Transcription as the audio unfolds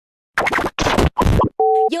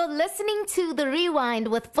You're listening to The Rewind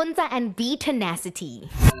with Puntsa and BeeTenacity.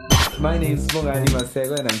 My name's Moshe and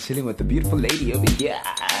Phelo, and I'm chilling with the beautiful lady over here.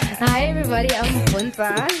 Hi everybody, I'm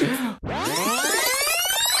Puntsa.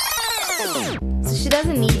 So she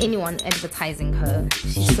doesn't need anyone advertising her.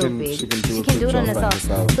 She's so big. She can do it on herself.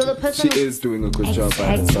 So the person she is doing a good job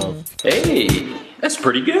by herself. Hey, that's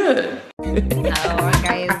pretty good. Oh,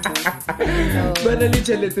 guys. No. But let's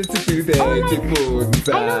do that. I know they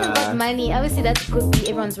got money. Obviously, that could be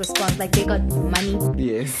everyone's response. Like, they got money.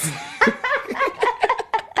 Yes.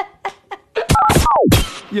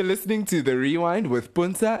 You're listening to The Rewind with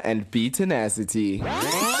Puntsa and BeeTenacity.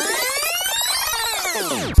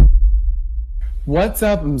 What's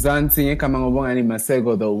up, Mzansi? Kamangobongani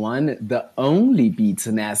Masego, the one, the only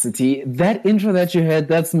BeeTenacity. That intro that you heard,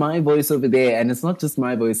 that's my voice over there. And it's not just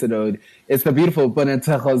my voice alone. It's the beautiful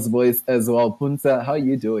Puntsa's voice as well. Puntsa, how are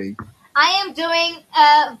you doing? I am doing,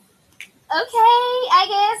 okay, I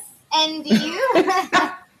guess. And you?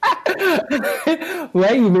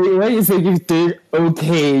 Why you say you're doing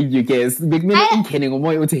okay, you guess? Big me kidding on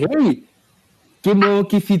my hey. Nah,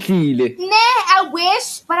 I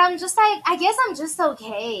wish, but I'm just like, I guess I'm just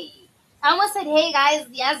okay. I almost said, hey guys,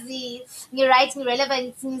 yes, you're writing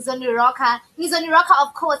relevant, Nizoni Rocker,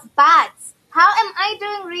 of course, but how am I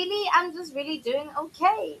doing really? I'm just really doing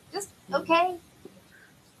okay. Just okay.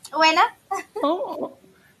 Wena? Oh,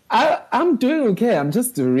 I'm doing okay. I'm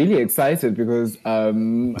just really excited because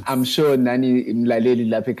I'm sure Nani Mlaleli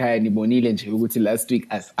Lapekaya Nibonile nje ukuthi last week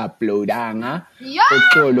as uploadanga.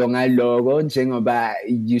 Uxolo ngalogo njengoba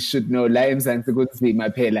you should know la eMzansi ukuthi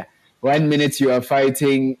maphela. 1 minute you are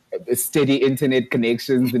fighting steady internet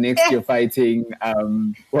connections, the next you're fighting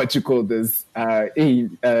what you call this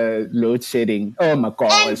load shedding. Oh my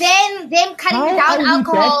gosh. And then them cutting down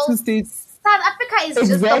alcohol. South Africa is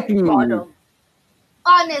exactly. Just the bottom.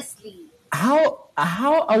 Honestly. How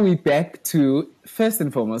are we back to, first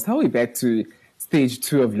and foremost, how are we back to stage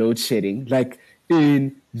 2 of load shedding? Like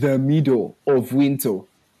in the middle of winter.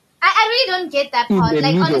 I really don't get that part.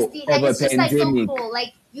 Like honestly, like it's just like so cool.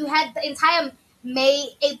 Like you had the entire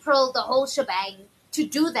May, April, the whole shebang to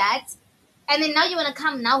do that. And then now you wanna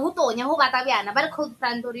come now, but a cold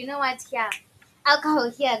front door, you know what? Here. Alcohol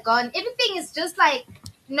here, gone. Everything is just like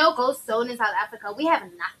no ghost zone in South Africa. We have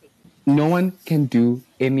nothing. No one can do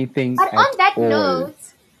anything. But on that all.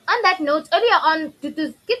 note, earlier on,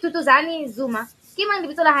 Tutuzani Zuma,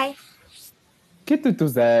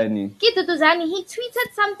 Kitutuzani, he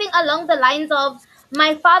tweeted something along the lines of,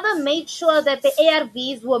 "My father made sure that the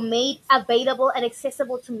ARVs were made available and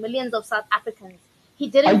accessible to millions of South Africans. He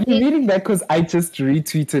didn't." Are you reading that? Because I just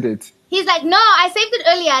retweeted it. He's like, "No, I saved it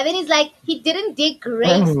earlier." Then he's like, "He didn't dig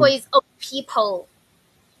graves for his own people."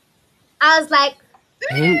 I was like,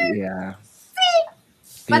 yeah. See?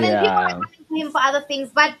 But then people are coming to him for other things.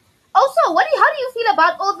 But also, how do you feel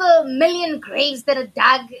about all the million graves that are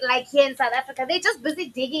dug like here in South Africa? They're just busy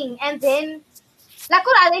digging, and then like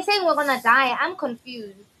what are they saying we're gonna die? I'm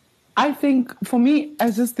confused. I think for me, I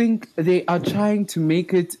just think they are trying to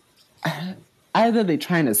make it either they're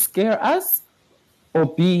trying to scare us, or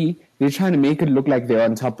B, they're trying to make it look like they're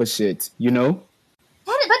on top of shit, you know?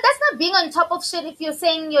 But that's not being on top of shit if you're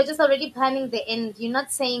saying you're just already planning the end. You're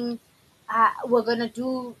not saying we're gonna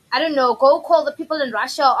do, I don't know, go call the people in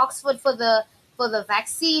Russia or Oxford for the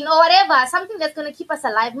vaccine or whatever, something that's gonna keep us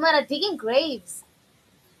alive. Man, digging graves.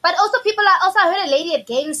 But also I heard a lady at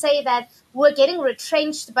Game say that we're getting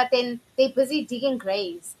retrenched, but then they're busy digging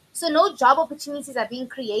graves. So no job opportunities are being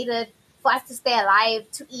created for us to stay alive,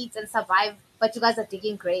 to eat and survive, but you guys are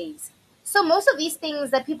digging graves. So most of these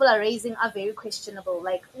things that people are raising are very questionable.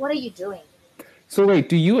 Like, what are you doing? So wait,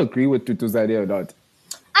 do you agree with Tutuzade or not?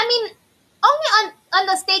 I mean, only on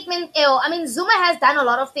the statement, I mean, Zuma has done a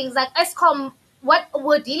lot of things. Like ESCOM, what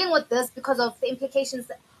we're dealing with this because of the implications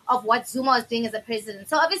of what Zuma was doing as a president.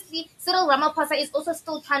 So obviously, Cyril Ramaphosa is also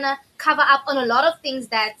still trying to cover up on a lot of things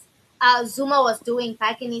that Zuma was doing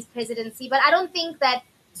back in his presidency. But I don't think that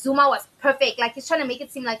Zuma was perfect. Like, he's trying to make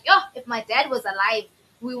it seem like, if my dad was alive,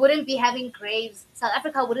 we wouldn't be having graves. South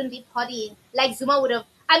Africa wouldn't be partying like Zuma would have.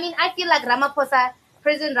 I mean, I feel like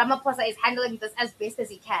President Ramaphosa is handling this as best as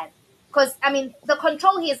he can. Because, I mean, the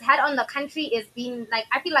control he has had on the country is being, like,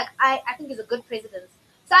 I feel like I think he's a good president.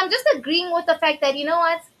 So I'm just agreeing with the fact that, you know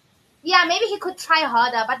what? Yeah, maybe he could try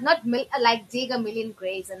harder, but not like dig a million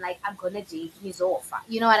graves and like, I'm going to dig his off.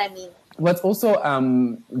 You know what I mean? What's also,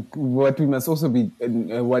 what we must also be,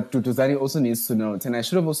 what Tutuzani also needs to note, and I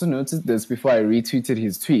should have also noticed this before I retweeted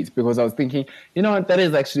his tweet, because I was thinking, you know what, that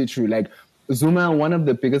is actually true. Like, Zuma, one of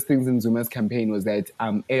the biggest things in Zuma's campaign was that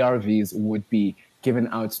ARVs would be given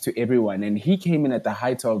out to everyone. And he came in at the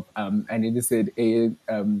height of, and it said,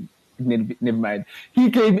 never mind. He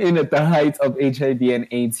came in at the height of HIV and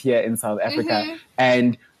AIDS here in South Africa.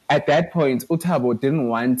 And at that point, Utabo didn't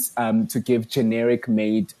want to give generic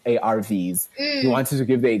made ARVs. He wanted to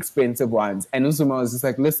give the expensive ones. And Uzuma was just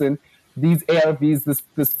like, listen, these ARVs,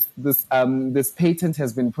 this patent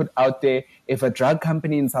has been put out there. If a drug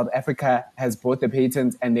company in South Africa has bought the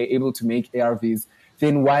patent and they're able to make ARVs,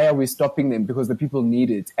 then why are we stopping them? Because the people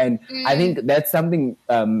need it. And I think that's something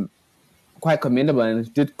quite commendable, and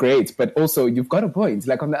it did great. But also, you've got a point.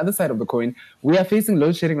 Like on the other side of the coin, we are facing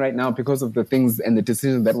load shedding right now because of the things and the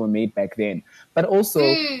decisions that were made back then. But also,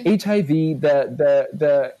 HIV,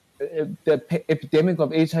 the epidemic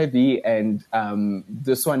of HIV and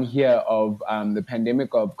this one here of the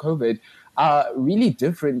pandemic of COVID are really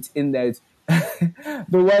different in that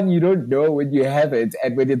the one you don't know when you have it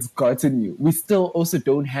and when it's gotten you. We still also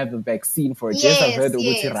don't have a vaccine for it. Yes, I've heard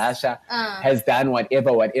that Russia has done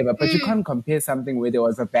whatever, but you can't compare something where there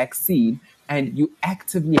was a vaccine and you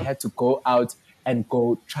actively had to go out and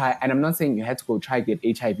go try. And I'm not saying you had to go try get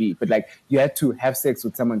HIV, but like you had to have sex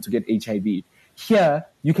with someone to get HIV. Here,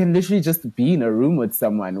 you can literally just be in a room with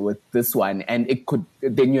someone with this one, and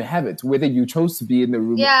then you have it, whether you chose to be in the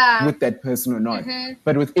room with that person or not.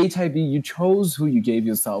 But with HIV, you chose who you gave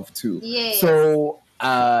yourself to. Yes. So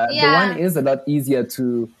the one is a lot easier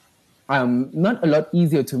to, not a lot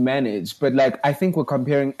easier to manage, but like I think we're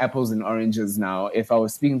comparing apples and oranges now. If I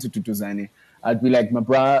was speaking to Tutuzane, I'd be like, my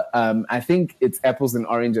bra, I think it's apples and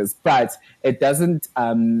oranges, but it doesn't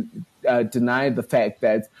deny the fact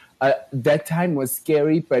that that time was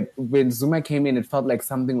scary, but when Zuma came in, it felt like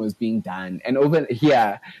something was being done. And over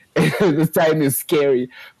here, this time is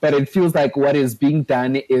scary, but it feels like what is being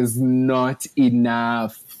done is not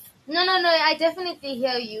enough. No, I definitely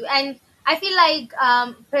hear you. And I feel like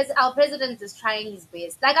our president is trying his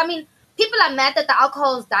best. Like, I mean, people are mad that the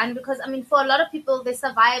alcohol is done because, I mean, for a lot of people, they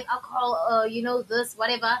survive alcohol, this,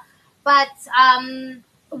 whatever. But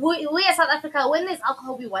we as South Africa, when there's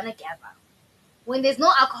alcohol, we want to gather. When there's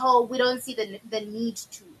no alcohol, we don't see the need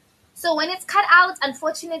to. So when it's cut out,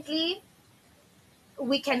 unfortunately,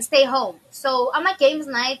 we can stay home. So I'm a games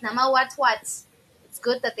night, nama what. It's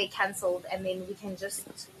good that they cancelled, and then we can just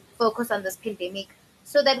focus on this pandemic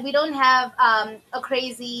so that we don't have a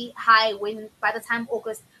crazy high when by the time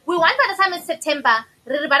August. We want by the time it's September,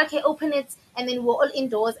 okay, open it, and then we're all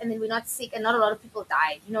indoors, and then we're not sick, and not a lot of people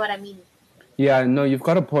died. You know what I mean? Yeah, no, you've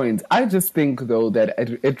got a point. I just think, though, that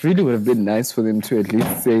it really would have been nice for them to at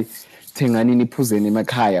least say, Tengani nipuzeni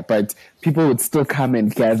makaya, but people would still come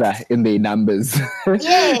and gather in their numbers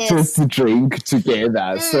just to drink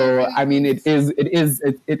together. So, I mean, it is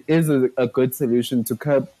a good solution to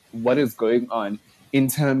curb what is going on in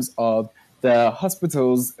terms of the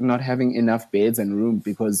hospitals not having enough beds and room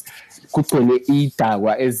because kukole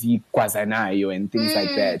itagwa ezikwazanayo and things like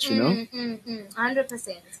that, you know?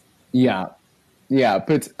 100%. Yeah,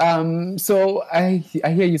 but so I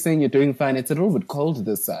hear you saying you're doing fine. It's a little bit cold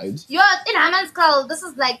this side. Yeah, in Hammanskull, this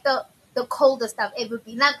is like the coldest I've ever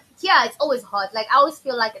been. Like, yeah, it's always hot. Like, I always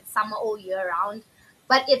feel like it's summer all year round,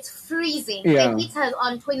 but it's freezing. Yeah. The heater is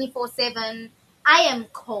on 24/7. I am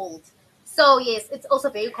cold. So, yes, it's also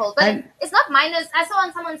very cold. But it's not minus. I saw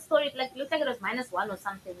on someone's story, it looked like it was -1 or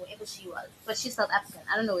something, wherever she was. But she's South African.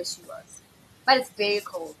 I don't know where she was. But it's very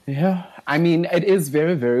cold. Yeah, I mean, it is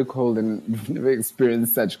very, very cold, and we've never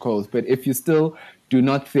experienced such cold. But if you still do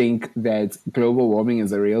not think that global warming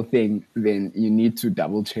is a real thing, then you need to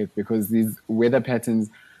double check because these weather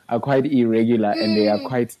patterns are quite irregular and they are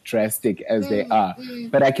quite drastic as they are.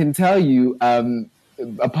 But I can tell you,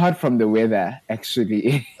 apart from the weather,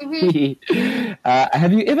 actually,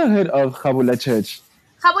 have you ever heard of Khabula Church?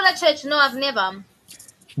 Khabula Church? No, I've never.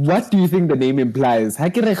 What do you think the name implies?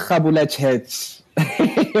 Hakire Khabula Church.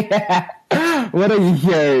 What are you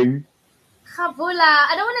hearing? Khabula.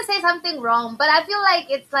 I don't want to say something wrong, but I feel like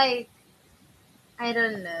it's like, I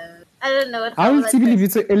don't know. I don't know what Khabula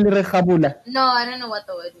Church. No, I don't know what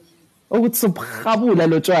the word means. Oh, it's so Khabula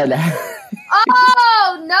lo tshwala.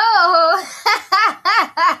 Oh, no.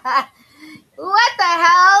 What the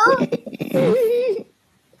hell?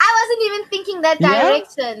 I wasn't even thinking that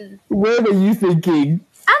direction. What were you thinking?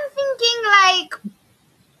 I'm thinking like,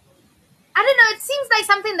 I don't know, it seems like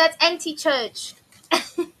something that's anti-church.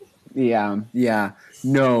 Yeah.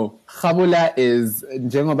 No, Khabula is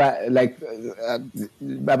njengoba like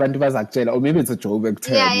abantu bazakutshela, or maybe it's a Joburg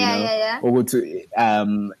term, or to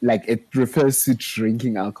like it refers to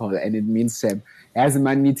drinking alcohol and it means shame. As a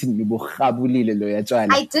man meeting I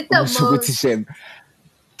did the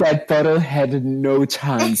most. that bottle had no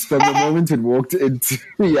chance from the moment it walked into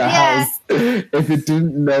your house. If it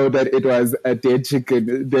didn't know that it was a dead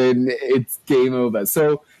chicken, then it's game over.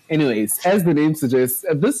 So, anyways, as the name suggests,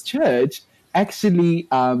 this church actually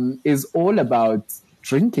is all about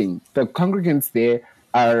drinking. The congregants there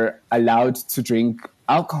are allowed to drink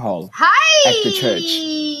alcohol at the church,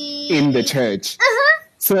 in the church.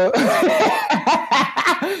 So,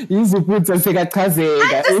 I'm just like, where is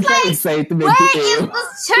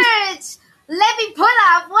this church? Let me pull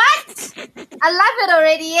up. What? I love it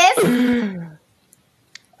already, yes?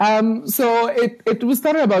 So it was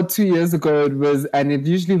started about 2 years ago. And it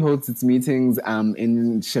usually holds its meetings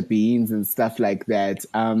in Shebeen's and stuff like that.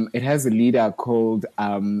 It has a leader called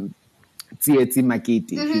Tsietsi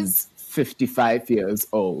Makiti. He's 55 years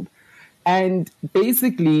old. And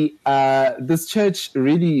basically, this church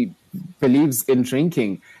really believes in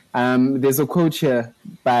drinking. There's a quote here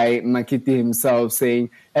by Makiti himself saying,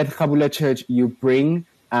 at Kabula Church, you bring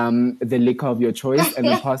the liquor of your choice, and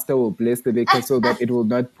the pastor will bless the liquor so that it will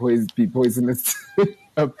not be poisonous to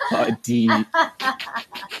your body.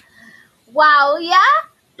 Wow, yeah?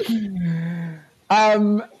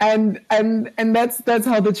 And that's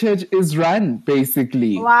how the church is run,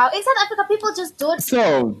 basically. Wow. In South Africa, people just do it.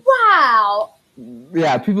 So, wow.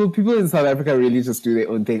 Yeah, people in South Africa really just do their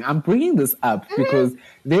own thing. I'm bringing this up because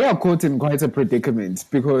they are caught in quite a predicament.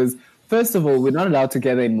 Because first of all, we're not allowed to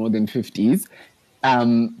gather in more than 50s,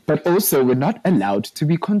 but also we're not allowed to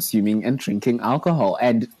be consuming and drinking alcohol.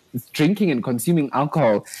 And drinking and consuming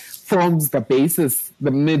alcohol forms the basis,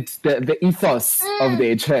 the ethos of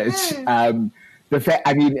their church. The fact,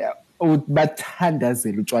 I mean, that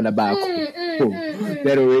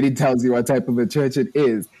already tells you what type of a church it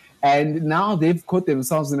is. And now they've caught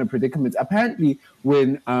themselves in a predicament. Apparently,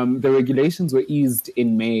 when the regulations were eased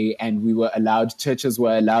in May and churches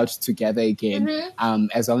were allowed to gather again,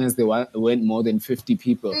 as long as they weren't more than 50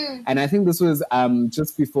 people. And I think this was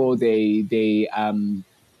just before they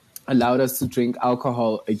allowed us to drink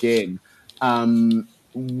alcohol again.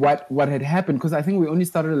 What had happened, because I think we only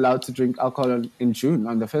started allowed to drink alcohol in June,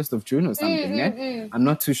 on the 1st of June or something. I'm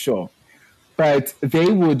not too sure. But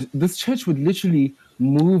this church would literally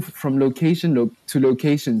move from location to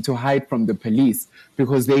location to hide from the police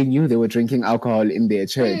because they knew they were drinking alcohol in their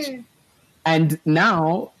church. And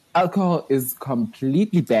now alcohol is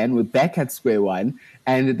completely banned. We're back at square one,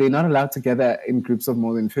 and they're not allowed to gather in groups of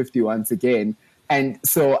more than 50 once again. And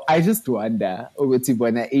so I just wonder, this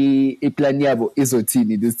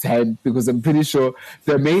time, because I'm pretty sure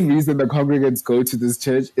the main reason the congregants go to this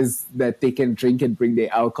church is that they can drink and bring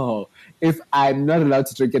their alcohol. If I'm not allowed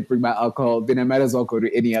to drink and bring my alcohol, then I might as well go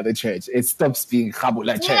to any other church. It stops being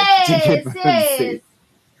Kabula Church. Yes.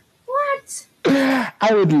 What?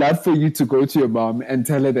 I would love for you to go to your mom and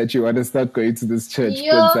tell her that you want to start going to this church,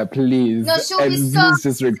 Puntsa, please. No, she'll and be please so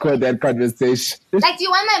just record that conversation. Like, do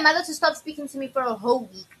you want my mother to stop speaking to me for a whole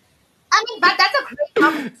week? I mean, but that's a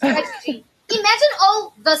great strategy. Imagine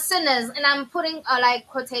all the sinners, and I'm putting like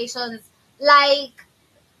quotations, like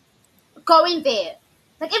going there.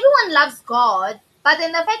 Like, everyone loves God, but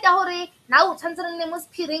then the fact that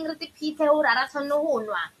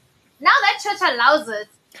now that church allows it.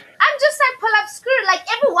 I'm just like, pull up screw. Like,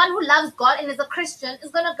 everyone who loves God and is a Christian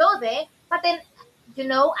is gonna go there, but then,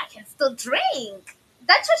 I can still drink.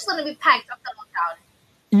 That church is gonna be packed after lockdown.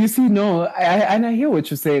 You see, no, I hear what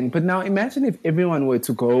you're saying, but now imagine if everyone were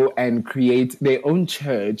to go and create their own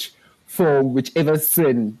church for whichever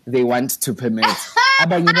sin they want to permit.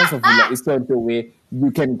 It's not the way you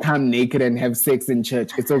can come naked and have sex in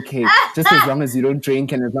church. It's okay, just as long as you don't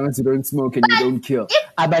drink and as long as you don't smoke and you don't kill.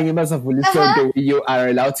 You are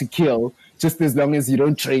allowed to kill just as long as you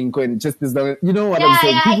don't drink and just as long as I'm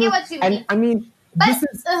saying. Yeah, I hear what you mean. And I mean, this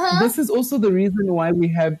is also the reason why we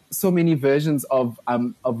have so many versions of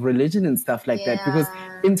religion and stuff like that, because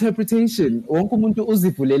interpretation, wonke umuntu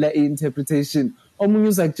uzivulela interpretation. Omunye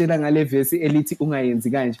uzakutshela ngale verse elithi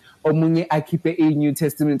ungayenzi kanje, omunye akhiphe New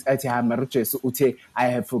Testament athi mara Jesu uthe I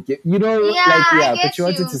have forgiven. But you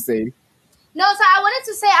wanted to say. No, so I wanted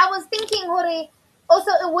to say, I was thinking, Hore,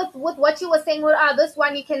 also with what you were saying, this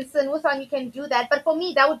one you can sin, this one you can do that. But for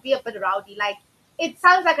me, that would be a bit rowdy. Like, it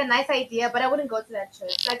sounds like a nice idea, but I wouldn't go to that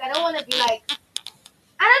church. Like, I don't want to be like,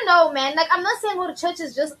 I don't know, man. Like, I'm not saying church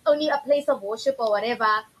is just only a place of worship or whatever,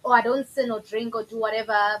 or I don't sin or drink or do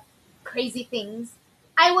whatever crazy things.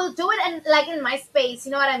 I will do it in my space,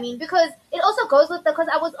 you know what I mean? Because it also goes with because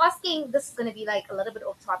I was asking, this is going to be like a little bit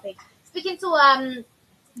off topic, speaking to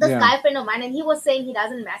this guy friend of mine, and he was saying he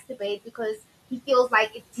doesn't masturbate because he feels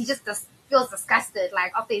like he just feels disgusted,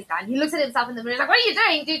 like after he's done. He looks at himself in the mirror, like, what are you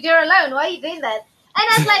doing? Dude, you're alone. Why are you doing that? And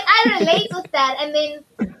I was like, I relate with that. And then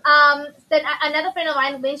another friend of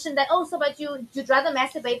mine mentioned that, oh, so but you'd rather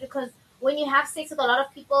masturbate because when you have sex with a lot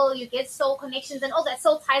of people, you get soul connections and all that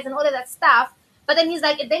soul ties and all of that stuff. But then he's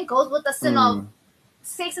like, it then goes with the sin of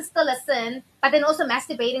sex is still a sin, but then also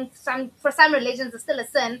masturbating for some religions is still a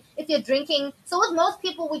sin. If you're drinking, so with most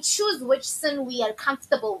people, we choose which sin we are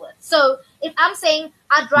comfortable with. So if I'm saying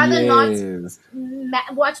I'd rather not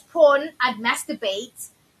watch porn, I'd masturbate,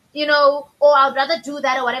 you know, or I'd rather do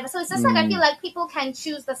that or whatever. So it's just like I feel like people can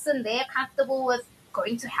choose the sin they're comfortable with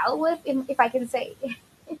going to hell with, if I can say.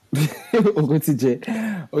 This is what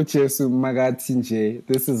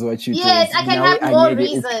you do. Yes, I can have more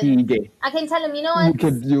reason. I can tell him, you know what?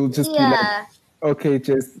 You'll just be like, okay,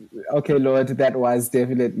 Lord, that was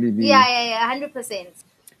definitely me. Yeah, 100%.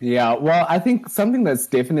 Yeah, well, I think something that's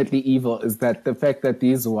definitely evil is that the fact that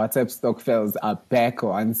these WhatsApp stokvels are back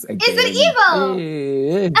once again. Is it evil?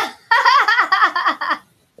 Hey.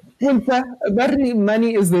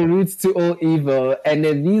 Money is the root to all evil, and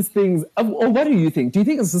then these things. Or what do you think? Do you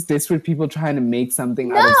think it's just desperate people trying to make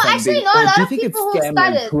something out of something? Actually, no. A lot of people who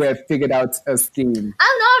started who have figured out a scheme.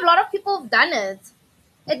 I know a lot of people have done it.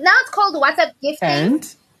 Now it's called WhatsApp gifting,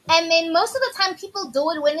 and then most of the time people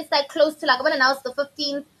do it when it's like close to like when announced the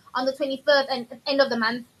 15th on the 21st and end of the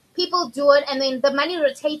month. People do it, and then the money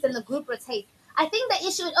rotates and the group rotates. I think the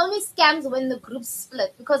issue it only scams when the group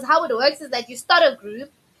split because how it works is that you start a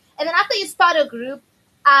group. And then after you start a group,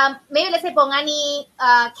 maybe let's say Bongani,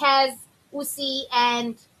 Kaz, Usi,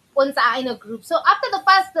 and Puntsa are in a group. So after the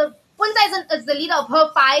Puntsa is the leader of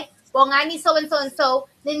her 5, Bongani, so and so and so.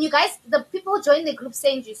 Then you guys, the people who join the group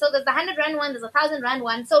send you. So there's the 100 Rand one, there's a 1,000 Rand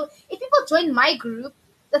one. So if people join my group,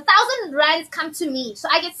 the 1,000 Rands come to me. So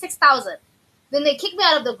I get 6,000. Then they kick me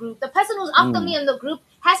out of the group. The person who's after me in the group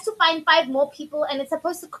has to find 5 more people, and it's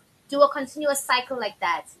supposed to do a continuous cycle like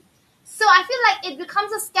that. So I feel like it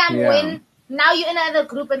becomes a scam when now you're in another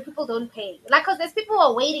group and people don't pay. Like, because there's people who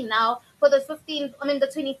are waiting now for the 15th, the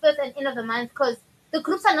 21st and end of the month because the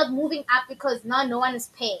groups are not moving up because now no one is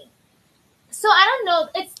paying. So I don't know.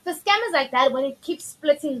 The scam is like that when it keeps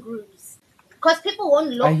splitting groups because people won't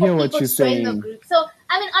look for people to join the group. So,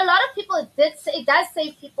 a lot of people, it does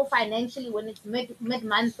save people financially when it's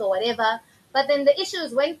mid-month or whatever. But then the issue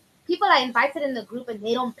is when people are invited in the group and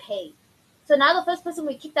they don't pay. So now the first person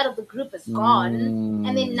we kicked out of the group is gone,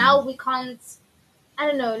 and then now we can't. I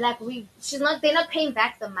don't know. Like they're not paying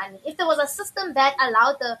back the money. If there was a system that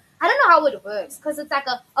allowed I don't know how it works because it's like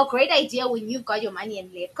a great idea when you've got your money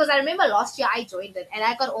and left. Because I remember last year I joined it and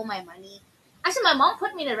I got all my money. Actually, my mom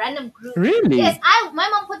put me in a random group. Really? Yes, my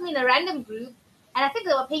mom put me in a random group, and I think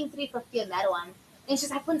they were paying 350 on that one. And she's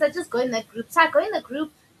like, "Puntsa, just go in that group." So I go in the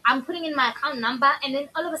group. I'm putting in my account number, and then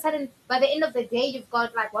all of a sudden, by the end of the day, you've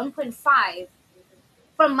got like 1.5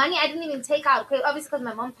 from money I didn't even take out. Obviously, because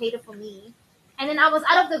my mom paid it for me, and then I was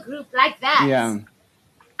out of the group like that. Yeah,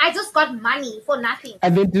 I just got money for nothing.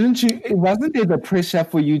 And then wasn't there the pressure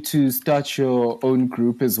for you to start your own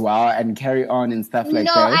group as well and carry on and stuff like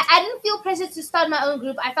that? No, I didn't feel pressure to start my own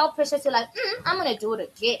group. I felt pressure to I'm gonna do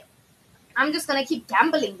it again. I'm just gonna keep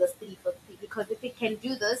gambling this 350 because if it can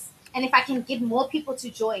do this. And if I can get more people to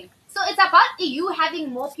join. So it's about you having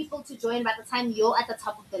more people to join by the time you're at the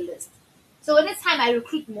top of the list. So when it's time, I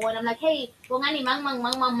recruit more. And I'm like, hey, Bongani, mang,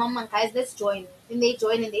 guys, let's join. Then they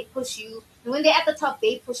join and they push you. And when they're at the top,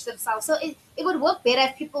 they push themselves. So it would work better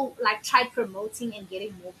if people try promoting and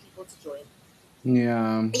getting more people to join.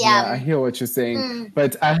 Yeah, I hear what you're saying.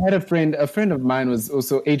 But I had a friend of mine was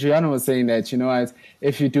also, Adriana was saying that,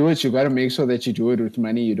 if you do it, you got to make sure that you do it with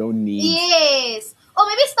money you don't need. Yes. Or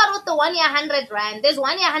maybe start with the 1 year 100 Rand. There's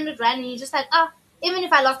 1 year 100 Rand and you're just like, even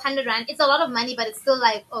if I lost 100 Rand, it's a lot of money, but it's still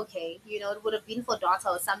like, okay, it would have been for data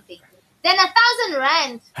or something. Then 1,000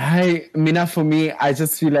 Rand. Hi, Mina, for me, I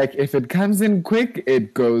just feel like if it comes in quick,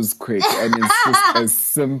 it goes quick. And it's just as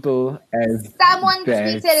simple as someone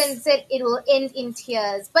that. tweeted and said it will end in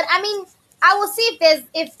tears. But I will see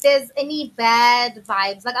if there's any bad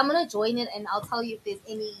vibes. Like, I'm going to join it and I'll tell you if there's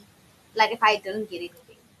any, if I didn't get anything.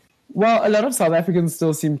 Well, a lot of South Africans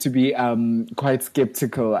still seem to be quite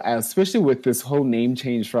skeptical, especially with this whole name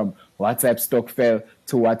change from WhatsApp Stokvel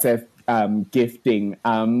to WhatsApp gifting.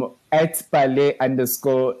 At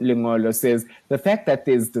Bale_Lingolo says, the fact that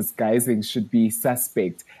there's disguising should be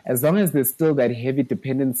suspect. As long as there's still that heavy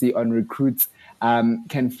dependency on recruits,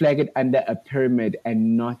 can flag it under a pyramid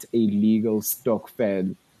and not a legal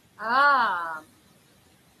Stokvel.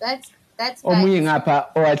 That's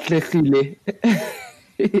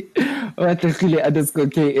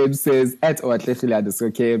Oatlechile_KM says, at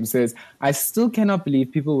Oatlechile_KM says, I still cannot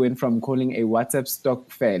believe people went from calling a WhatsApp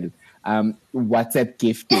stokvel WhatsApp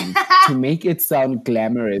gifting to make it sound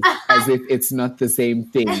glamorous as if it's not the same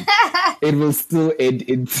thing. It will still end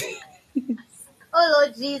in Oh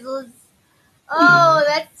Lord Jesus. Oh,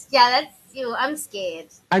 that's you. I'm scared.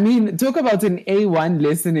 I mean, talk about an A1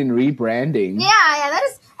 lesson in rebranding. Yeah, that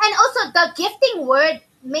is, and also the gifting word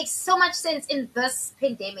makes so much sense in this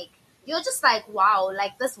pandemic. You're just like, wow,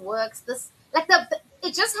 like this works. This like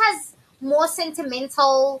it just has more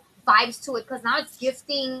sentimental vibes to it because now it's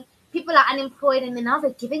gifting. People are unemployed, and then now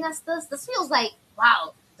they're giving us this. This feels like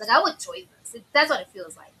wow. Like I would join this. That's what it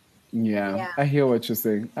feels like. Yeah, I hear what you're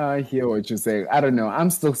saying. I don't know. I'm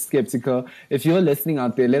still skeptical. If you're listening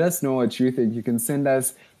out there, let us know what you think. You can send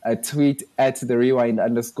us a tweet at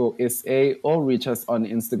 @therewind_SA or reach us on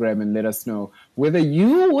Instagram and let us know whether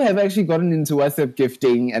you have actually gotten into WhatsApp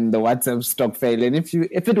gifting and the WhatsApp stock fail and if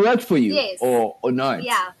it worked for you or not.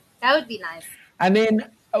 Yeah, that would be nice. And then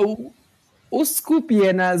Scoop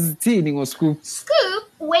went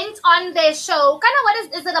on their show. Kind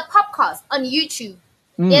of is it a podcast on YouTube?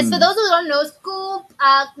 Yes, for those who don't know, Scoop,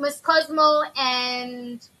 Miss Cosmo,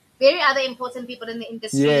 and very other important people in the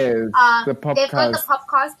industry. Yes, the podcast. They've got the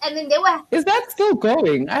podcast, and then they were. Is that still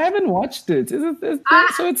going? I haven't watched it. So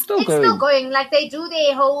it's still going. It's still going. Like they do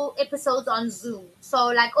their whole episodes on Zoom. So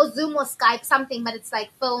like Zoom or Skype something, but it's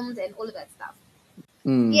like filmed and all of that stuff.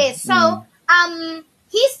 Yes. So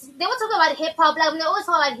they were talking about hip hop. Like they always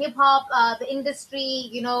talk about hip hop, the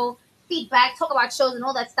industry, feedback, talk about shows and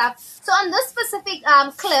all that stuff. So on this specific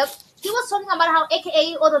clip, he was talking about how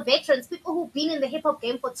AKA or the veterans, people who've been in the hip hop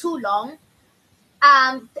game for too long,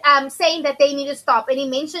 saying that they need to stop. And he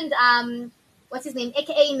mentioned what's his name?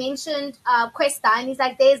 AKA mentioned Questa, and he's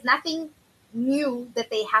like, there's nothing new that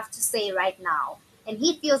they have to say right now. And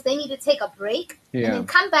he feels they need to take a break and then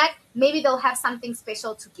come back. Maybe they'll have something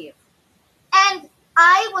special to give. And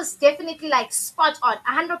I was definitely like spot on,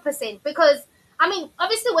 100%, because I mean,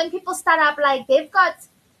 obviously, when people start up, like they've got.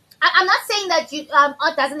 I'm not saying that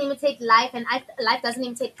art doesn't imitate life and life doesn't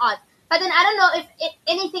imitate art, but then I don't know if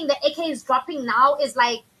anything that AK is dropping now is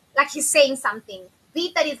like he's saying something. Be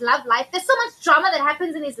it that his love life. There's so much drama that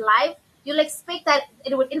happens in his life. You'll expect that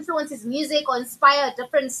it would influence his music or inspire a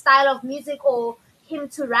different style of music or him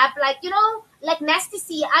to rap. Like Nasty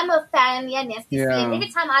C. I'm a fan. Yeah, Nasty C. And every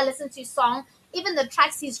time I listen to his song, even the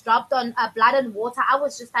tracks he's dropped on Blood and Water, I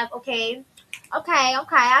was just like, okay,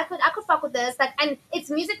 I could fuck with this. Like, and it's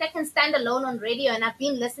music that can stand alone on radio, and I've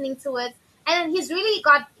been listening to it. And he's maybe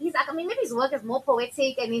his work is more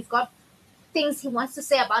poetic, and he's got things he wants to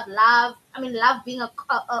say about love. I mean, love being a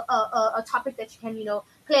topic that you can,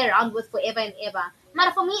 play around with forever and ever.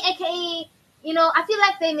 But for me, AKA, I feel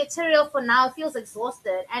like the material for now feels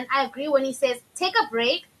exhausted. And I agree when he says, take a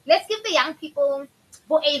break. Let's give the young people,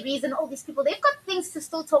 for a reason, all these people, they've got things to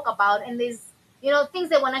still talk about, and there's things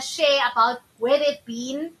they want to share about where they've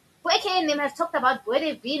been. For AKA and them have talked about where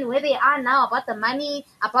they've been, where they are now, about the money,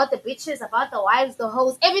 about the bitches, about the wives, the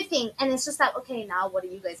hoes, everything. And it's just like, okay, now what are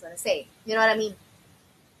you guys going to say? You know what I mean?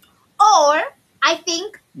 Or I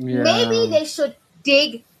think maybe they should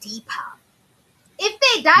dig deeper. If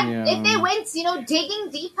they went, digging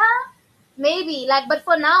deeper, maybe. But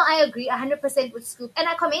for now, I agree 100% with Scoop. And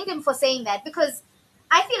I commend him for saying that because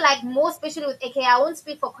I feel like more especially with AKA, I won't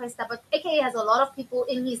speak for Questa, but AKA has a lot of people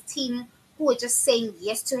in his team who are just saying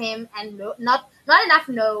yes to him and not enough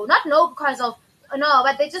no. Not no because of no,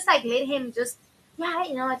 but they just like let him just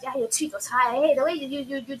your tweet was high. Hey, the way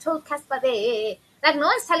you told Casper there. Like no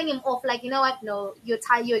one's telling him off, like, you know what, no, you're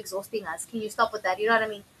tired, you're exhausting us. Can you stop with that? You know what I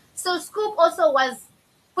mean? So Scoop also was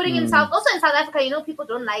putting himself also in South Africa, people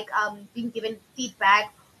don't like being given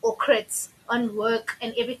feedback or crits on work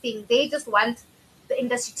and everything. They just want the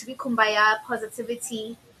industry to be kumbaya,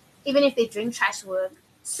 positivity, even if they drink trash work.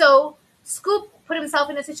 So Scoop put himself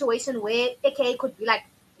in a situation where AKA could be like,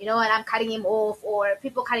 you know what, I'm cutting him off, or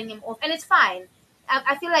people cutting him off, and it's fine.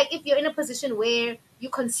 I feel like if you're in a position where you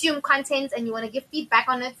consume content and you want to give feedback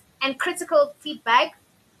on it and critical feedback,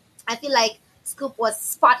 I feel like Scoop was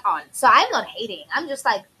spot on. So I'm not hating. I'm just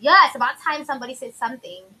like, yeah, it's about time somebody said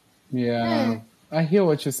something. Yeah. I hear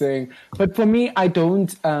what you're saying, but for me, I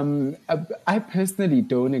don't. I personally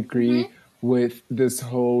don't agree with this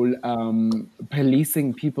whole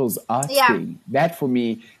policing people's art thing. That for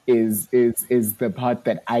me is the part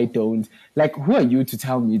that I don't like. Who are you to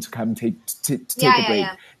tell me to come take a break?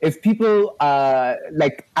 Yeah. If people are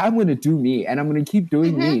like, I'm going to do me and I'm going to keep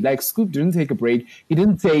doing me. Like Scoop didn't take a break. He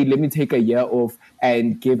didn't say, let me take a year off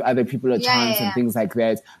and give other people a chance and things like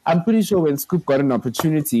that. I'm pretty sure when Scoop got an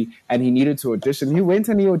opportunity and he needed to audition, he went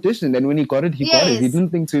and he auditioned. And when he got it, he got it. He didn't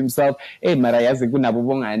think to himself, hey, and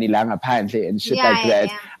shit like that.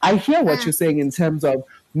 I hear what you're saying in terms of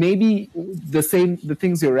maybe the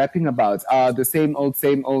things you're rapping about are the same old.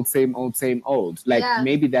 Like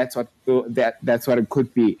maybe that's what it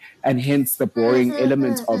could be, and hence the boring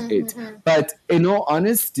element of it. But in all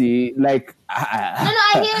honesty, like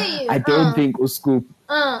I hear you. I don't think Uscoop.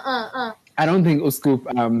 I don't think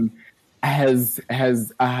Uscoop has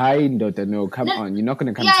a high ndoda. No, come on, you're not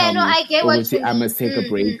gonna come tell me. I get what you mean. I must take a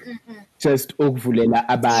break. Just ukuvulela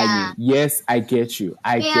abanye. Yes, I get you.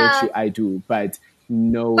 Get you. I do, but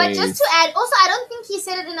no way. But just to add, also, I don't think he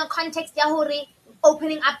said it in a context Yahuri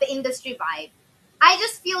opening up the industry vibe. I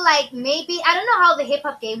just feel like maybe I don't know how the hip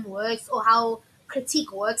hop game works or how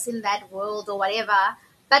critique works in that world or whatever.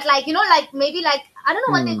 But like, you know, like maybe like I don't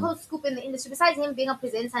know what they call scoop in the industry besides him being a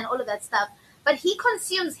presenter and all of that stuff. But he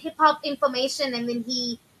consumes hip hop information and then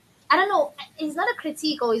I don't know, he's not a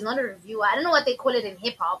critique or he's not a reviewer. I don't know what they call it in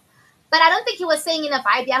hip hop. But I don't think he was saying in a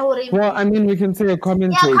vibe, Yahoo. Well, I mean, we can say a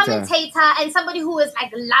commentator. Yeah, a commentator and somebody who is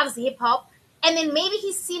like loves hip hop. And then maybe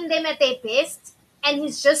he's seen them at their best and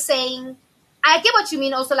he's just saying, I get what you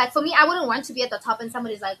mean also. Like for me, I wouldn't want to be at the top and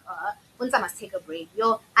somebody's like, Puntsa must take a break.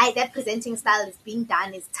 That presenting style is being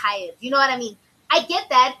done, is tired. You know what I mean? I get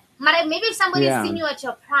that. But maybe if somebody's seen you at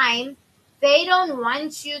your prime, they don't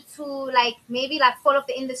want you to like maybe like fall off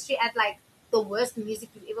the industry at like the worst music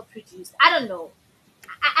you've ever produced. I don't know.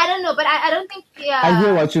 I don't know, but I don't think. I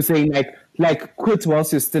hear what you're saying. Like quit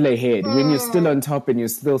whilst you're still ahead. When you're still on top and you're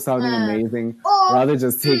still sounding amazing, rather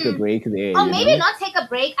just take a break there. Or maybe not take a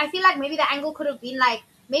break. I feel like maybe the angle could have been like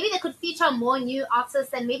maybe they could feature more new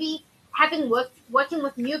artists and maybe having working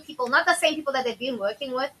with new people, not the same people that they've been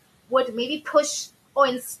working with, would maybe push or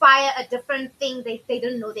inspire a different thing they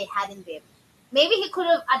didn't know they had in them. Maybe he could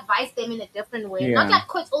have advised them in a different way. Not like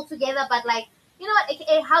quit altogether, but like, you know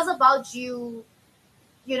what, how's about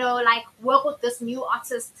you know, like work with this new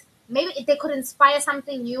artist. Maybe they could inspire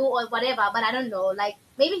something new or whatever, but I don't know. Like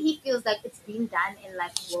maybe he feels like it's been done and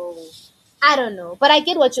like, whoa. I don't know. But I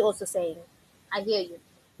get what you're also saying. I hear you.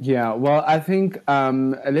 Yeah, well, I think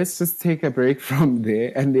let's just take a break from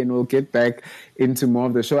there and then we'll get back into more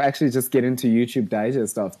of the show. Actually, just get into YouTube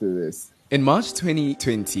Digest after this. In March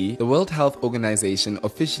 2020, the World Health Organization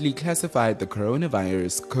officially classified the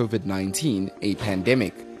coronavirus COVID-19 a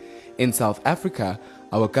pandemic. In South Africa,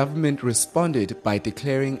 our government responded by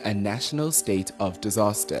declaring a national state of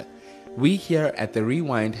disaster. We here at The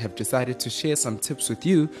Rewind have decided to share some tips with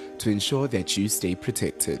you to ensure that you stay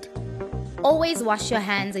protected. Always wash your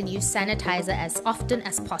hands and use sanitizer as often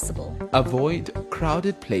as possible. Avoid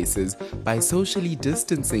crowded places by socially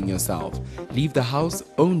distancing yourself. Leave the house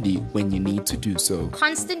only when you need to do so.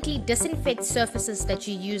 Constantly disinfect surfaces that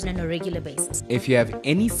you use on a regular basis. If you have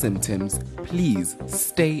any symptoms, please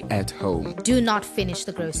stay at home. Do not finish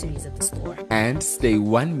the groceries at the store. And stay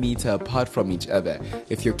 1 meter apart from each other.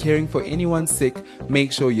 If you're caring for anyone sick,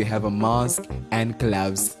 make sure you have a mask and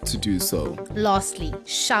gloves to do so. Lastly,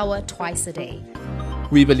 shower twice a day.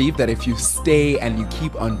 We believe that if you stay and you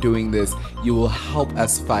keep on doing this, you will help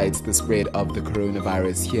us fight the spread of the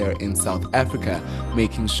coronavirus here in South Africa,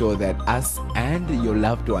 making sure that us and your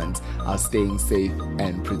loved ones are staying safe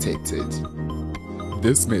and protected.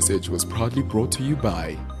 This message was proudly brought to you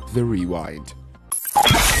by The Rewind.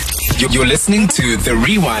 You're listening to The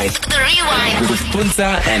Rewind. The Rewind with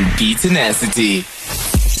Puntsa and BeeTenacity.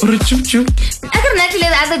 I got actually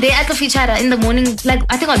the other day I could feature in the morning, like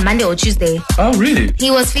I think on Monday or Tuesday. Oh really? He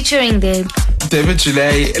was featuring there. David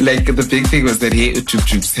July, like the big thing was that he Chup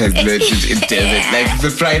has learned in desert. Like the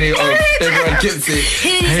Friday off, everyone can say.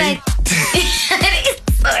 He's like,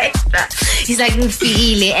 it's so extra. He's like,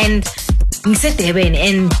 Mfile and Mseteben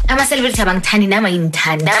and I'm a celebrity abang Tani Nama in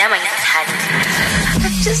Tani.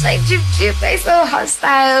 I'm just like Chup, like so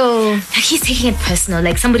hostile. Like he's taking it personal,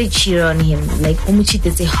 like somebody cheer on him, like Omuchi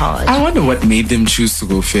did it hard. I wonder what made them choose to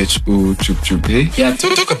go fetch Chup, eh? Yeah,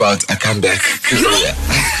 talk about a comeback.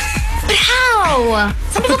 But how?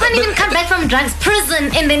 Some people can't even come back from drugs, prison,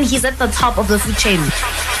 and then he's at the top of the food chain.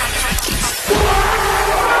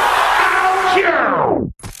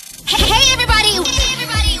 Hey everybody!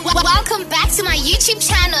 Welcome back to my YouTube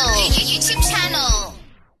channel.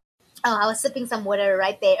 Oh, I was sipping some water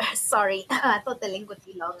right there. Sorry. I thought the link would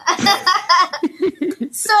be long.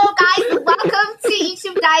 So, guys, welcome to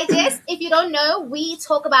YouTube Digest. If you don't know, we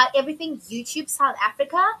talk about everything YouTube South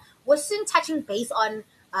Africa. We're soon touching base on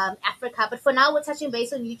Africa, but for now, we're touching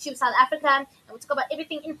base on YouTube South Africa. And we talk about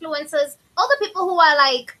everything influencers, all the people who are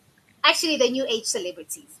like, actually, the new age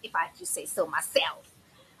celebrities, if I have to say so myself.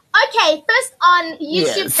 Okay, first on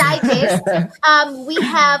YouTube Digest, we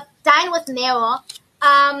have Dine with Nero.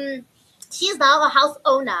 She's now a house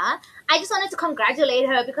owner. I just wanted to congratulate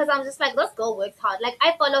her because I'm just like, this girl works hard. Like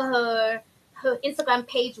I follow her her Instagram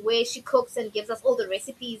page where she cooks and gives us all the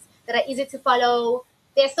recipes that are easy to follow.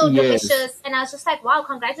 They're so Yes. delicious. And I was just like, wow,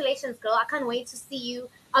 congratulations, girl. I can't wait to see you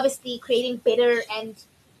obviously creating better and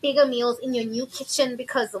bigger meals in your new kitchen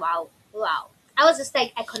because wow. I was just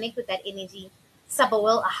like, I connect with that energy.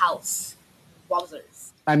 Sabawell a house.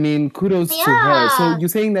 Wowzers. I mean, kudos to her. Yeah. So you're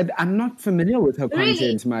saying that I'm not familiar with her Really?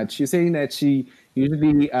 content much. You're saying that she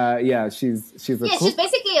usually, she's a Yeah, cook. she's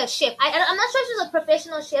basically a chef. I'm not sure she's a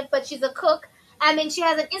professional chef, but she's a cook. And then she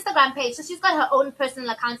has an Instagram page. So she's got her own personal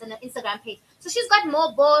account and an Instagram page. So she's got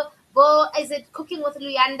more is it Cooking with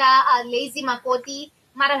Luyanda, Lazy Makoti.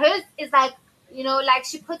 Mara hers is like, like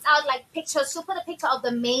she puts out like pictures. She'll put a picture of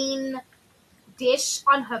the main dish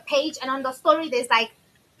on her page. And on the story, there's like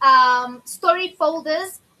story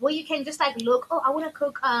folders where you can just like look, I want to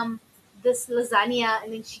cook this lasagna.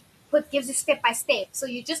 And then she gives you step by step. So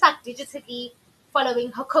you just like digitally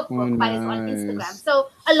following her cookbook, but it's on Instagram. So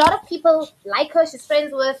a lot of people like her. She's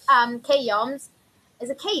friends with K Yoms. Is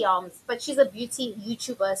it K Yoms? But she's a beauty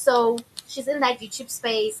YouTuber. So she's in that YouTube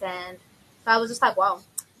space. And so I was just like, wow.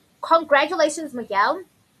 Congratulations, Miguel.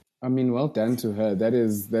 I mean, well done to her. That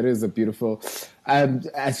is a beautiful. I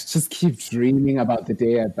just keep dreaming about the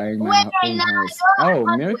day at buying my own house. Oh,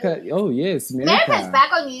 America! Oh, yes, America. America's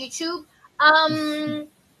back on YouTube.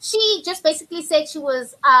 She just basically said she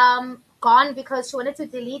was gone because she wanted to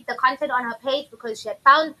delete the content on her page because she had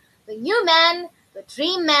found the new man, the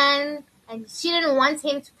dream man, and she didn't want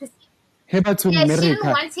him to perceive. She didn't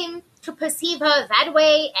want him to perceive her that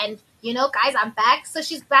way. And guys, I'm back. So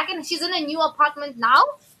she's back and she's in a new apartment now.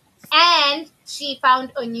 And she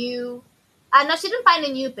found a new, no, she didn't find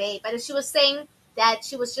a new babe, but she was saying that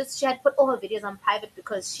she had put all her videos on private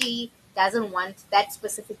because she doesn't want that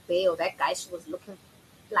specific babe or that guy she was looking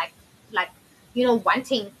like,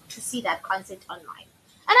 wanting to see that content online.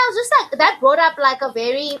 And I was just like, that brought up like a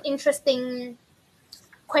very interesting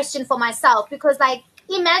question for myself because like,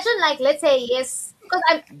 imagine like, let's say, yes, because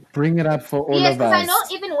bring it up for all of us. Yes, because I know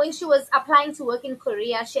even when she was applying to work in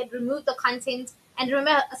Korea, she had removed the content. And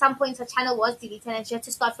remember, at some point, her channel was deleted and she had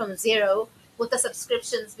to start from zero with the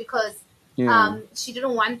subscriptions because she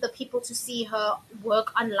didn't want the people to see her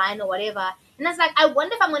work online or whatever. And I was like, I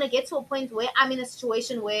wonder if I'm going to get to a point where I'm in a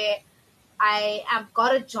situation where I have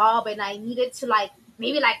got a job and I needed to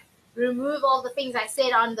maybe remove all the things I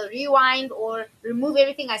said on the rewind or remove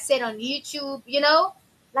everything I said on YouTube,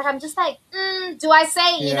 Like, I'm just like, do I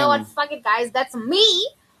say, you know what, fuck it, guys, that's me?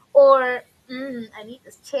 Or, I need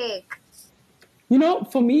this check.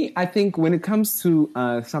 For me, I think when it comes to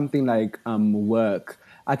something like work,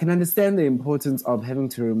 I can understand the importance of having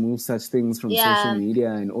to remove such things from social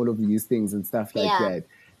media and all of these things and stuff like that.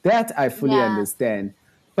 That I fully understand.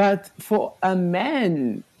 But for a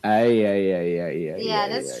man,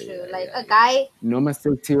 that's true. Like a guy. Noma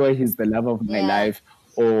Tiwa, he's the love of my life,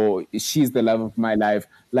 or she's the love of my life.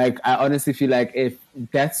 Like, I honestly feel like if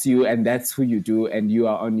that's you and that's who you do and you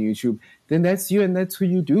are on YouTube, then that's you and that's who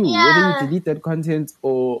you do. Whether you delete that content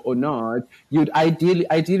or not, you'd ideally,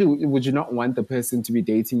 would you not want the person to be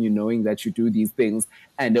dating you knowing that you do these things?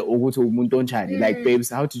 And like,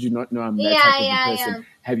 babes, how did you not know I'm that type of person?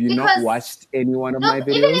 Have you not watched any one of my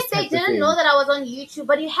videos? Even if they didn't know that I was on YouTube,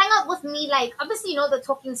 but you hang out with me, like, obviously, the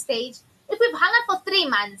talking stage. If we've hung out for 3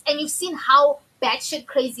 months and you've seen how batshit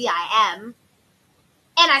crazy I am,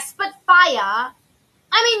 and I spit fire,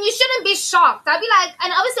 I mean, you shouldn't be shocked. I'd be like,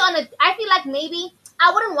 and obviously I feel like maybe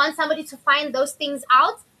I wouldn't want somebody to find those things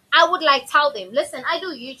out. I would tell them, listen, I do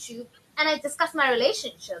YouTube and I discuss my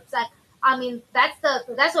relationships. Like, I mean, that's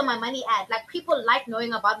where my money at. Like, people like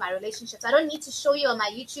knowing about my relationships. I don't need to show you on my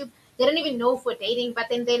YouTube. They don't even know if we're dating, but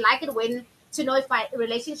then they like it to know if my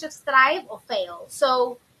relationships thrive or fail.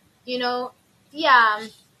 So, Because at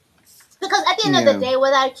the end of the day,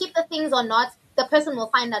 whether I keep the things or not, the person will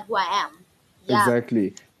find out who I am. Yeah.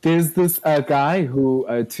 Exactly. There's this guy who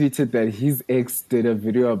tweeted that his ex did a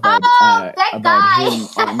video about him on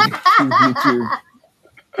his YouTube.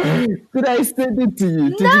 Did I send it to you?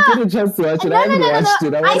 Did you get a chance to watch it? I haven't watched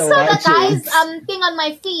it. I saw the guy's thing on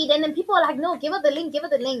my feed, and then people were like, "No, give her the link."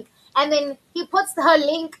 And then he puts her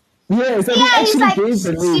link. Yes, and he's like, gave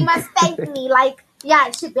the link. She must thank me.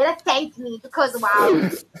 She better thank me because wow.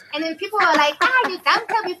 And then people were like, you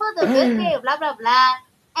thanked her before the birthday, blah blah blah.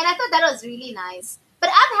 And I thought that was really nice. But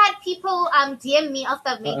I've had people DM me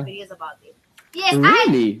after I've made videos about it. Yes,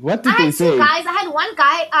 really? What did they say? I had 2 guys. I had one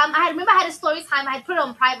guy. I had a story time. I had put it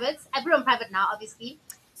on private. I put it on private now, obviously.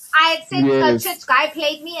 I had said a church guy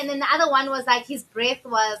played me, and then the other one was like his breath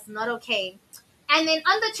was not okay. And then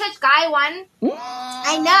on the church guy one,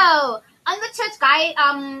 I know. On the church guy,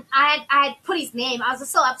 I had put his name. I was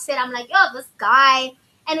just so upset. I'm like, this guy.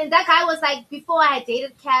 And then that guy was like, before I had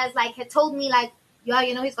dated Kaz, like had told me like, yeah,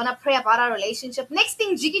 you know, he's gonna pray about our relationship. Next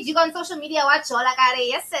thing, Jiggy Jiggy on social media, watch all like,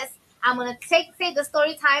 yes, sis, I'm gonna say the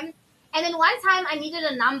story time. And then one time I needed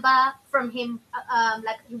a number from him,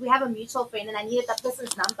 like we have a mutual friend, and I needed that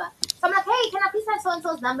person's number. So I'm like, hey, can I please have so and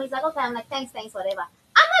so's number? He's like, okay. I'm like, thanks, whatever. I'm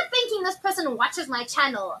not thinking this person watches my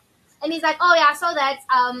channel, and he's like, oh yeah, I saw that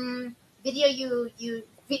video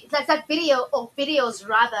that video or videos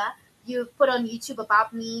rather you put on YouTube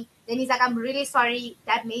about me. Then he's like, I'm really sorry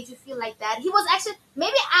that made you feel like that. He was actually,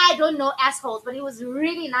 maybe I don't know assholes, but he was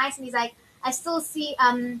really nice, and he's like, I still see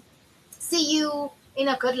you in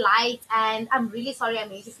a good light, and I'm really sorry I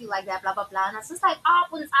made you feel like that, blah blah blah. And I was just like,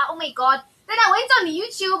 oh my god. Then I went on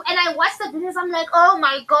YouTube and I watched the videos. I'm like, oh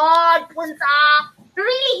my god, Puntsa,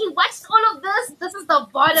 really? He watched all of this? This is the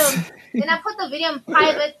bottom. Then I put the video in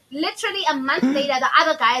private. Literally a month later, the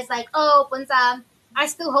other guy is like, oh, Puntsa, I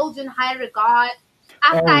still hold you in high regard.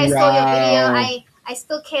 After I saw your video, I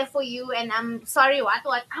still care for you, and I'm sorry, what?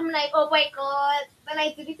 I'm like, oh my god. Then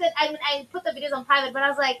I deleted, I put the videos on private, but I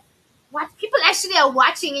was like, what? People actually are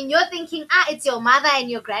watching, and you're thinking, it's your mother and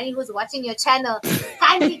your granny who's watching your channel.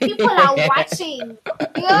 Kindly, people are watching.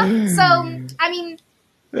 You know? So, I mean,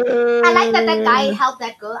 I like that guy helped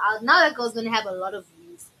that girl out. Now that girl's going to have a lot of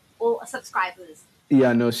views or subscribers.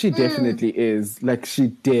 Yeah, no, she definitely is. Like, she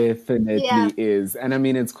definitely is. And I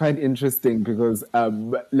mean, it's quite interesting because,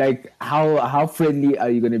 like, how friendly are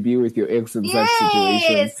you going to be with your ex in such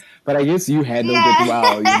situations? But I guess you handled it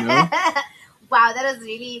well, you know? Wow, that was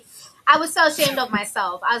really... I was so ashamed of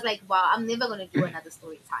myself. I was like, wow, I'm never going to do another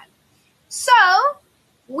story time. So,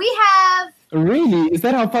 we have... Really? Is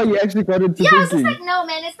that how far you actually got into thinking? I was just like, no,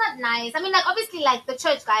 man, it's not nice. I mean, like, obviously, like, the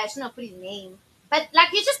church guy, I shouldn't have put his name. But,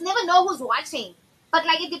 like, you just never know who's watching. But,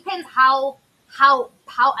 like, it depends how I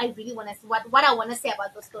really want to... What I want to say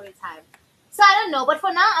about the story time. So, I don't know. But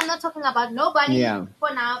for now, I'm not talking about nobody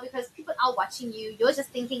for now because people are watching you. You're just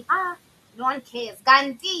thinking, no one cares.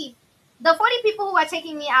 Gandhi. The 40 people who are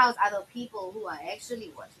checking me out are the people who are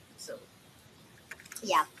actually watching. So,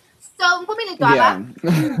 yeah. So, Mpumi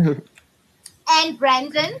and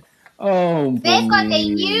Brandon, they've got a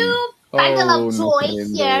new bundle of joy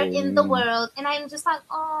here in the world. And I'm just like,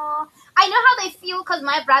 oh, I know how they feel because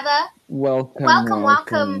my brother,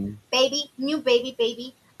 welcome, baby, new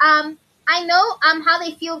baby. I know how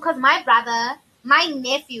they feel because my brother, my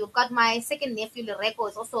nephew, got my second nephew, Loreko,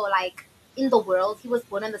 is also like, in the world. He was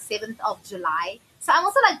born on the 7th of July. So I'm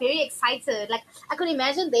also like very excited. Like I could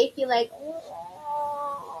imagine they feel like,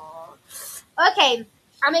 oh. Okay,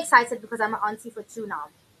 I'm excited because I'm an auntie for 2 now.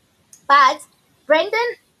 But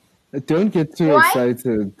Brendan, don't get too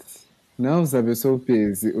excited. Now Zabe so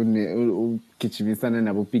busy. No,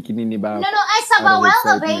 I suffer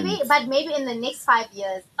well, baby. But maybe in the next 5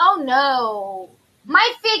 years. Oh no.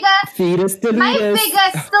 My figure still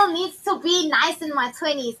needs to be nice in my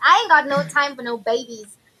 20s. I ain't got no time for no babies.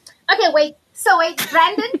 Okay, wait. So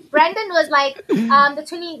Brandon was like, the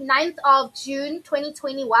 29th of June,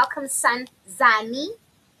 2020, welcome son Zani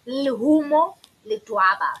Luhumo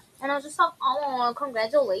Lidwaba. And I was just like, oh,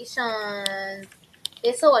 congratulations.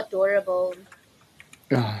 They're so adorable.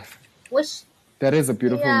 That is a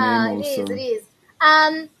beautiful name also. It is.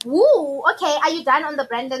 Woo, okay, are you done on the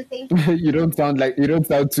Brandon thing? you don't sound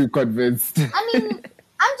too convinced. I mean,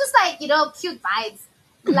 I'm just like, cute vibes.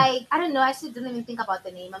 Like, I don't know, I actually didn't even think about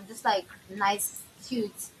the name. I'm just like, nice,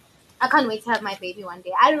 cute. I can't wait to have my baby one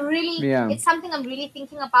day. It's something I'm really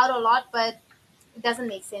thinking about a lot, but it doesn't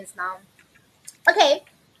make sense now. Okay,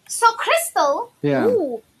 so Crystal,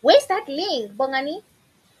 where's that link, Bongani?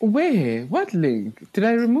 Where? What link? Did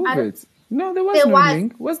I remove it? No, there was no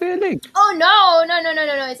link. Was there a link? Oh, no.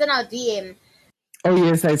 It's in our DM. Oh,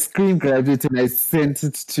 yes. I screen grabbed it and I sent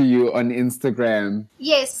it to you on Instagram.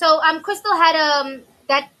 Yes. So, Crystal had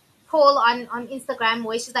that poll on Instagram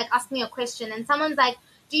where she's like, ask me a question. And someone's like,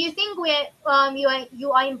 do you think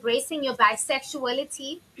you are embracing your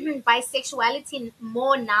bisexuality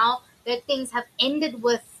more now that things have ended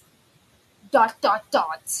with ... So,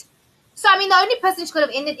 I mean, the only person she could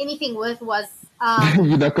have ended anything with was...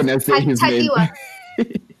 You're not going to say his name.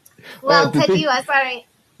 Well, Tadiwa, sorry.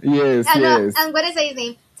 Yes, yes. I'm going to say his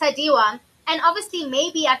name, Tadiwa. And obviously,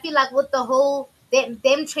 maybe I feel like with the whole,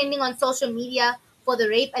 them trending on social media for the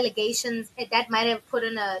rape allegations, that might have put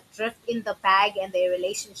in a drift in the bag and their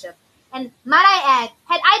relationship. And might I add,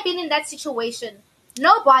 had I been in that situation,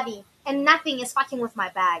 nobody and nothing is fucking with my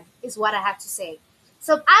bag, is what I have to say.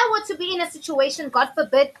 So if I were to be in a situation, God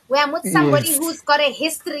forbid, where I'm with somebody who's got a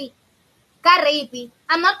history,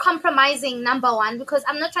 I'm not compromising, number one, because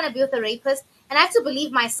I'm not trying to be with a rapist, and I have to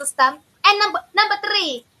believe my sister. And number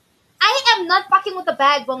 3, I am not fucking with the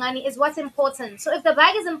bag, Bongani, is what's important. So if the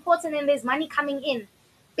bag is important and there's money coming in,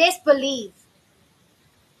 best believe.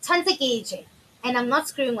 Tante gauge. And I'm not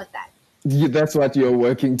screwing with that. That's what you're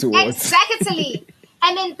working towards. Exactly.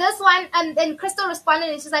 And then this one, and then Crystal responded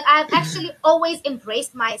and she's like, I have actually always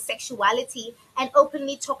embraced my sexuality and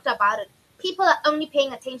openly talked about it. People are only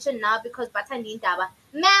paying attention now because Batandi Daba.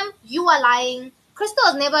 Ma'am, you are lying. Crystal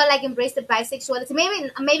has never like embraced the bisexuality.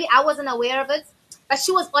 Maybe I wasn't aware of it, but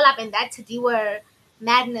she was all up in that to do her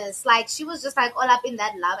madness. Like she was just like all up in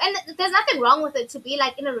that love. And there's nothing wrong with it to be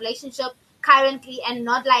like in a relationship currently and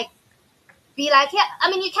not like be like, yeah, I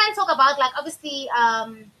mean you can talk about like obviously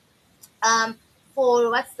for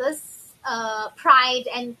what's this pride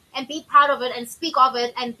and be proud of it and speak of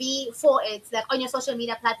it and be for it like on your social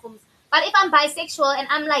media platforms. But if I'm bisexual and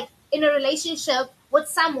I'm like in a relationship with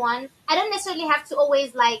someone, I don't necessarily have to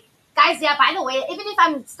always like, guys, yeah, by the way, even if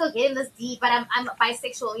I'm still getting this deep, but I'm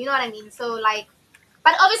bisexual, you know what I mean? So like,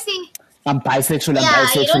 but obviously I'm bisexual,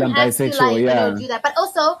 you don't I'm have bisexual, to like yeah. do that. But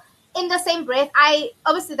also in the same breath,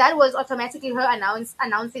 obviously that was automatically her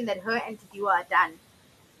announcing that her and Tadiwa are done.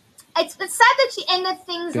 It's sad that she ended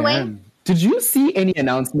things when. Did you see any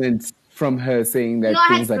announcements from her saying that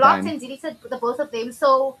things are done? No, I had blocked and deleted the both of them,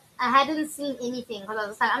 so I hadn't seen anything because I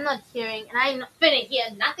was like, I'm not hearing, and I'm not gonna hear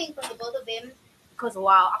nothing from the both of them because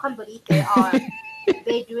wow, I can't believe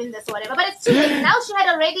they're doing this or whatever. But it's too late now. She had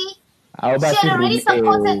already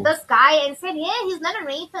supported this guy and said, yeah, he's not a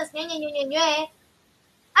rapist.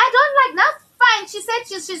 I don't like that. Fine, she said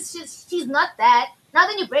she's not that. Now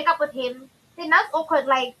then you break up with him. Then that's awkward.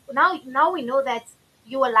 Like now we know that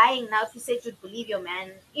you were lying. Now if you said you'd believe your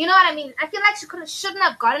man, you know what I mean? I feel like shouldn't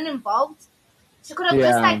have gotten involved. She could have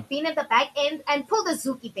just like been at the back end and pulled a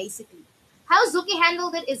Zuki basically. How Zuki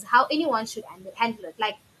handled it is how anyone should handle it.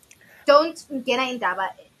 Like, don't get in daba.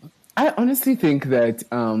 I honestly think that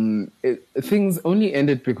things only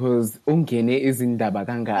ended because Ungene is in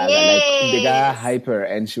Dabaganga. Like they got hyper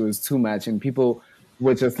and she was too much and people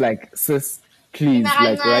were just like, sis, please,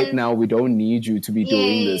 like right now we don't need you to be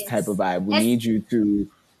doing this type of vibe. We need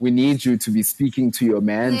you to be speaking to your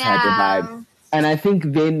man type of vibe. And I think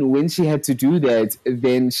then when she had to do that,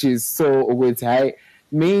 then she's so with her,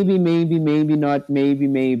 maybe not,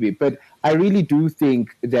 maybe. But I really do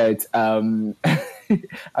think that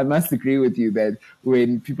I must agree with you that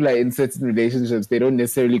when people are in certain relationships, they're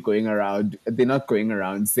not going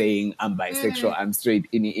around saying I'm bisexual, I'm straight,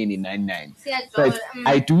 any 99. But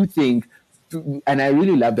I do think, and I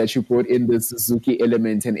really love that you brought in the Suzuki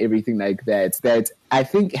element and everything like that, that I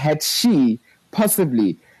think had she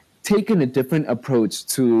possibly taken a different approach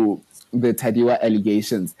to the Tadiwa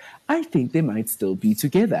allegations, I think they might still be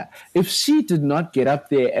together. If she did not get up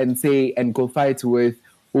there and say and go fight with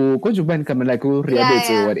or whatever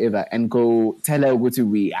and go tell her what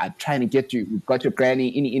we are trying to get you, we got your granny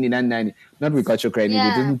in not we got your granny,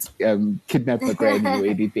 we didn't kidnap her granny or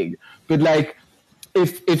anything. But like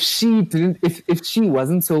if she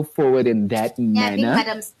wasn't so forward in that manner,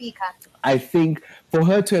 Madam Speaker, I think for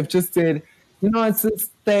her to have just said, you know, it's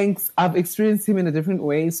just thanks. I've experienced him in a different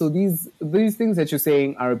way. So these things that you're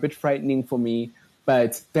saying are a bit frightening for me.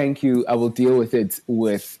 But thank you. I will deal with it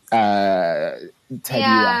with Tadiwa.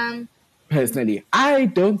 Personally, I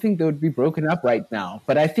don't think they would be broken up right now.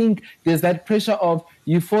 But I think there's that pressure of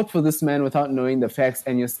you fought for this man without knowing the facts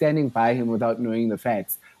and you're standing by him without knowing the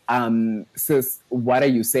facts. Sis, what are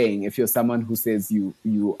you saying? If you're someone who says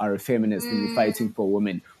you are a feminist and you're fighting for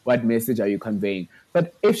women, what message are you conveying?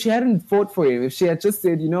 But if she hadn't fought for him, if she had just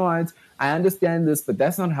said, you know what, I understand this, but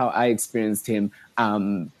that's not how I experienced him,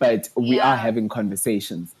 but we are having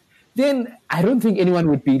conversations, then I don't think anyone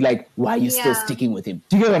would be like, why are you still sticking with him?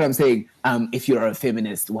 Do you get what I'm saying? If you're a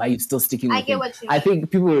feminist, why are you still sticking with him? I get what you mean. I think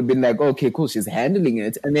people would have been like, okay, cool, she's handling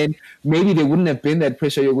it. And then maybe there wouldn't have been that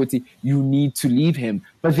pressure, Yogoti, you need to leave him.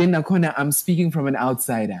 But then, Nakona, I'm speaking from an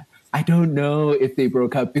outsider. I don't know if they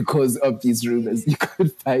broke up because of these rumors. You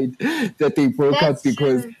could find that they broke up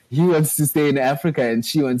because he wants to stay in Africa and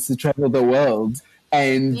she wants to travel the world.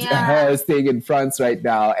 And her staying in France right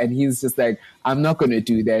now. And he's just like, I'm not going to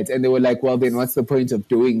do that. And they were like, well, then what's the point of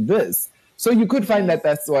doing this? So you could find that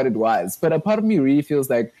that's what it was. But a part of me really feels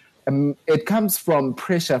like it comes from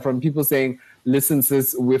pressure from people saying, listen,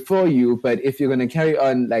 sis, we're for you. But if you're going to carry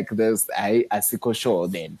on like this, I siko sure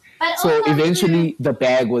then. But so eventually the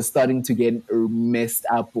bag was starting to get messed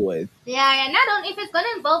up with. Not if it's going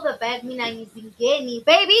to involve the bag,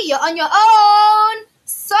 baby, you're on your own.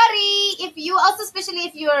 Sorry, if you also, especially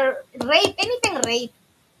if you're anything rape,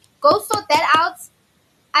 go sort that out.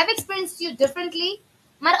 I've experienced you differently.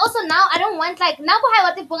 But also now, I don't want now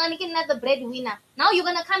the breadwinner. Now you're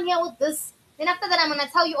going to come here with this. Then after that, I'm going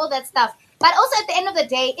to tell you all that stuff. But also at the end of the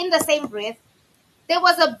day, in the same breath, there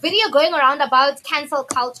was a video going around about cancel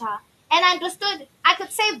culture. And I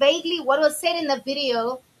could say vaguely what was said in the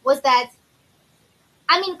video was that,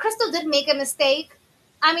 Crystal did make a mistake.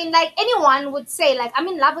 Like anyone would say, like, I'm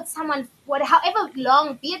in love with someone, however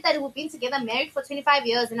long, be it that we've been together, married for 25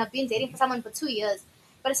 years, and I've been dating for someone for 2 years.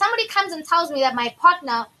 But if somebody comes and tells me that my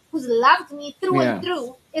partner, who's loved me through and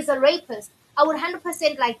through, is a rapist, I would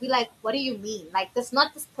 100% be like, what do you mean? Like, that's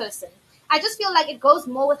not this person. I just feel like it goes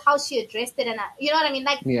more with how she addressed it, and you know what I mean?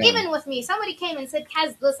 Like, even with me, somebody came and said,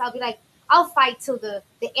 "Has this?" I'll be like, I'll fight till the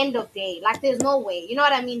end of day. Like, there's no way. You know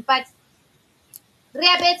what I mean? But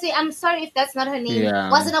Riabete, I'm sorry if that's not her name,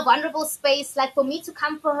 was in a vulnerable space. Like, for me to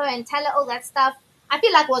come for her and tell her all that stuff, I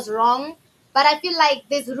feel like was wrong. But I feel like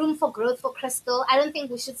there's room for growth for Crystal. I don't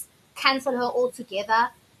think we should cancel her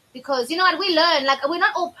altogether. Because, you know what, we learn. Like, we're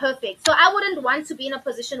not all perfect. So I wouldn't want to be in a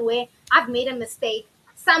position where I've made a mistake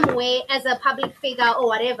somewhere as a public figure or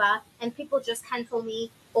whatever, and people just cancel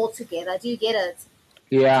me altogether. Do you get it?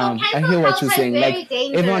 Yeah, So I hear what you're saying. Like,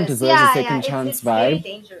 everyone deserves a second chance it's vibe. Very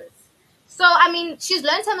dangerous. So, she's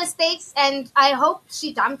learned her mistakes, and I hope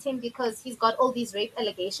she dumped him because he's got all these rape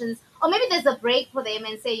allegations. Or maybe there's a break for them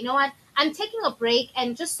and say, you know what, I'm taking a break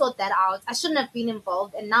and just sort that out. I shouldn't have been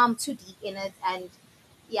involved, and now I'm too deep in it. And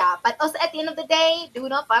yeah, but also at the end of the day, do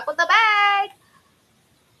not fuck with the bag.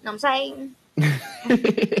 Know what I'm saying?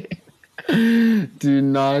 Do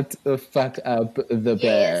not fuck up the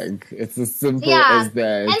bag. It's as simple as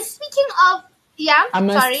that. And speaking of, I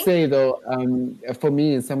must say though, for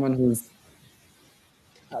me, as someone who's,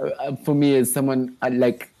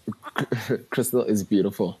 like, Crystal is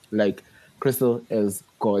beautiful. Like, Crystal is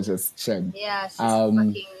gorgeous. Shem. Yeah, she's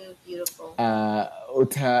fucking beautiful.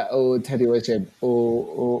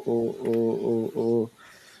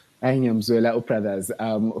 Brothers.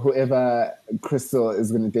 Whoever Crystal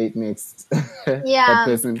is going to date next, that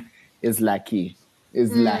person is lucky.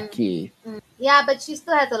 Lucky. Yeah, but she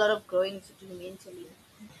still has a lot of growing to do mentally.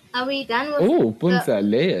 Are we done with? Oh, Puntsa,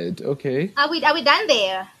 layered. Okay. Are we done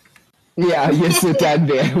there? Yeah, yes, we're done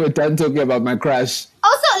there. We're done talking about my crush.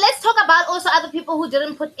 Also, let's talk about also other people who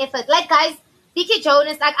didn't put effort. Like, guys, Vicky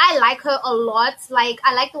Jonas, like, I like her a lot. Like,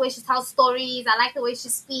 I like the way she tells stories. I like the way she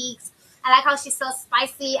speaks. I like how she's so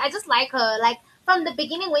spicy. I just like her. Like, from the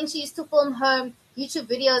beginning when she used to film her YouTube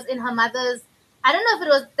videos in her mother's, I don't know if it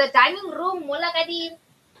was the dining room,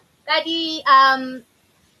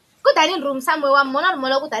 good dining room somewhere,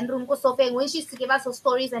 when she used to give us her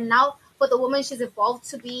stories, and now for the woman she's evolved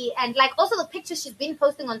to be, and like also the pictures she's been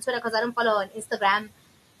posting on Twitter, because I don't follow her on Instagram,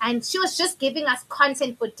 and she was just giving us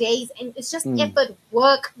content for days, and it's just effort,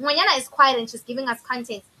 work. Manyana is quiet and she's giving us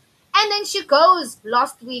content, and then she goes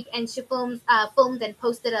last week and she filmed and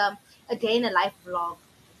posted a day in a life vlog.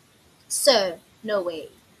 So no way.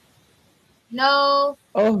 No.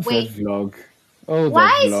 Oh, way. that vlog. Oh, that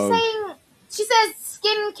Why vlog. is she saying? She says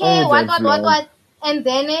skincare, what, and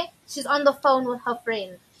then she's on the phone with her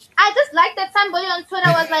friend. I just like that somebody on Twitter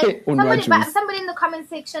was like, somebody in the comment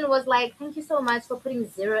section was like, "Thank you so much for putting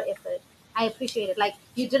zero effort. I appreciate it. Like,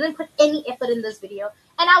 you didn't put any effort in this video."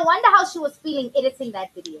 And I wonder how she was feeling editing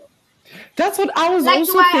that video. That's what I was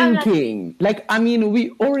also thinking.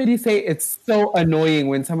 We already say it's so annoying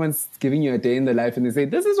when someone's giving you a day in the life and they say,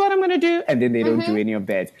 "This is what I'm going to do," and then they don't do any of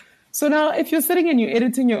that. So now if you're sitting and you're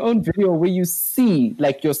editing your own video where you see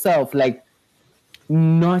like yourself, like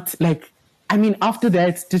not like, after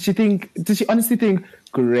that, did she honestly think,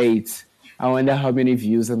 great, I wonder how many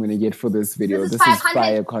views I'm going to get for this video. This is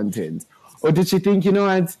fire content. Or did she think, you know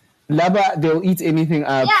what, Laba, they'll eat anything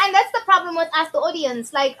up. Yeah, and that's the problem with us, the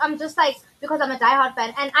audience. Like, I'm just like, because I'm a diehard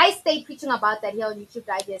fan, and I stay preaching about that here on YouTube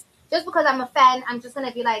Digest. Just because I'm a fan, I'm just going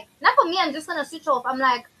to be like, not for me, I'm just going to switch off. I'm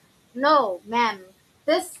like, no, ma'am.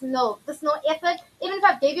 This no effort. Even if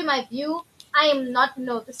I gave you my view, I am not.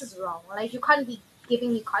 No, this is wrong. Like, you can't be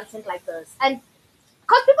giving me content like this. And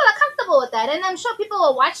because people are comfortable with that, and I'm sure people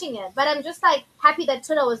were watching it. But I'm just like happy that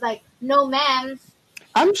Twitter was like, no, ma'am.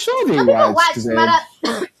 I'm sure they watched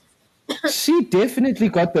it. She definitely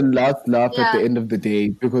got the last laugh at the end of the day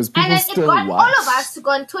because people still watch. And it got all of us to go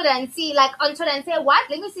on Twitter and see, like, on Twitter and say, what?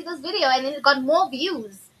 Let me see this video. And then it got more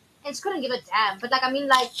views. And she couldn't give a damn. But, like,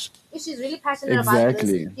 if she's really passionate about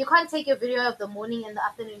this, you can't take your video of the morning and the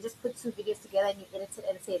afternoon and just put two videos together and you edit it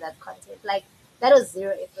and say that's content. Like, that was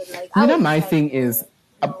zero effort. Like, my thing is...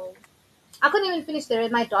 No. I couldn't even finish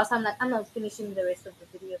my DOS. I'm like, I'm not finishing the rest of the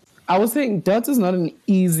video. I was saying DOS is not an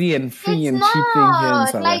easy and free and cheap thing here in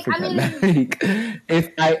South Africa.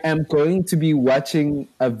 If I am going to be watching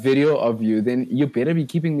a video of you, then you better be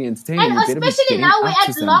keeping me entertained. And you better especially be now we're at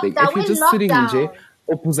lockdown. lockdown. If you're just sitting in jail,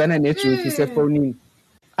 opuzana nejuice phone.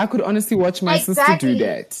 I could honestly watch my sister do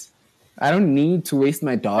that. I don't need to waste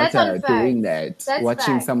my data doing that. That's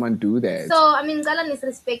watching fact. someone do that. So I mean, Galan is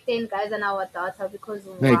respecting guys and our data because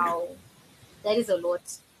wow, that is a lot.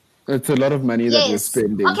 It's a lot of money that we're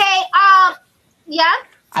spending. Okay. Yeah.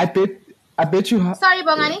 I bet you. Sorry,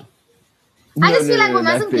 Bongani. I just feel like we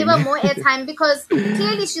mustn't give her more airtime because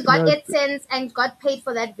clearly she got AdSense and got paid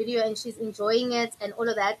for that video and she's enjoying it and all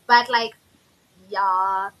of that. But like,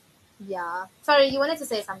 yeah. Sorry, you wanted to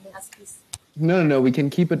say something else, please. No, we can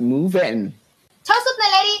keep it moving. Toast up,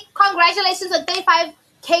 lady. Congratulations on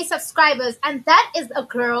 35K subscribers. And that is a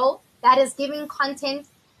girl that is giving content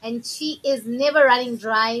and she is never running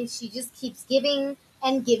dry. She just keeps giving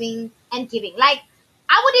and giving and giving. Like,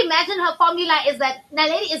 I would imagine her formula is that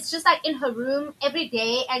Naledi is just like in her room every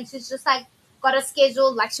day and she's just like got a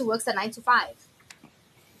schedule like she works a 9 to 5.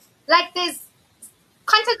 Like there's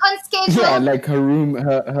content on schedule. Yeah, like her room,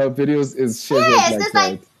 her videos is scheduled. Yes, there's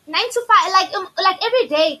like 9 to 5, like every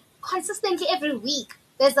day, consistently every week.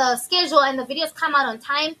 There's a schedule and the videos come out on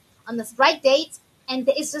time, on the right date, and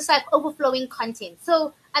it's just like overflowing content.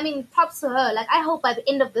 So, I mean, props to her. Like, I hope by the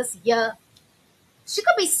end of this year, she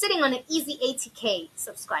could be sitting on an easy 80K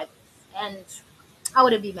subscribers, and I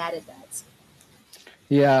wouldn't be mad at that.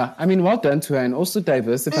 Yeah, I mean, well done to her, and also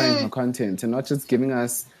diversifying her content and not just giving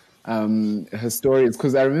us her stories.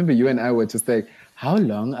 Because I remember you and I were just like, how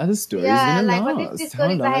long are the stories going to last? How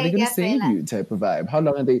long are they going to save you type of vibe? How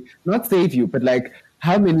long are they, not save you, but like,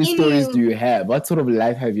 how many stories do you have? What sort of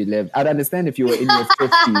life have you lived? I'd understand if you were in your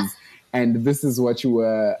 50s and this is what you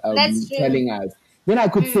were telling us. Then I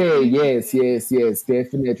could say, yes,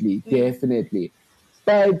 definitely.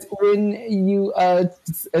 But when you are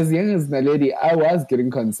as young as Naledi, I was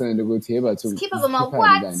getting concerned about keep up my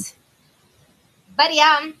what? But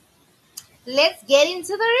yeah, let's get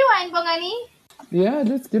into the rewind, Bongani. Yeah,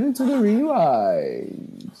 let's get into the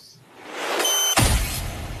rewind.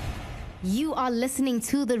 You are listening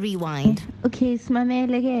to The Rewind. Okay,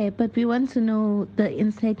 Smamele, but we want to know the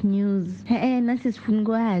inside news. Nasi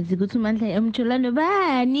sifungwazi kuthi mandla emthola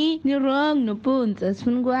nobani ni wrong no Puntsa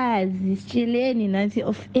sifungwazi sichileni nathi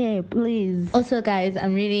off air please. Also guys,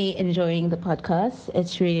 I'm really enjoying the podcast.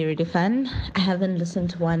 It's really fun. I haven't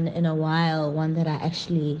listened to one in a while, one that I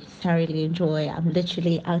actually thoroughly enjoy. I'm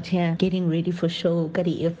literally out here getting ready for show, got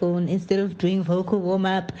the earphone instead of doing vocal warm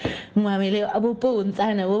up. Ngwamele abo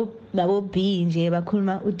Puntsa na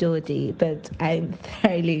but I'm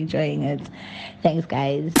thoroughly enjoying it. Thanks,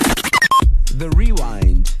 guys. The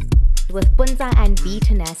Rewind With Puntsa and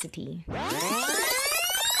BeeTenacity.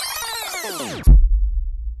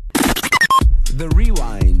 The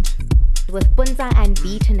Rewind With Puntsa and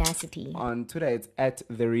BeeTenacity. On Twitter, it's at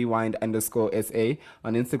The Rewind_SA.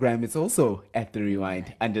 On Instagram, it's also at The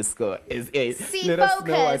Rewind_SA. Let us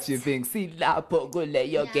know what you think. See, la pogule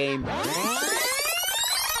your game.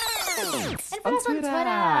 And follow us on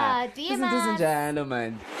Twitter. Ladies and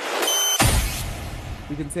gentlemen.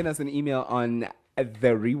 You can send us an email on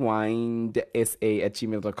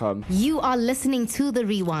therewindsa@gmail.com. You are listening to The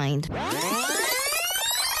Rewind.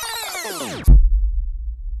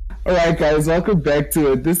 All right, guys, welcome back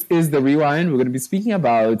to it. This is The Rewind. We're going to be speaking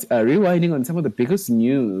about rewinding on some of the biggest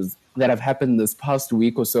news that have happened this past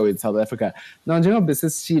week or so in South Africa. Now,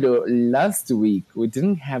 Business Chido, last week, we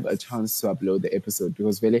didn't have a chance to upload the episode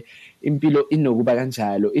because vele impilo inokuba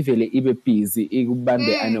kanjalo, ivele ibe busy,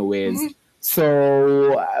 ikubambe unawares.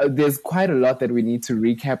 So there's quite a lot that we need to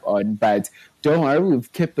recap on, but don't worry,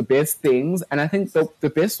 we've kept the best things. And I think the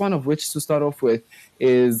best one of which to start off with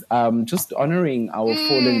is just honoring our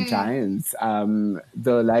fallen giants,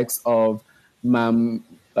 the likes of Mam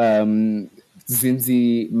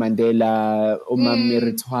Zinzi Mandela, Omam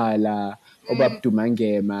Miritwala, Obab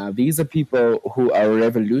Dumangema. These are people who are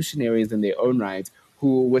revolutionaries in their own right,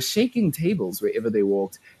 who were shaking tables wherever they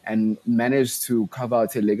walked and managed to carve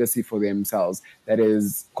out a legacy for themselves that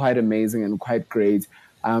is quite amazing and quite great.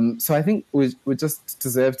 So I think we just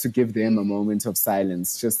deserve to give them a moment of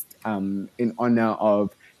silence, just in honor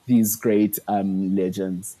of these great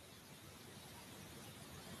legends.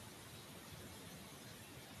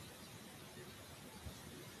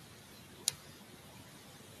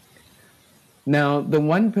 Now, the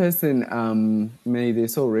one person, may they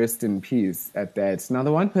so rest in peace at that. Now,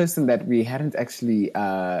 the one person that we hadn't actually,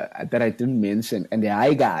 that I didn't mention, and the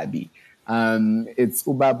Gabi, it's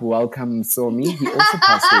Ubab Welcome Somi. He also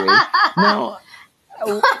passed away. Now,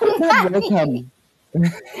 Ubab Welcome.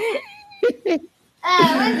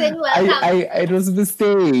 It was a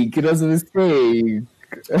mistake.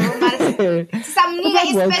 Samnika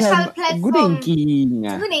is special platform.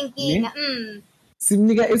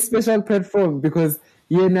 Simnika is special platform because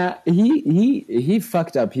he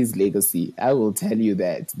fucked up his legacy. I will tell you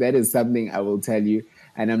that. That is something I will tell you,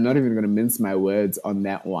 and I'm not even going to mince my words on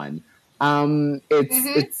that one.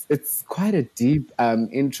 It's quite a deep,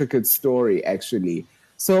 intricate story, actually.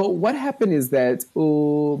 So what happened is that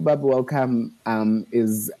Babu Welcome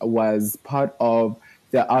was part of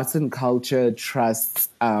the Arts and Culture Trust's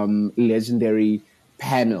legendary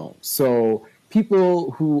panel. So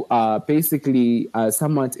people who are basically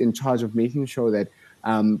somewhat in charge of making sure that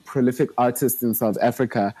prolific artists in South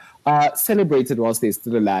Africa are celebrated whilst they're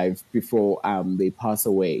still alive before they pass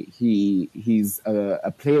away. He's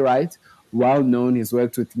a playwright, well known. He's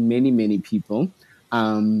worked with many people.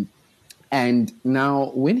 And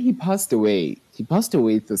now, when he passed away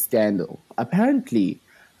through scandal. Apparently,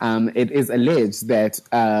 it is alleged that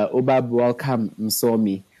Obab Welcome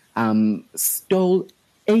Msomi stole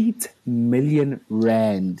 8 million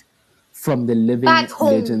rand from the Living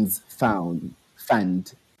Legends Fund.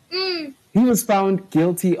 He was found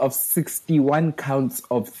guilty of 61 counts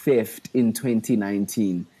of theft in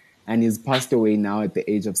 2019, and he's passed away now at the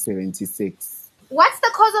age of 76. What's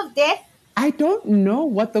the cause of death? I don't know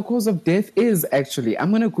what the cause of death is, actually.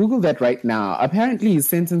 I'm going to Google that right now. Apparently, his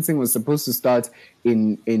sentencing was supposed to start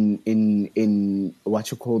in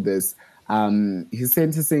what you call this. His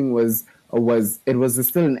sentencing was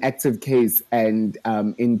still an active case, and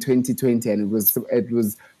in 2020, and it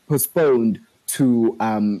was postponed to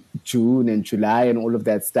June and July and all of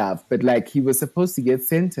that stuff. But like, he was supposed to get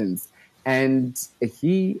sentenced, and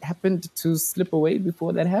he happened to slip away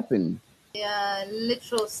before that happened. Yeah,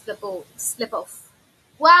 literal slip off.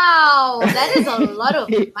 Wow, that is a lot of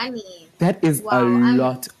money. That is a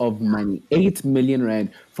lot of money. 8 million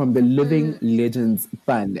rand from the Living Legends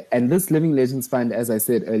Fund. And this Living Legends Fund, as I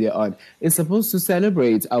said earlier on, is supposed to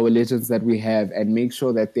celebrate our legends that we have and make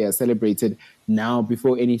sure that they are celebrated now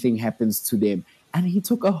before anything happens to them. And he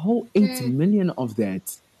took a whole 8 million of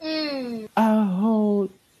that. A whole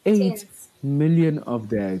 8 million of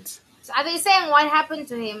that. So are they saying what happened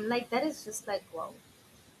to him? Like, that is just like, wow.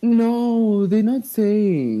 No, they're not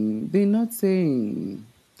saying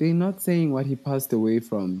what he passed away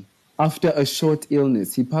from. After a short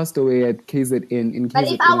illness. He passed away at KZN, But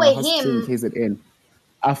if I were him, in KZN,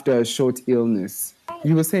 after a short illness.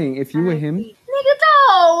 You were saying, if you were him?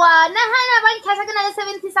 Nahana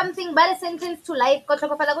 70-something, but sentenced to life,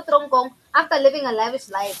 after living a lavish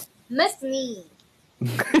life. Miss me.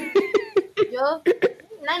 Yo.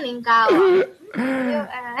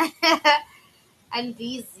 I'm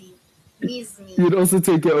busy. Miss me. You'd also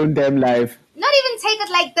take your own damn life. Not even take it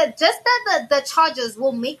like that. Just the charges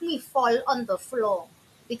will make me fall on the floor.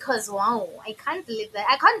 Because wow, I can't live that.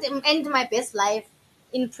 I can't end my best life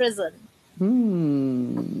in prison.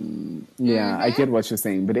 Yeah, I get what you're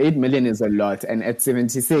saying. But 8 million is a lot. And at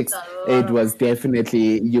 76, it was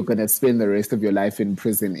definitely, you're going to spend the rest of your life in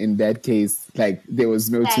prison. In that case, like, there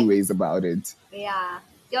was no two ways about it. Yeah.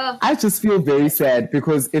 I just feel very sad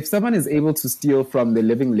because if someone is able to steal from the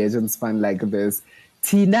Living Legends Fund like this,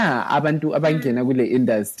 Tina, abantu abangena kule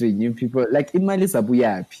industry, new people, like, imali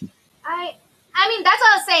sabuyapi. I mean, that's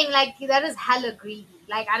what I was saying. Like, that is hella greedy.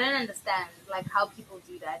 Like, I don't understand, like, how people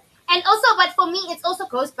do that. And also, but for me, it also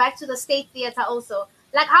goes back to the state theater also.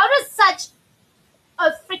 Like, how does such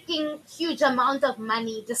a freaking huge amount of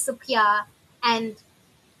money disappear and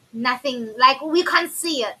nothing, like, we can't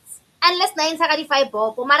see it? Unless 935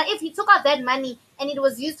 bob. But if you took out that money and it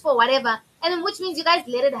was used for whatever, and then which means you guys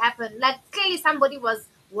let it happen. Like, clearly somebody was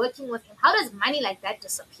working with him. How does money like that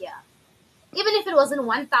disappear? Even if it wasn't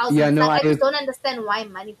 1,000, yeah, no, I just don't understand why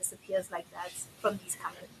money disappears like that from these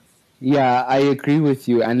companies. Yeah, I agree with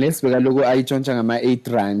you. Unless we logo my 8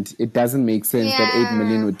 rand, it doesn't make sense that 8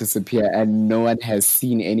 million would disappear and no one has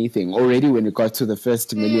seen anything. Already when it got to the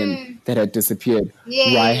first million that had disappeared,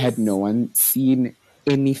 why had no one seen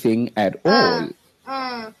anything at all?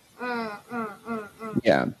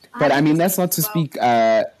 Yeah. But I mean, that's not to speak,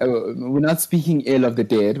 we're not speaking ill of the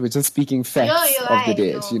dead, we're just speaking facts of the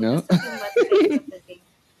dead, you know?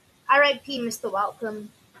 R.I.P. Mr. Welcome.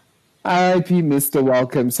 R.I.P. Mr.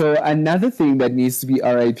 Welcome. So another thing that needs to be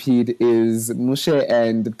R.I.P'd is Moshe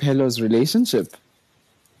and Phelo's relationship.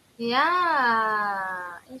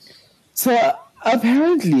 Yeah. So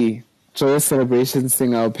apparently, Joyous Celebration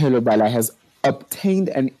singer Phelo Bala has obtained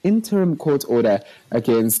an interim court order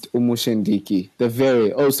against Moshe and Vicky, the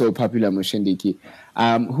very also popular Moshe and Vicky,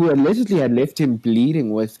 who allegedly had left him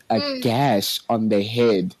bleeding with a gash on the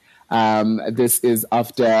head. This is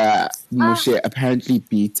after Moshe apparently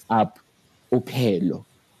beat up Phelo.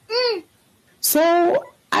 So,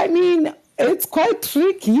 I mean, It's quite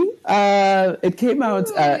tricky. It came out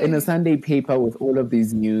in a Sunday paper with all of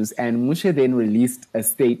these news, and Moshe then released a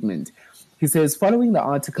statement. He says, following the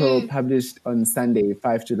article published on Sunday,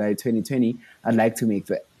 5 July 2020, I'd like to make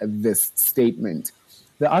this statement.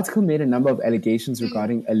 The article made a number of allegations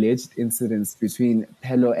regarding alleged incidents between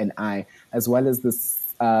Phelo and I, as well as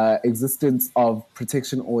the existence of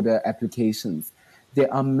protection order applications.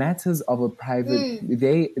 There are matters of a private.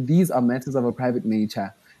 These are matters of a private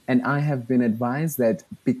nature, and I have been advised that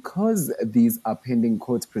because these are pending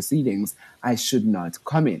court proceedings, I should not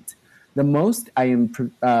comment. The most I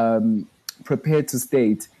am prepared to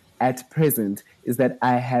state at present is that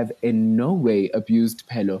I have in no way abused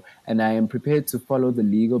Phelo, and I am prepared to follow the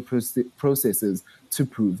legal processes to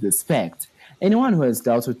prove this fact. Anyone who has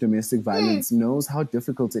dealt with domestic violence knows how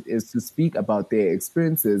difficult it is to speak about their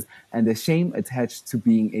experiences and the shame attached to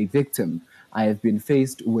being a victim. I have been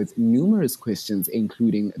faced with numerous questions,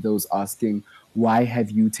 including those asking, why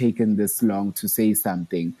have you taken this long to say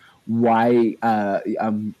something? Why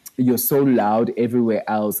you're so loud everywhere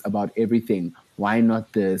else about everything? Why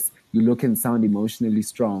not this? You look and sound emotionally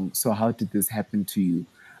strong. So how did this happen to you?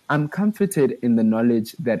 I'm comforted in the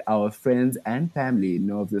knowledge that our friends and family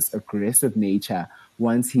know of this aggressive nature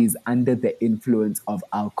once he's under the influence of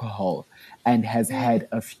alcohol and has had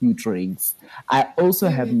a few drinks. I also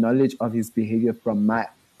have knowledge of his behavior from my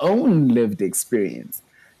own lived experience.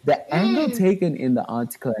 The angle taken in the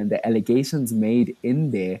article and the allegations made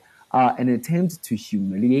in there are an attempt to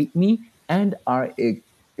humiliate me and are an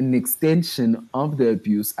extension of the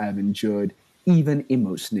abuse I've endured, even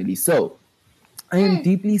emotionally so. I am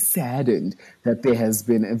deeply saddened that there has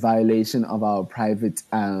been a violation of our private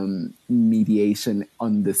mediation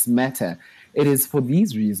on this matter. It is for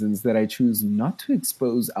these reasons that I choose not to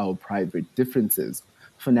expose our private differences.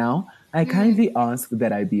 For now, I kindly ask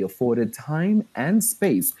that I be afforded time and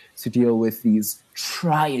space to deal with these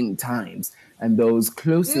trying times and those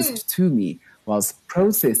closest to me whilst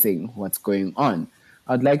processing what's going on.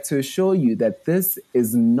 I'd like to assure you that this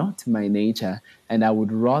is not my nature, and I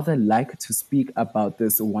would rather like to speak about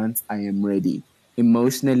this once I am ready,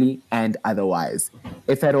 emotionally and otherwise.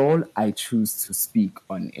 If at all, I choose to speak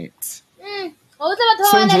on it. So,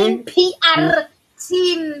 PR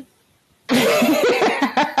team. Ising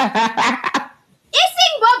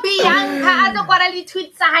Bobby Bianca at the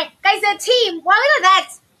tweet side. Guys, a team. Why look at that?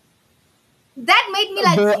 That made me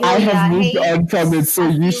like, I have moved on from it, so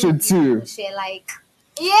you should too. Like,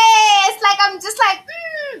 yes, like I'm just like,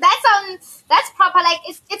 that's proper. Like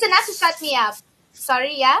it's enough to shut me up.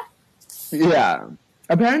 Sorry, yeah. Yeah.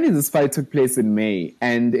 Apparently, this fight took place in May,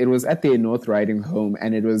 and it was at their North Riding home,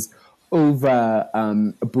 and it was over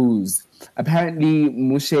booze. Apparently,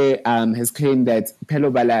 Moshe has claimed that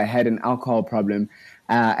Phelo Bala had an alcohol problem,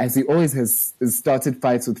 as he always has started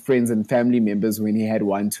fights with friends and family members when he had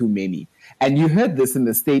one too many. And you heard this in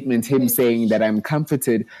the statement, him saying that I'm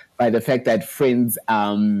comforted by the fact that friends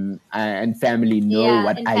and family know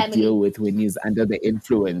what I deal with when he's under the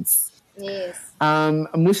influence. Yes.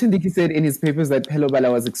 Moshe and Vicky said in his papers that Phelo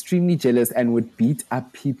Bala was extremely jealous and would beat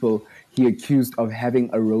up people he accused of having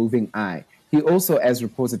a roving eye. He also, as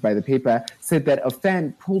reported by the paper, said that a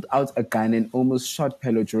fan pulled out a gun and almost shot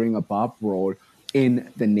Phelo during a bar brawl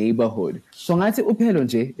in the neighborhood. So ngathi uPhelo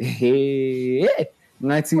nje,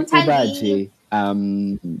 ngathi uba nje,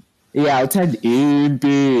 yeah, uthanda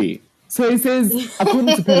impi. So he says,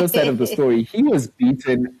 according to Phelo's side of the story, he was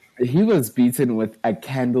beaten with a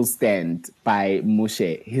candle stand by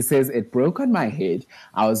Moshe. He says, it broke on my head.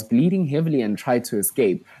 I was bleeding heavily and tried to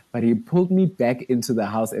escape, but he pulled me back into the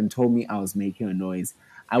house and told me I was making a noise.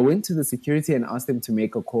 I went to the security and asked him to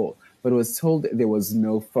make a call, but was told there was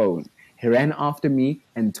no phone. He ran after me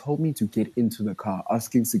and told me to get into the car,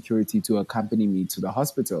 asking security to accompany me to the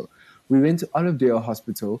hospital. We went to Olivedale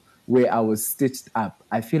Hospital, where I was stitched up.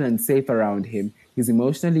 I feel unsafe around him. He's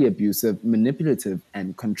emotionally abusive, manipulative,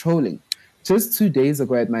 and controlling. Just 2 days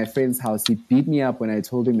ago at my friend's house, he beat me up when I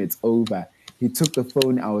told him it's over. He took the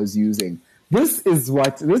phone I was using. This is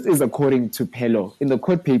according to Phelo. In the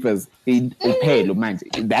court papers, Phelo, man,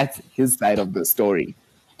 that's his side of the story.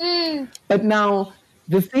 But now,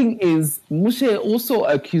 the thing is, Moshe also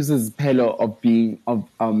accuses Phelo of being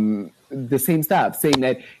the same stuff, saying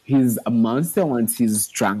that he's a monster once he's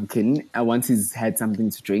drunken, once he's had something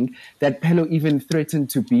to drink. That Phelo even threatened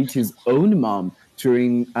to beat his own mom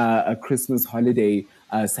during a Christmas holiday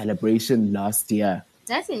celebration last year.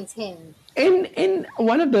 That's intense. In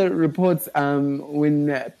one of the reports,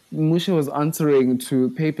 when Moshe was answering to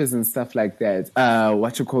papers and stuff like that,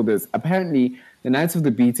 apparently the night of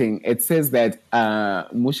the beating, it says that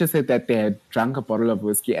Moshe said that they had drunk a bottle of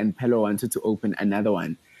whiskey and Phelo wanted to open another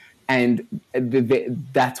one. and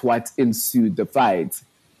that's what ensued the fight.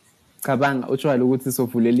 Cabanga utshwala ukuthi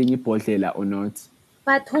sovulela elinye ibhodlela or not.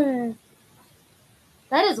 But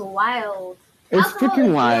that is wild. It's Alcohol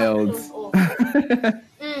freaking is wild.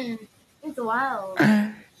 It's wild.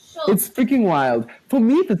 Sure. It's freaking wild. For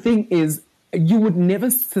me, the thing is, you would never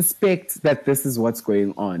suspect that this is what's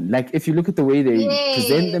going on. Like, if you look at the way they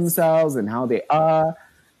present themselves and how they are,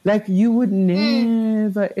 like, you would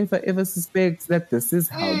never, ever suspect that this is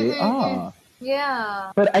how they are.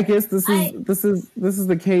 Yeah. But I guess this is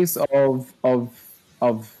the case of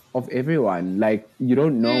everyone. Like, you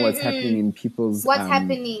don't know what's happening in people's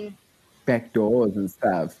happening back doors and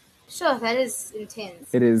stuff. Sure, that is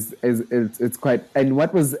intense. It's quite. And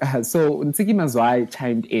what was so Ntiki Mazwai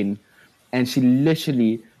chimed in, and she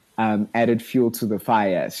literally added fuel to the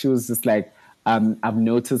fire. She was just like, I've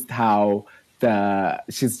noticed how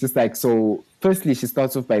she's just like, so firstly she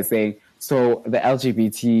starts off by saying, so the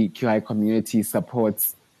LGBTQI community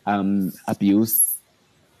supports abuse.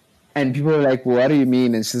 And people are like, what do you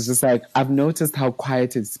mean? And she's just like, I've noticed how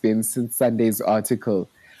quiet it's been since Sunday's article.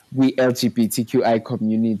 We LGBTQI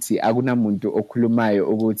community, akunamuntu okhulumayo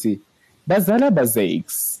ukuthi bazala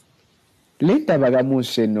bazakes. Leta baka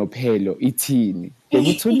Moshe no Phelo ithini.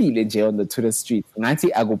 Bekutholile nje on the Twitter street.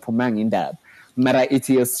 Ngathi akuphumanga indaba. Mara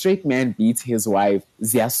ithi a straight man beats his wife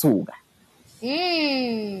ziyasuka.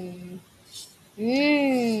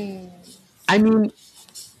 I mean,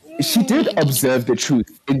 she did observe the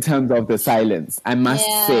truth in terms of the silence, I must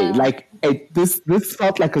say. Like, this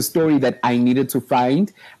felt like a story that I needed to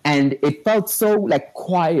find, and it felt so, like,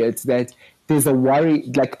 quiet that there's a worry.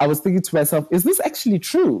 Like, I was thinking to myself, is this actually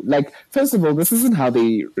true? Like, first of all, this isn't how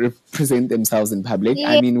they present themselves in public.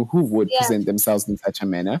 I mean, who would present themselves in such a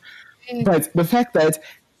manner? But the fact that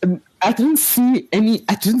I didn't see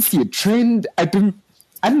a trend. I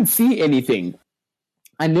didn't see anything.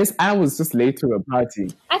 Unless I was just late to a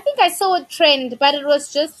party. I think I saw a trend, but it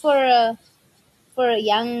was just for a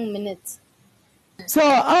young minute. So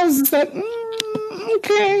I was just like,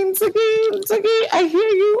 okay, it's okay. I hear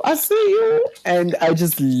you, I see you, and I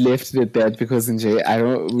just left it at that because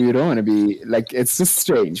we don't want to be like, it's just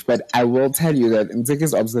strange. But I will tell you that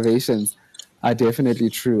Nzeke's observations are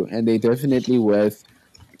definitely true, and they're definitely worth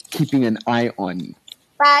keeping an eye on.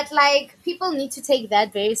 But like, people need to take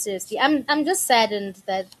that very seriously. I'm just saddened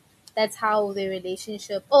that that's how their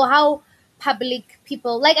relationship, or how public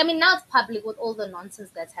people, like, I mean, now it's public with all the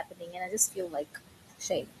nonsense that's happening, and I just feel like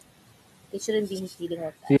shame. They shouldn't be dealing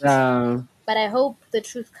with that. Yeah. But I hope the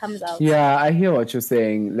truth comes out. Yeah, I hear what you're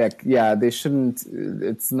saying. Like, yeah, they shouldn't.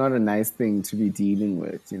 It's not a nice thing to be dealing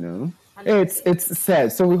with, you know. It's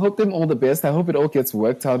sad. So we hope them all the best. I hope it all gets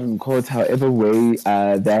worked out in court, however way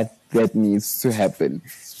that needs to happen.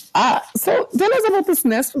 So tell us about this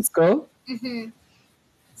Nesfits girl. So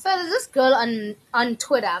there's this girl on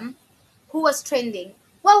Twitter who was trending.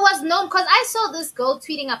 Well, was known because I saw this girl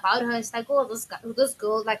tweeting about her. It's like, oh, this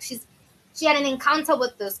girl, like, she had an encounter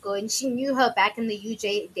with this girl, and she knew her back in the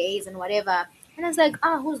UJ days and whatever. And I was like,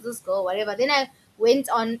 who's this girl, whatever. Then I went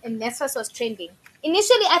on, and Nesfits was trending.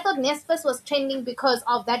 Initially, I thought Nesfits was trending because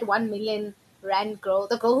of that 1 million rand girl,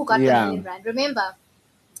 the girl who got the 1 million rand. Remember,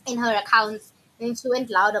 in her accounts, and she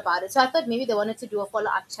went loud about it. So I thought maybe they wanted to do a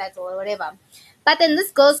follow-up chat or whatever. But then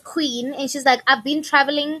this girl's queen, and she's like, I've been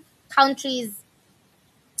traveling countries,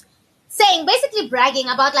 saying, basically bragging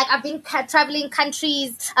about, like, I've been traveling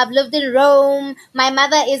countries, I've lived in Rome, my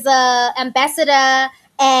mother is a ambassador,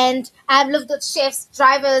 and I've lived with chefs,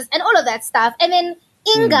 drivers, and all of that stuff. And then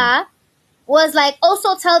Inga was like,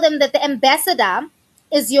 also tell them that the ambassador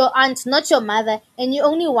is your aunt, not your mother, and you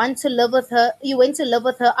only want to live with her. You went to live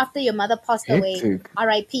with her after your mother passed away.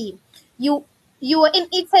 R.I.P. You were in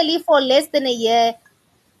Italy for less than a year.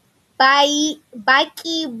 Baki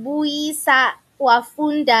buisa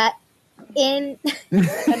wafunda in.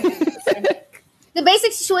 The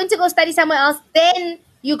basics. She went to go study somewhere else. Then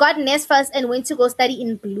you got Nesfits and went to go study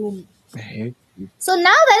in Bloom. So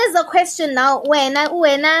now that is the question. Now, when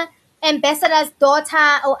ambassador's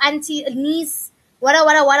daughter or auntie, niece, wada.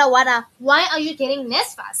 Why are you getting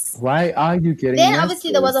Nesfits? Why are you getting? Then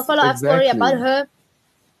obviously there was a follow-up story about her.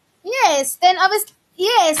 Yes. Then obviously,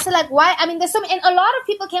 yes. So like, why? I mean, there's some, and a lot of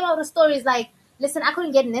people came out with stories like, listen, I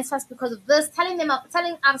couldn't get Nesfits because of this. Telling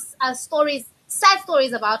us stories, sad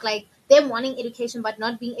stories about like them wanting education but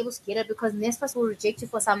not being able to get it because Nesfits will reject you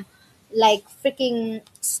for some like freaking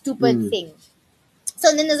stupid thing.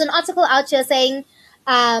 So then there's an article out here saying,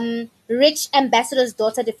 rich ambassador's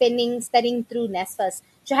daughter defending studying through Nesfits.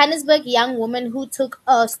 Johannesburg young woman who took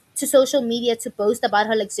to social media to boast about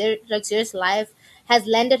her luxurious life has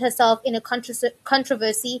landed herself in a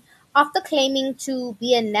controversy after claiming to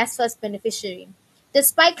be a NSFAS beneficiary.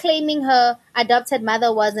 Despite claiming her adopted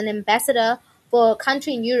mother was an ambassador for a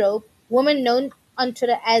country in Europe, woman known on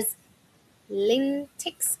Twitter as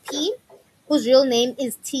Lintix P, whose real name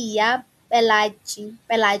is Tia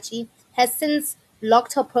Pelagi, has since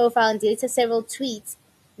locked her profile and deleted several tweets,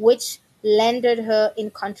 which landed her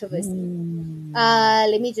in controversy.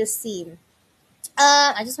 Let me just see.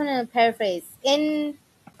 I just want to paraphrase. In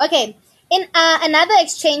another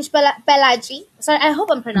exchange, Pelagi, sorry, I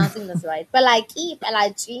hope I'm pronouncing this right. Pelagi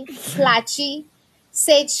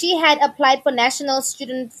said she had applied for National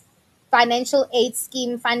Student Financial Aid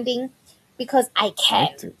Scheme funding because I can.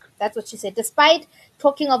 Hectic. That's what she said. Despite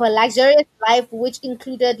talking of a luxurious life, which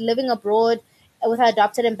included living abroad with her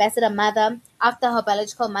adopted ambassador mother after her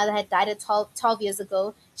biological mother had died at 12 years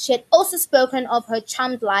ago, she had also spoken of her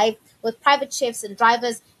charmed life with private chefs and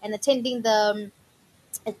drivers and attending the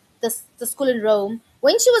school in Rome.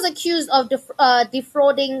 When she was accused of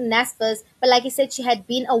defrauding NSFAS, but like I said, she had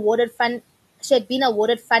been awarded funding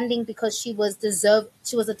because she was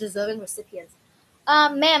a deserving recipient.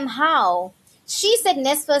 Ma'am, how? She said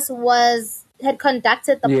NSFAS had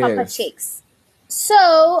conducted the proper Yes. checks. So,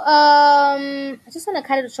 I just want to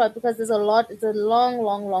cut it short because there's a lot. It's a long.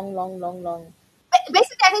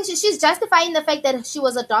 Basically, I think she's justifying the fact that she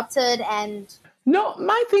was adopted and. No,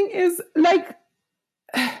 my thing is like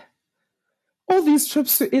all these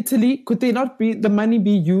trips to Italy, could they not be the money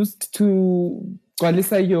be used to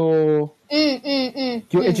qualify your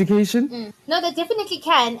education? No, they definitely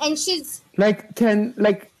can, and she's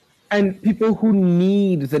and people who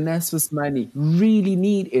need the NSFAS money, really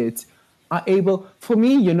need it, are able. For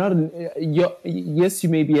me, yes, you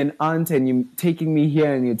may be an aunt and you're taking me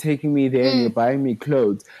here and you're taking me there and you're buying me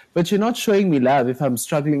clothes, but you're not showing me love if I'm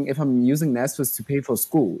struggling, if I'm using NSFAS to pay for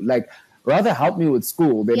school. Like, rather help me with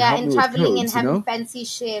school than help me with clothes, traveling and having fancy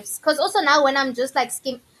shifts. Because also now when I'm just like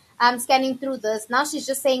scanning through this, now she's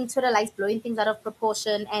just saying Twitter likes blowing things out of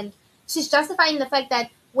proportion, and she's justifying the fact that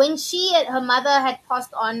when her mother had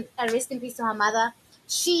passed on, rest in peace to her mother,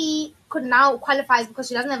 she could now qualify because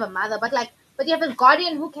she doesn't have a mother, but you have a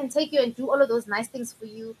guardian who can take you and do all of those nice things for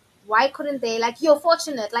you. Why couldn't they? Like, you're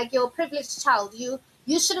fortunate, like you're a privileged child. You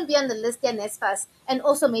shouldn't be on the list there, NSFAS. And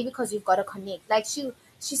also maybe because you've got to connect. Like she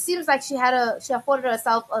seems like she afforded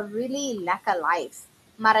herself a really lacquer life.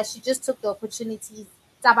 Mara, she just took the opportunity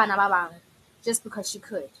just because she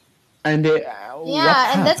could. And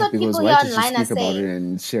and that's what people here online are saying. About it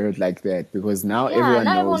and share it like that, because now everyone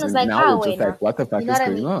knows, and now we're just like, what the fuck is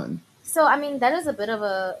going on? So I mean, that is a bit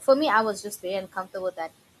of for me, I was just very uncomfortable with that.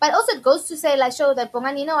 But also it goes to say, like, show that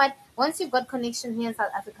Bongan, you know what? Once you've got connection here in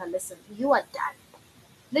South Africa, listen, you are done.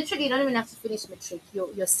 Literally, you don't even have to finish matric.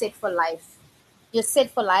 You're set for life. You're set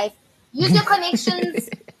for life. Use your connections.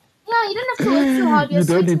 Yeah, you don't have to work too hard. You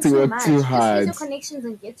don't need to work too hard. Just use your connections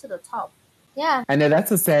and get to the top. Yeah. And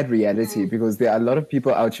that's a sad reality because there are a lot of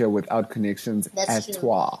people out here without connections at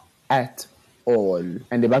all. And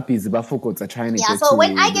they're busy, are trying to get so to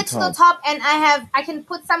when I get the to the top and I can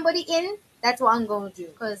put somebody in, that's what I'm going to do.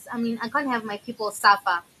 Because, I mean, I can't have my people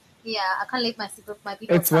suffer. Yeah, I can't let my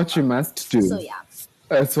people It's suffer. what you must do. So, yeah.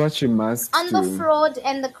 That's what you must do. On the fraud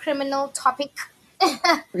and the criminal topic.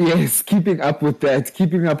 Yes, keeping up with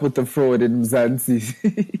the fraud in Mzansi.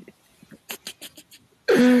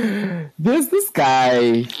 There's this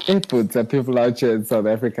guy, Puntsa, people out here in South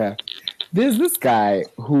Africa. There's this guy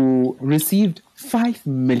who received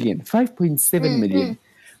 5.7 million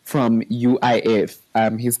from UIF.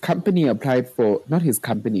 His company applied for, not his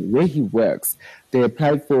company, where he works, they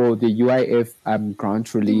applied for the UIF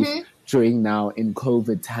grant relief during now in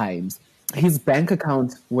COVID times. His bank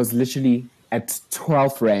account was literally at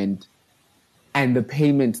 12 Rand, and the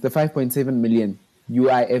payment, the 5.7 million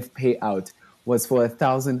UIF payout, was for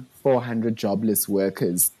 1,400 jobless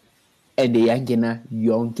workers. And they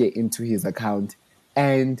yonke into his account,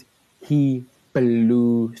 and he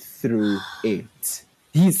blew through it.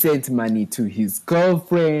 He sent money to his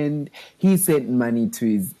girlfriend. He sent money to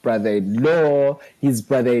his brother-in-law. His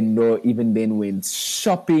brother-in-law even then went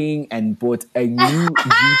shopping and bought a new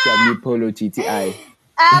VW Polo GTI.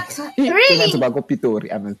 Really? That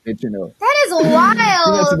is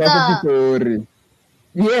wild.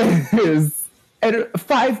 Yes. At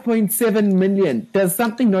 5.7 million, does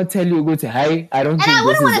something not tell you, go to, hey, I don't think this is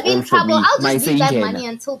all for me? And I wouldn't want to be in trouble. I'll just leave that money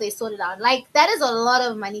until they sort it out. Like, that is a lot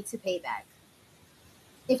of money to pay back.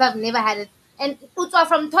 If I've never had it. And it's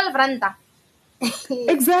from 12 Randa.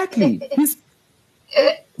 Exactly. He's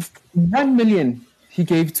 1 million he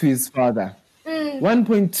gave to his father.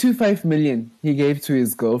 1.25 million he gave to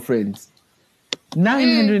his girlfriend.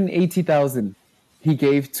 980,000 he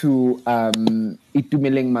gave to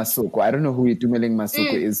Itumeleng Masoko. I don't know who Itumeleng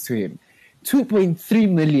Masoko is to him. 2.3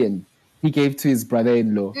 million he gave to his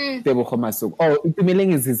brother-in-law, Tebogo Masoko. Oh,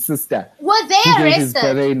 Itumeleng is his sister. Were they He gave his arrested?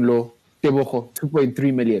 brother-in-law, Tebogo,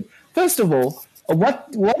 2.3 million. First of all,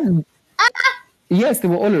 what? Yes, they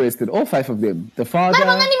were all arrested, all 5 of them. The father,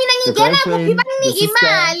 the girlfriend, the sister,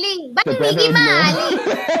 the brother-in-law.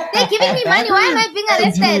 They're giving me money. Why am I being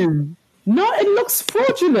arrested? No, it looks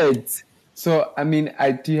fraudulent. So, I mean,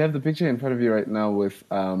 do you have the picture in front of you right now with...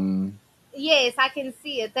 Yes, I can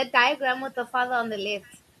see it. The diagram with the father on the left.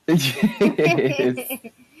 Yes.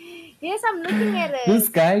 Yes, I'm looking at it. This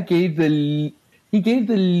guy gave the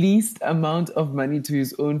least amount of money to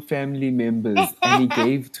his own family members, and he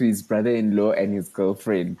gave to his brother-in-law and his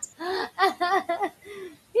girlfriend.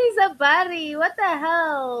 He's a buddy. What the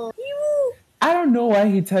hell? I don't know why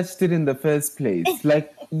he touched it in the first place.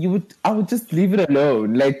 Like, I would just leave it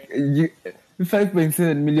alone. Like,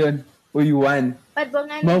 5.7 million, or you won. But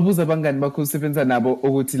Bongani, Mawubuza abangani bakho usebenza nabo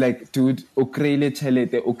ukuthi like, dude, ukrele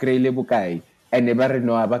chelete, ukrele bukai, and never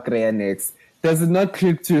know abakreya next. Does it not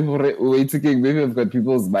click to you? Wait, maybe I've got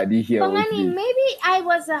people's money here. Bongani, maybe I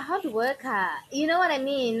was a hard worker. You know what I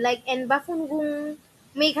mean? Like, and bafungung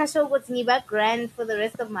make a show what's niba grand for the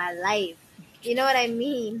rest of my life. You know what I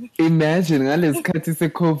mean? Imagine, ngalesikhathi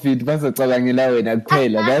se-COVID bazocabangela wena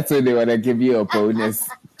kuphela. That's when they want to give you a bonus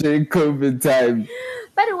during COVID time.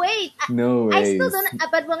 But wait, No way. I still don't.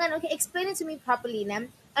 But Bongani, okay, explain it to me properly, Nam.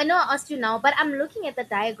 I know I asked you now, but I'm looking at the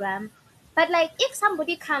diagram. But like, if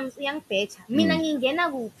somebody comes, young bitch, mina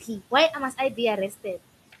ngingena kuphi? Why must I be arrested?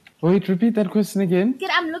 Wait, repeat that question again. Okay,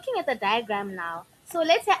 I'm looking at the diagram now. So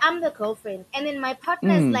let's say I'm the girlfriend, and then my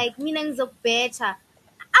partner is like, mina ngizokubetcha.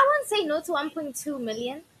 I won't say no to 1.2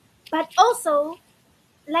 million, but also,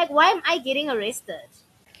 like, why am I getting arrested?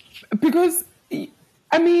 Because,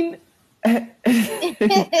 I mean, the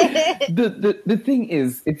thing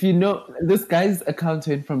is, if you know, this guy's account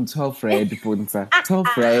went from 12 rand, Puntsa. 12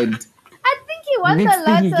 rand. I think he wants Next a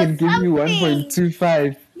lot thing he of can give you something.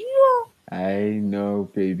 1.25. You. I know,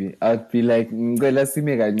 baby. I'd be like, ngicela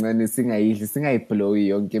sime kancane singayidli singayiblowi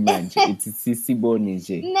yonke manje. Ithi sisibone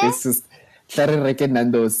nje. Ne? Let's just reke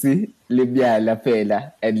nandosi libyala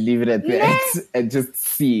phela and leave it at that and just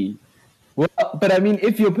see. Well, but I mean,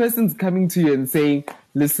 if your person's coming to you and saying,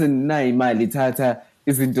 listen, na imali tata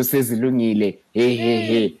izinto sezilungile,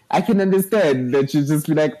 hey, I can understand that you just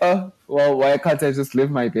be like, oh, well, why can't I just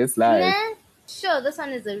live my best life? Nah. Sure, this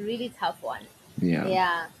one is a really tough one.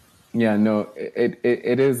 Yeah, no,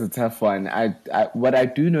 it is a tough one. I what I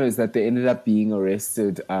do know is that they ended up being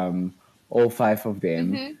arrested, all 5 of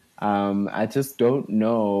them. I just don't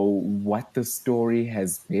know what the story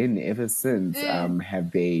has been ever since.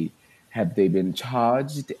 Have they been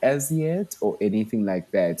charged as yet or anything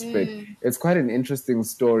like that? But it's quite an interesting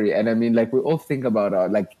story. And I mean, like, we all think about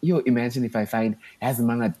imagine if I find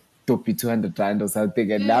Azmanga Topi 200 rand or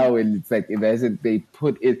something, and now it's like, imagine they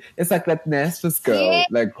put it. It's like that Nashville girl,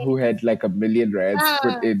 like, who had like 1 million rands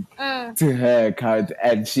put in to her account,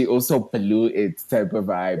 and she also blew it type of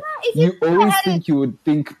vibe. You always think you would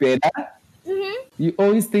think better. You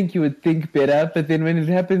always think you would think better, but then when it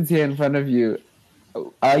happens here in front of you,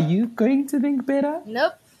 are you going to think better?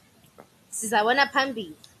 Nope. Sizawana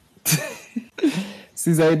pambi.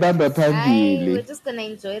 Sizayibamba phambili. We're just gonna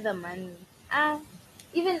enjoy the money.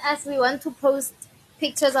 Even as we want to post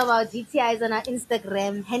pictures of our GTIs on our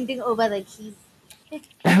Instagram, handing over the keys.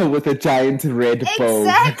 With a giant red bow.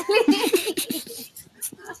 Exactly.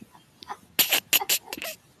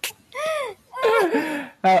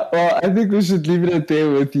 Well, I think we should leave it at there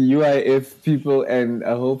with the UIF people and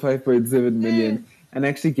a whole 5.7 million and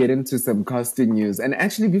actually get into some casting news. And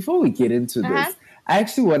actually, before we get into this, I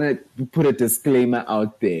actually want to put a disclaimer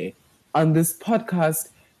out there. On this podcast,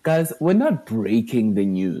 guys, we're not breaking the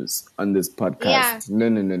news on this podcast. Yeah.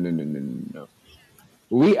 No.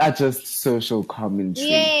 We are just social commentary.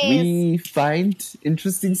 Yes. We find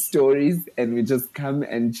interesting stories and we just come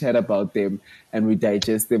and chat about them and we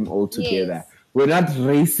digest them all together. Yes. We're not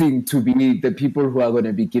racing to be the people who are going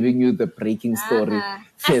to be giving you the breaking story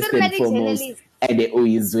first and foremost. And the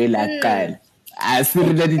Uyizwela Kyle.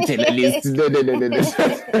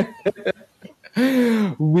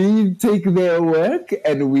 No. We take their work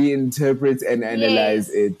and we interpret and analyze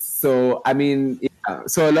it. So, I mean,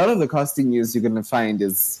 so a lot of the casting news you're going to find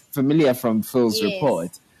is familiar from Phil's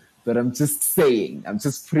report. But I'm just saying, I'm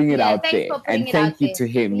just putting it out there. And thank you to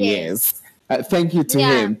him, thank you to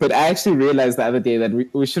him. But I actually realized the other day that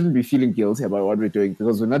we shouldn't be feeling guilty about what we're doing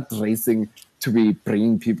because we're not racing to be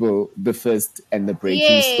bringing people the first and the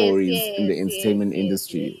breaking stories in the entertainment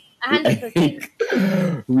industry.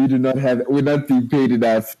 100%. We're not being paid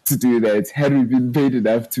enough to do that. Had we been paid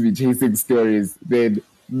enough to be chasing stories, then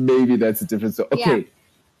maybe that's a different story. Okay. Yeah.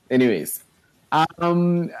 Anyways,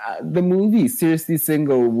 the movie Seriously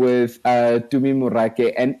Single with Tumi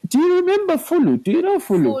Morake. And do you remember Fulu? Do you know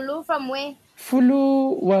Fulu? Fulu from where?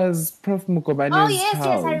 Fulu was Prof. Mukobane's Oh, yes,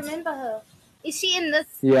 child. I remember her. Is she in this?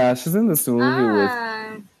 Yeah, she's in this movie with.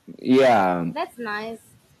 Yeah. That's nice.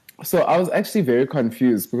 So I was actually very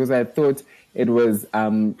confused because I thought it was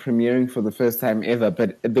premiering for the first time ever,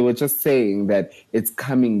 but they were just saying that it's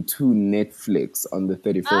coming to Netflix on the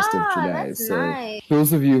 31st of July. That's So nice.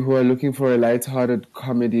 those of you who are looking for a light-hearted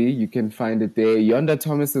comedy, you can find it there. Yonda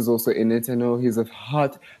Thomas is also in it. I know he's a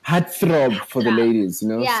heartthrob for the ladies, you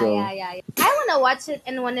know? Yeah, so. yeah. I want to watch it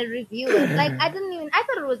and want to review it. Like, I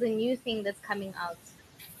thought it was a new thing that's coming out.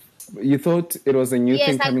 You thought it was a new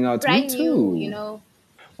thing like coming out? brand Me too. new, you know?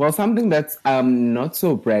 Well, something that's not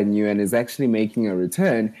so brand new and is actually making a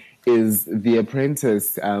return is The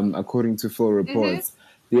Apprentice, according to full reports.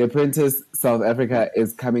 The Apprentice South Africa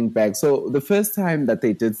is coming back. So the first time that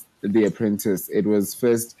they did The Apprentice, it was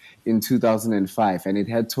first in 2005, and it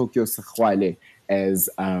had Tokyo Sekhwale as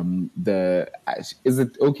the... Is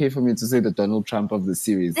it okay for me to say the Donald Trump of the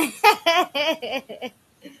series?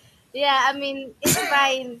 Yeah, I mean, it's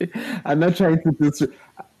fine. I'm not trying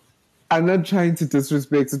to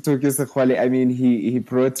disrespect Tokyo Sekhwale. I mean, he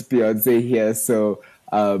brought Beyonce here, so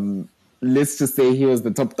let's just say he was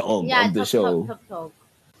the top dog of the show. Top.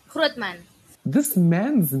 Grootman. This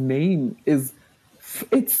man's name is...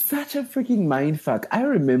 It's such a freaking mindfuck. I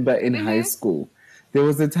remember in high school, there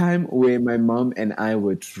was a time where my mom and I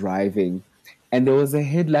were driving, and there was a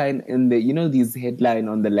headline in the... You know these headline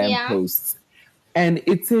on the lampposts? And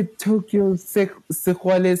it said Tokyo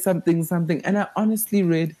Sekhwale something. And I honestly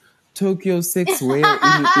read Tokyo 6 whale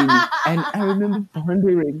and I remember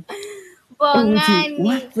pondering,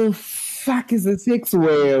 what the fuck is a 6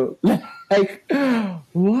 whale? Like,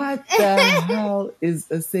 what the hell is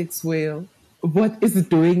a 6 whale? What is it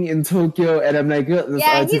doing in Tokyo? And I'm like, this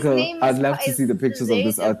article, I'd love to see the pictures of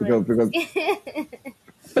this article because...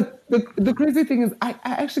 But the crazy thing is, I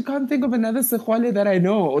actually can't think of another Sekhwale that I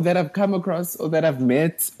know or that I've come across or that I've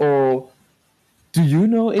met. Or do you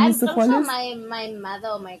know any Sekhwales? I'm sure my mother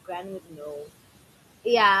or my grand would know.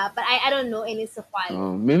 Yeah, but I don't know any Sekhwale.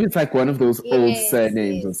 Oh, maybe it's like one of those old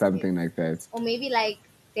surnames or something like that. Or maybe like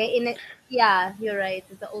they're in it. Yeah, you're right.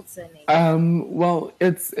 It's an old surname. Well,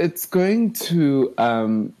 it's going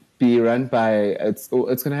to be run by... It's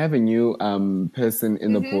going to have a new person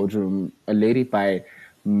in the boardroom, a lady by...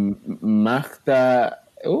 Magda,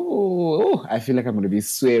 I feel like I'm going to be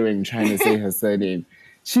swearing trying to say her surname.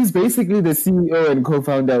 She's basically the CEO and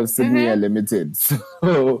co-founder of Sydney Limited. So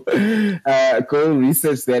go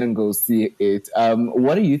research that and go see it.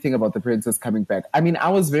 What do you think about The Princess coming back? I mean, I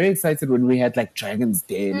was very excited when we had like Dragon's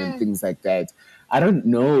Den and things like that. I don't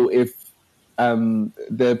know if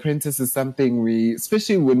The Princess is something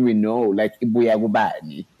especially when we know like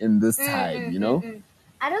Ibuyagubani in this time, you know?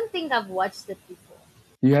 I don't think I've watched it before.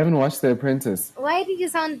 You haven't watched The Apprentice? Why do you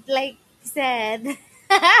sound like sad?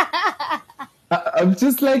 I'm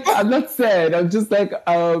just like, I'm not sad. I'm just like,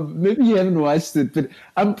 maybe you haven't watched it, but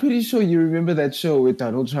I'm pretty sure you remember that show with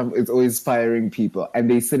Donald Trump is always firing people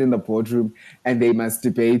and they sit in the boardroom and they must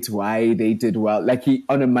debate why they did well. Like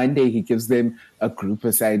on a Monday, he gives them a group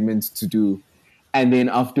assignment to do. And then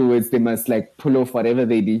afterwards, they must like pull off whatever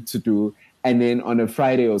they need to do. And then on a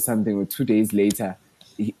Friday or something, or 2 days later,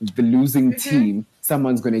 the losing team,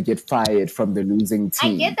 someone's going to get fired from the losing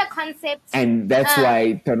team. I get the concept. And that's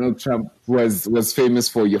why Donald Trump was famous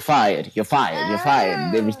for you're fired,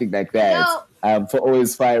 and everything like that. No. For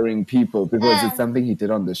always firing people because it's something he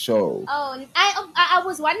did on the show. Oh, I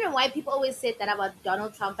was wondering why people always said that about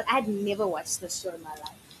Donald Trump, but I had never watched the show in my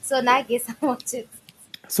life. So now I guess I watch it.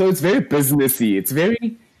 So it's very businessy. It's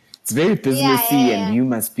very businessy, and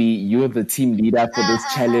you're the team leader for this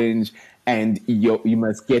challenge. And you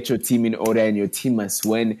must get your team in order and your team must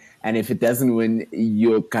win. And if it doesn't win,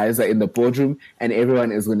 your guys are in the boardroom and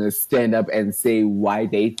everyone is going to stand up and say why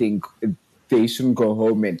they think they shouldn't go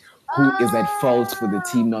home and who is at fault for the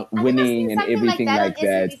team not winning and everything like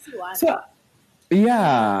that. So,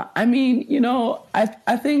 yeah, I mean, you know, I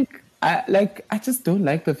think I just don't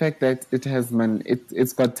like the fact that it has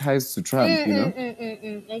it's got ties to Trump, you know?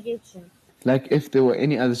 I get you. Like, if there were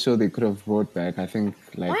any other show they could have brought back, I think,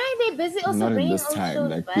 like... Why are they busy also not in bringing this old time, shows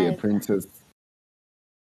like back? The Apprentice.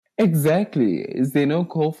 Exactly. Is there no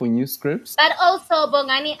call for new scripts? But also,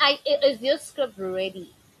 Bongani, is your script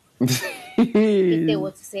ready? If they were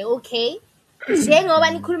to say, okay, njengoba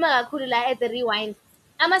nikhuluma kakhulu la at the rewind,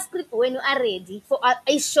 I'm a script when you are ready for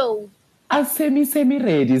a show. I'm semi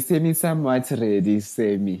ready, semi somewhat ready,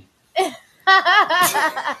 semi.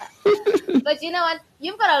 But you know what?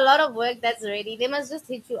 You've got a lot of work that's ready. They must just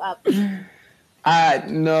hit you up.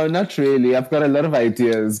 No, not really. I've got a lot of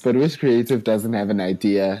ideas, but which creative doesn't have an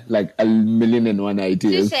idea? Like 1,000,001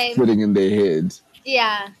 ideas Shame. sitting in their head.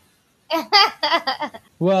 Yeah.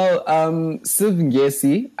 Well, Siv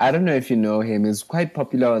Ngesi, I don't know if you know him, is quite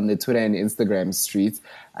popular on the Twitter and Instagram streets.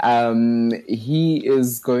 He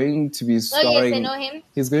is going to be starring. Oh yes, I know him.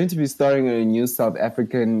 He's going to be starring in a new South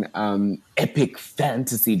African epic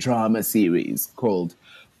fantasy drama series called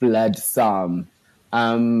Blood Psalm.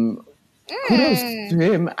 Kudos to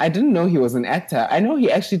him. I didn't know he was an actor. I know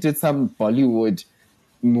he actually did some Bollywood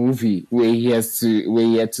movie where he had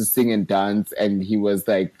to sing and dance, and he was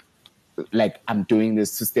like I'm doing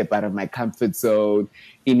this to step out of my comfort zone.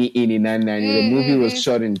 Ini nana. The movie was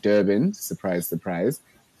shot in Durban. Surprise, surprise.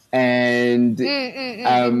 And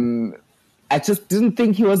I just didn't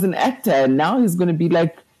think he was an actor, and now he's going to be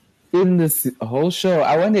like in this whole show.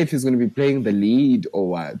 I wonder if he's going to be playing the lead or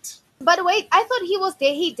what. But wait, I thought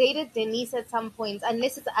he dated Denise at some point,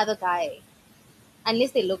 unless it's the other guy.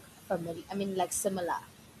 Unless they look familiar. I mean, like similar.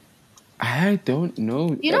 I don't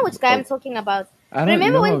know. You know which guy I'm talking about? I don't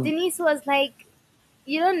Remember know. when Denise was like,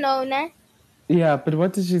 you don't know, nah? Yeah, but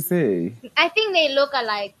what did she say? I think they look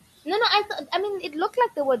alike. No, I mean, it looked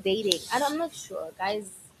like they were dating. I'm not sure, guys.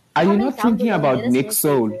 Are you not thinking about Nick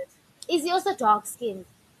Soul? Is he also dark skinned?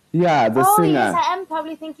 Yeah, the singer. Yes, I am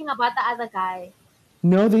probably thinking about the other guy.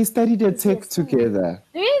 No, they studied at Tech together.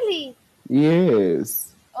 Really?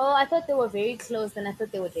 Yes. Oh, I thought they were very close, and I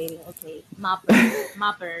thought they were dating. Okay, my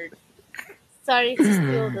bird. Sorry to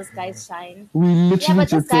steal this guy's shine. We literally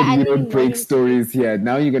just said we don't break stories here.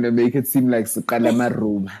 Now you're going to make it seem like Sukalama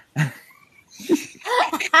room.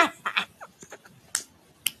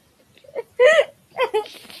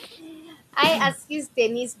 I accused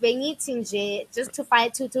Denise Bengitinje just to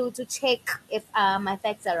fight to check if my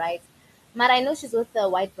facts are right. But I know she's with the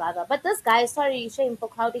white brother. But this guy, sorry, shame for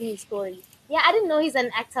crowding his story. Yeah, I didn't know he's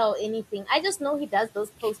an actor or anything. I just know he does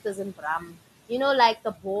those posters in Bram. You know, like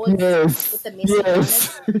the boards with the message on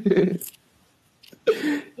it.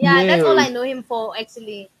 Yeah, that's all I know him for,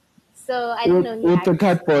 actually. So I didn't know he with the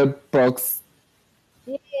cardboard box.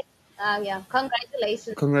 Yeah.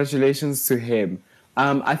 Congratulations. Congratulations to him.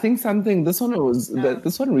 I think this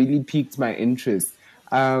one really piqued my interest.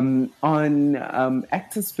 On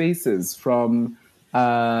actor spaces from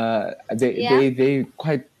they're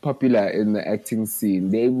quite popular in the acting scene.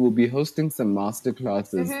 They will be hosting some master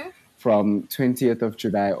classes from 20th of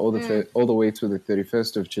July all the way to the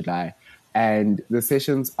 31st of July, and the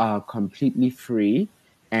sessions are completely free.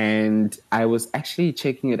 And I was actually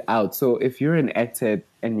checking it out. So if you're an actor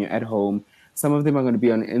and you're at home, some of them are going to be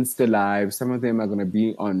on Insta Live, some of them are going to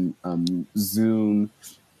be on Zoom,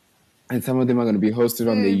 and some of them are going to be hosted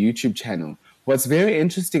on their YouTube channel. What's very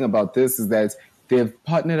interesting about this is that they've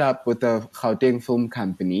partnered up with the Gauteng Film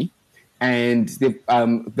Company and the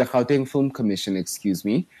Gauteng Film Commission, excuse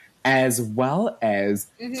me, as well as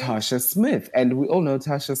Tasha Smith. And we all know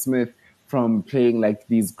Tasha Smith from playing like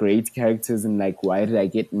these great characters in like Why Did I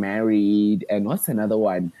Get Married? And what's another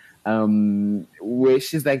one? Where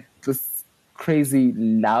she's like this crazy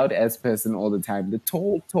loud ass person all the time. The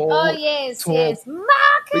tall. Oh yes, Marcus.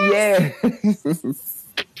 Yeah.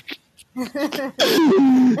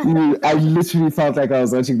 I literally felt like I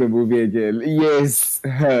was watching the movie again. Yes,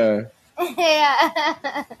 her.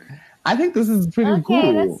 Yeah. I think this is pretty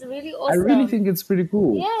cool. That's really awesome. I really think it's pretty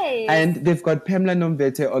cool. Yes. And they've got Pamela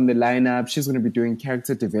Nomvete on the lineup. She's going to be doing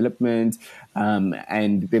character development.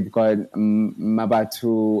 And they've got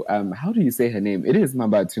Mabatu. How do you say her name? It is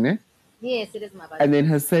Mabatu, ne? Yes, it is Mabatu. And then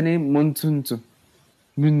her surname, Muntuntu.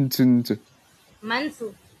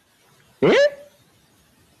 Mansu. Eh?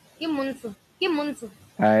 Kimunsu.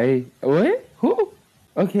 Aye. What? Who?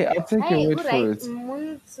 Okay, I'll take your word for it.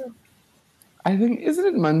 Munsu. I think, isn't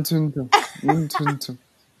it Mantuntu? Muntuntu.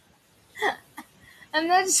 I'm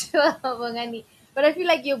not sure, Bongani, but I feel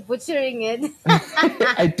like you're butchering it.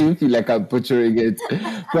 I do feel like I'm butchering it.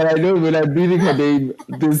 But I know when I'm reading her name,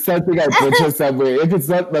 there's something I butcher somewhere. If it's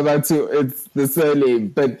not Mamatu, it's the surname.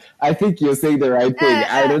 But I think you're saying the right thing.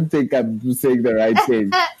 I don't think I'm saying the right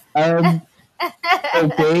thing.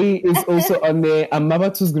 Obey is also on there.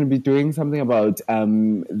 Mabatu is going to be doing something about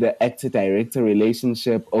the actor-director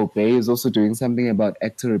relationship. Obey is also doing something about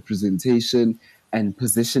actor representation and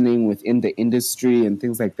positioning within the industry and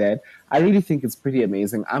things like that. I really think it's pretty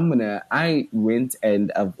amazing. I went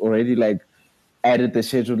and I've already added the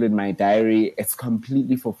schedule in my diary. It's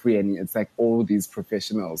completely for free and it's like all these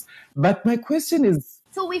professionals. But my question is,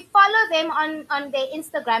 So we follow them on their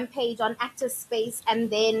Instagram page on Active Space, and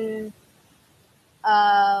then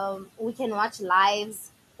we can watch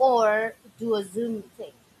lives or do a Zoom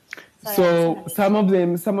thing. Sorry, So some of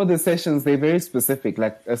the sessions, they're very specific.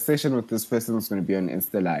 Like a session with this person is going to be on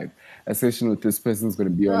Insta Live. A session with this person is going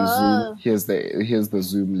to be on Zoom. Here's the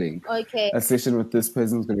Zoom link. Okay. A session with this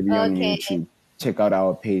person is going to be on YouTube. Check out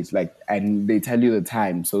our page. Like, and they tell you the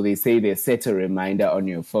time. So they say they set a reminder on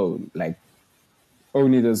your phone. Like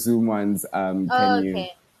only the Zoom ones can you.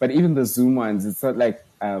 But even the Zoom ones, it's not like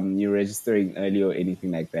you're registering early or anything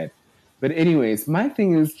like that. But anyways, my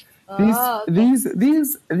thing is.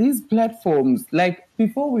 These platforms, like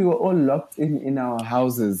before we were all locked in our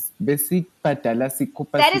houses. That is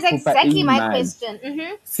exactly my question.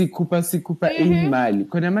 Sikupa imali.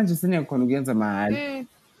 Khona manje seniyakhona ukuyenza mahhala.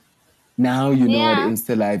 Now you know what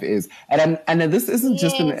Insta Live is, and this isn't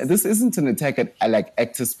this isn't an attack at like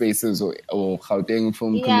active spaces or Gauteng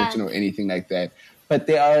Film Commission or anything like that. But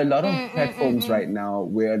there are a lot of platforms right now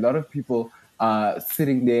where a lot of people are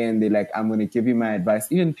sitting there and they're like, I'm going to give you my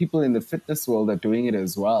advice. Even people in the fitness world are doing it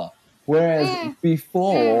as well. Whereas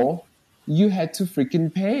before, you had to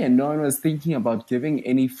freaking pay and no one was thinking about giving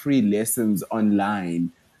any free lessons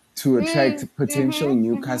online to attract potential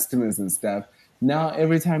new customers and stuff. Now,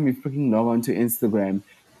 every time you freaking log onto Instagram,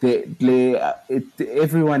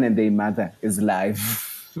 everyone and their mother is live.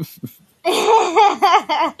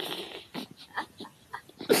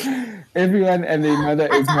 Everyone and their mother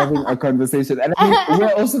is having a conversation. And I mean,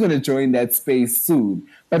 we're also going to join that space soon.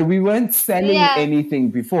 But we weren't selling anything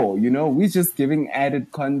before, you know? We're just giving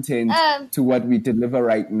added content to what we deliver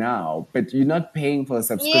right now. But you're not paying for a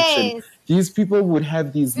subscription. Yes. These people would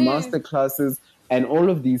have these master classes and all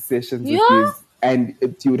of these sessions with these. And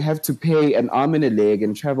you would have to pay an arm and a leg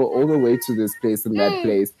and travel all the way to this place and that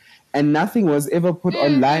place. And nothing was ever put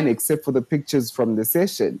online except for the pictures from the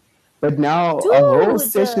session. But now a whole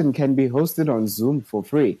session can be hosted on Zoom for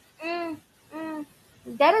free.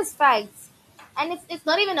 That is facts. And it's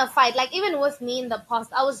not even a fight. Like, even with me in the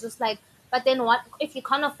past, I was just like, but then what if you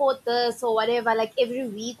can't afford this or whatever, like every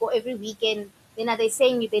week or every weekend, then are they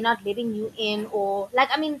saying they're not letting you in? Or, like,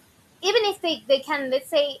 I mean, even if they can, let's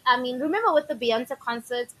say, I mean, remember with the Beyonce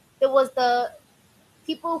concert, there was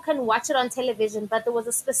people can watch it on television, but there was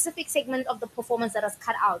a specific segment of the performance that was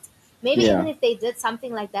cut out. Maybe even if they did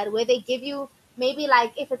something like that, where they give you, maybe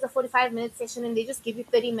like if it's a 45-minute session and they just give you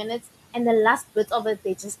 30 minutes and the last bit of it,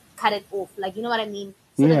 they just cut it off. Like, you know what I mean?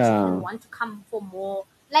 So that you can want to come for more.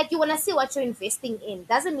 Like, you want to see what you're investing in.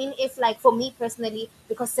 Doesn't mean if, like, for me personally,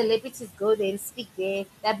 because celebrities go there and speak there,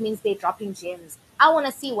 that means they're dropping gems. I want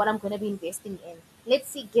to see what I'm going to be investing in. Let's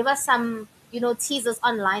see, give us some, you know, teasers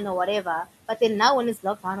online or whatever. But then now when it's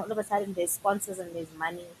locked down, all of a sudden there's sponsors and there's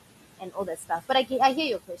money and all that stuff. But I hear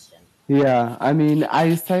your question. Yeah, I mean,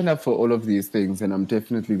 I signed up for all of these things and I'm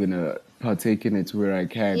definitely going to partake in it where I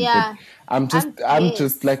can. Yeah. But I'm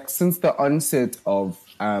just like, since the onset of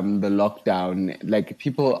the lockdown, like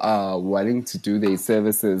people are wanting to do their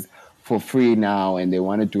services for free now and they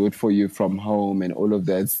want to do it for you from home and all of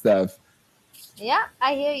that stuff. Yeah,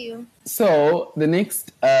 I hear you. So the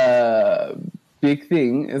next big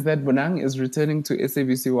thing is that Bonang is returning to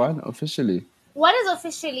SABC1 officially. What is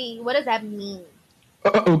officially? What does that mean?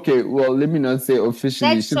 Okay, well, let me not say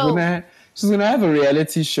officially. She's gonna have a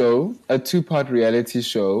reality show, a 2-part reality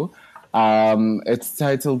show. It's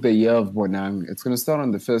titled The Year of Bonang. It's gonna start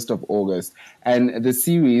on the 1st of August. And the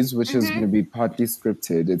series, which is gonna be partly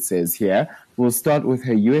scripted, it says here, will start with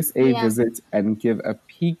her USA visit and give a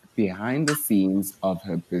peek behind the scenes of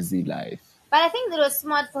her busy life. But I think it was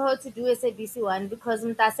smart for her to do SABC1 because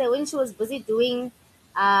Mtase, when she was busy doing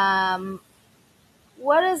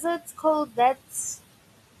what is it called, that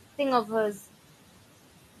thing of hers,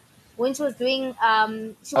 when she was doing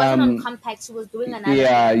she wasn't on Compact, she was doing another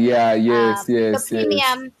the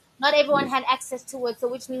premium. Not everyone had access to it, so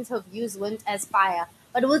which means her views weren't as fire.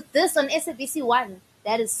 But with this on SABC1,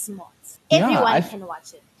 that is smart. Everyone can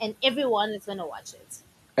watch it and everyone is going to watch it.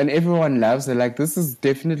 And everyone loves it. Like, this is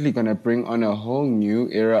definitely going to bring on a whole new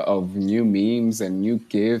era of new memes and new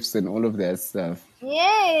gifts and all of that stuff.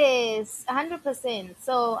 Yes, 100%.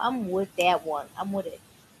 So I'm with that one. I'm with it.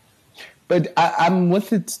 But I'm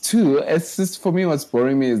with it too. It's just, for me, what's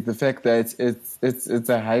boring me is the fact that it's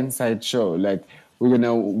a hindsight show. Like,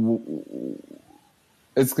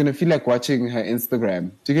 it's gonna feel like watching her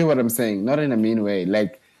Instagram. Do you get what I'm saying? Not in a mean way.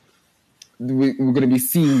 Like, we're gonna be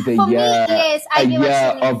seeing the year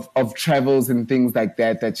of travels and things like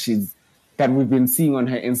that that we've been seeing on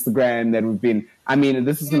her Instagram, that we've been I mean,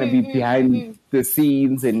 this is going to be behind the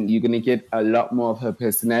scenes, and you're going to get a lot more of her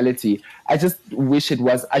personality. I just wish it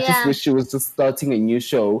was. I just wish she was just starting a new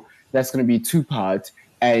show that's going to be 2-part,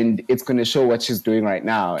 and it's going to show what she's doing right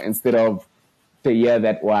now instead of the year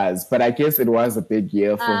that was. But I guess it was a big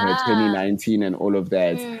year for her, 2019 and all of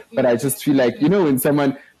that. But I just feel like, you know, when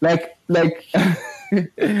someone like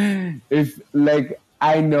if like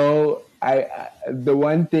I know the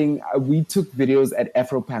one thing we took videos at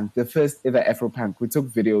Afropunk, the first ever Afropunk, we took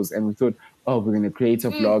videos and we thought, oh, we're going to create a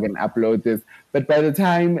vlog and upload this. But by the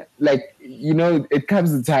time, like, you know, it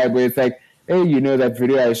comes a time where it's like, hey, you know, that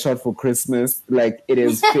video I shot for Christmas, like, it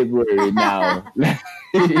is February now.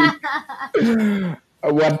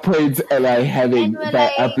 At what point am I having by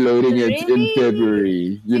like, uploading it in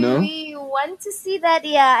February, you know? Do we want to see that?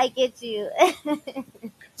 Yeah, I get you.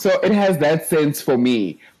 So it has that sense for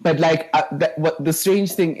me. But like, what the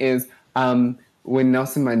strange thing is, when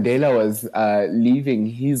Nelson Mandela was leaving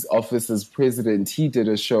his office as president, he did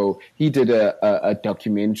a show. He did a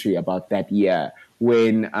documentary about that year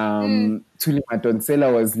when Thuli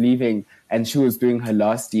Madonsela was leaving and she was doing her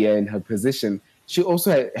last year in her position. She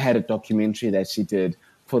also had a documentary that she did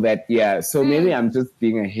for that year. So maybe I'm just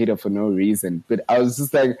being a hater for no reason. But I was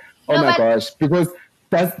just like, oh my gosh, because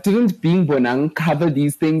didn't Being Bonang cover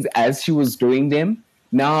these things as she was doing them?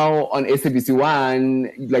 Now on SABC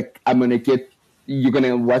One, like you're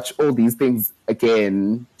gonna watch all these things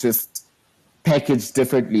again, just packaged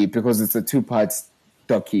differently because it's a 2-part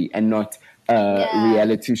docu and not a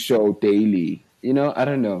reality show daily. You know, I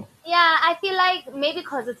don't know. Yeah, I feel like maybe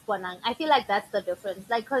because it's Bonang, I feel like that's the difference.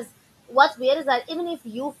 Like, because what's weird is that even if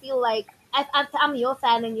you feel like I'm your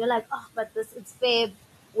fan and you're like, oh, but it's Feb,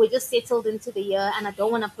 we just settled into the year and I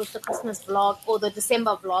don't want to post the Christmas vlog or the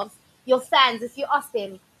December vlogs. Your fans, if you ask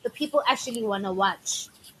them, the people actually want to watch.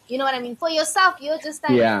 You know what I mean? For yourself, you're just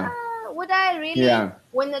like, would I really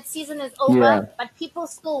when the season is over? Yeah. But people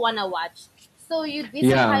still want to watch. So you'd be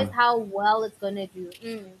surprised how well it's going to do.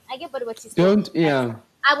 I get what she's saying.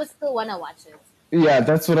 I would still want to watch it. Yeah,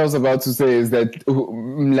 that's what I was about to say, is that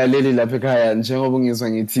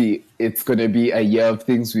it's going to be a year of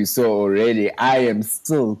things we saw already. I am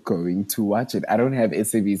still going to watch it. I don't have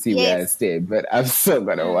SABC where I stay, but I'm still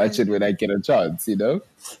going to watch it when I get a chance, you know?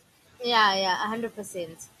 Yeah,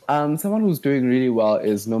 100%. Someone who's doing really well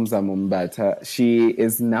is Nomza Mumbata. She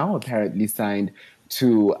is now apparently signed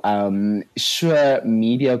to Shure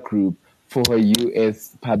Media Group for her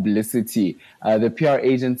US publicity. The PR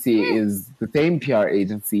agency is the same PR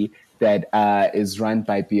agency that is run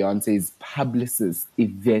by Beyonce's publicist,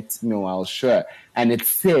 Yvette Noel Shure. And it's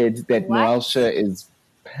said that Noel Shure is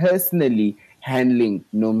personally handling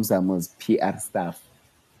Nomzamo's PR staff,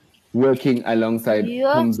 working alongside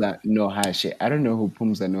Puntsa Nohashe. I don't know who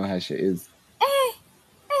Puntsa Nohashe is.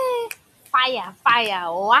 Fire.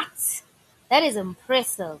 What? That is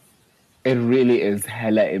impressive. It really is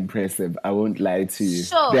hella impressive. I won't lie to you.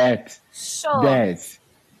 That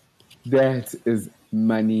is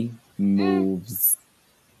money moves.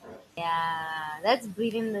 Yeah, that's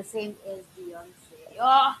breathing the same as Beyonce.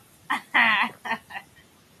 Oh.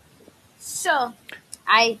 Sure.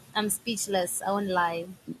 I am speechless. I won't lie.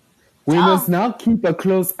 We must now keep a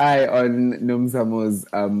close eye on Nomzamo's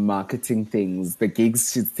marketing things, the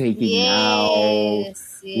gigs she's taking now,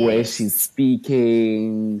 where she's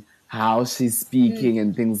speaking, how she's speaking,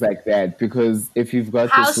 and things like that. Because if you've got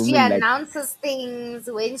how this woman, she announces things,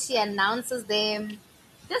 when she announces them.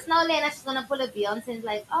 Just now, Lena, she's gonna pull a Beyonce and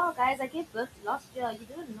like, oh guys, I gave birth last year. You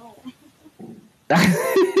didn't know.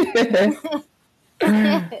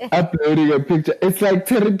 Uploading a picture. It's like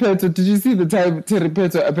Terry Petto. Did you see the time Terry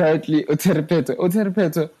Petto apparently Terry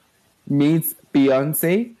Petto meets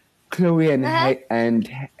Beyonce, Chloe and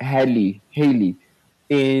Haley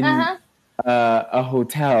in a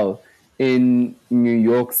hotel in New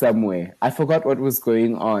York somewhere. I forgot what was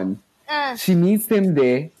going on. She meets them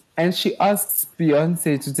there and she asks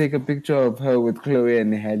Beyonce to take a picture of her with Chloe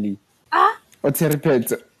and Haley. Or Terry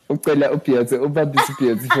Petto. What do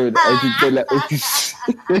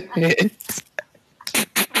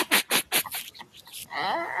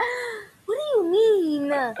you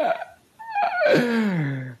mean?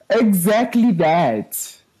 Exactly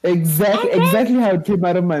that. Exactly how it came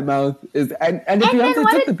out of my mouth is, and Beyonce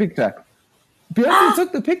took the picture. Beyonce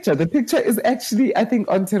took the picture. The picture is actually, I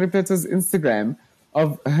think, on Terry Petto's Instagram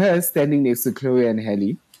of her standing next to Chloe and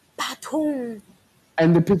Haley.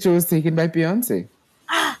 And the picture was taken by Beyonce.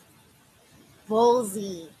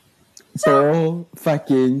 Ballsy. So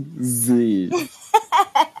fucking Z.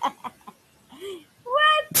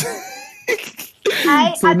 What?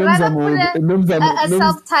 I'd rather put a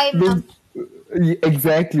self-timer.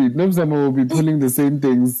 Exactly. Nomzamo will be pulling the same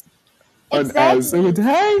things on us. So Exactly.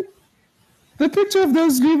 hey, the picture of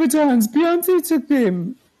those Louis Vuittons, Beyonce took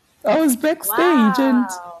them. I was backstage and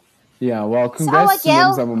Wow. yeah, well, So our congrats to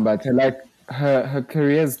girl, Nomzamo Mbatha. Like her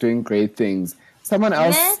career is doing great things. Someone ne?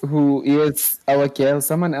 else who is our girl,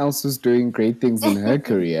 someone else who's doing great things in her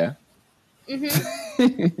career Sumi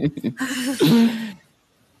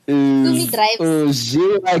is drives.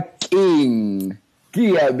 Ojira King.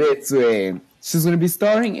 Kia Betswe. She's going to be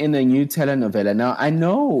starring in a new telenovela. Now, I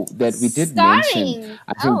know that we did mention, Starring.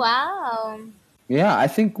 I Oh think, wow. yeah, I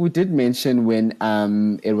think we did mention when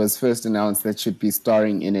it was first announced that she'd be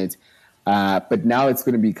starring in it. But now it's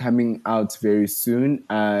going to be coming out very soon.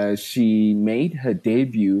 She made her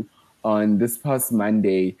debut on this past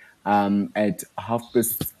Monday at half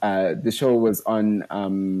past. The show was on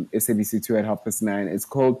SABC2 at 9:30. It's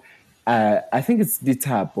called, I think it's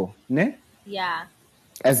DITL, ne? Yeah.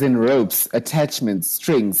 As in ropes, attachments,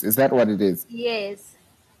 strings. Is that what it is? Yes.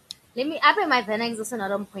 Let me. I bet my Venex is also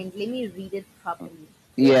not on point. Let me read it properly.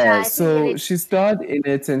 Yeah, I think so it's she starred in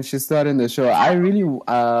it and she starred in the show.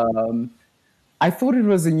 Tabo. I thought it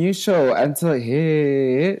was a new show until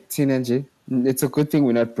hey, teenager. It's a good thing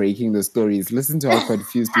we're not breaking the stories. Listen to how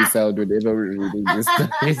confused we sound whenever we're reading the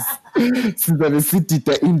stories. Sizabe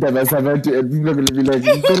sidida iindaba zabantu and people are going to be like,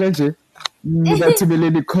 "Mpela nje,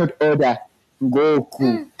 nibathumeleni court order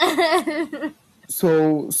ngoku."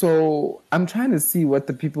 So I'm trying to see what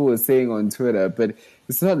the people were saying on Twitter, but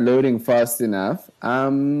it's not loading fast enough.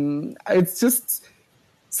 It's just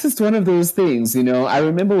one of those things, you know. I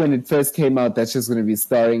remember when it first came out that she's going to be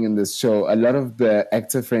starring in this show. A lot of the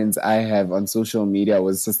actor friends I have on social media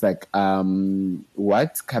was just like,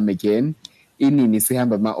 "What? Come again? Inini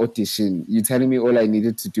sihamba ma audition? You telling me all I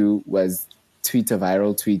needed to do was tweet a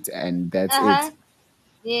viral tweet and that's Uh-huh. it?"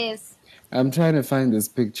 Yes. I'm trying to find this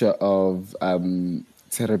picture of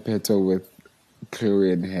Terepeto with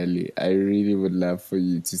Chloe and Halle. I really would love for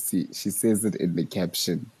you to see. She says it in the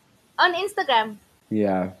caption. On Instagram.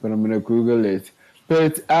 Yeah, but I'm gonna Google it.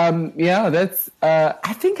 But yeah, that's.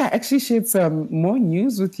 I think I actually shared some more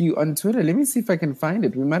news with you on Twitter. Let me see if I can find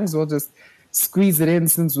it. We might as well just squeeze it in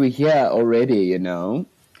since we're here already, you know.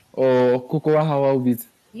 Or Kokoa Hawawit.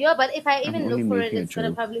 Yeah, but if I I'm even only look for it, making a it's gonna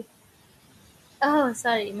joke. probably. Oh,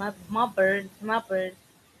 sorry, my bird, my bird.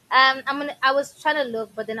 I'm gonna. I was trying to look,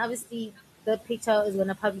 but then obviously the picture is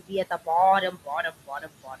gonna probably be at the bottom, bottom, bottom,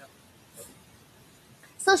 bottom.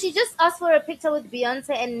 So she just asked for a picture with Beyonce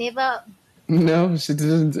and never. No, she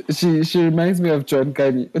didn't. She reminds me of John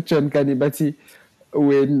Kani, but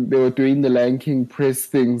when they were doing the Lion King press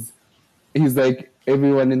things, he's like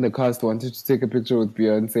everyone in the cast wanted to take a picture with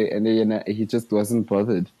Beyonce, and then he just wasn't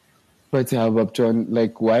bothered. But how about John?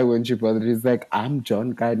 Like, why weren't you bothered? He's like, I'm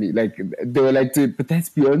John Kani. Like they were like, but that's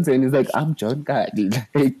Beyonce, and he's like, I'm John Kani.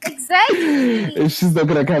 Like, Exactly. if she's not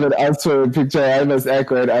gonna come and ask for a picture, I must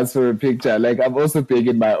echo and ask for a picture. Like, I'm also big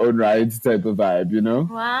in my own rights type of vibe, you know.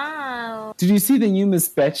 Wow. Did you see the new Miss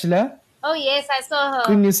Bachelor? Oh yes, I saw her.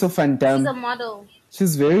 Queen so Van She's a Damme. model.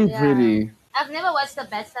 She's very Yeah. pretty. I've never watched The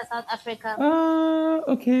Bachelor South Africa.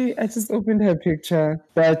 Okay. I just opened her picture,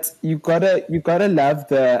 but you gotta love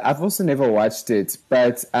the. I've also never watched it,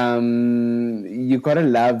 but you gotta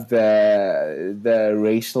love the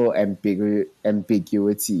racial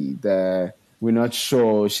ambiguity. The we're not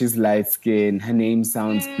sure. She's light skinned. Her name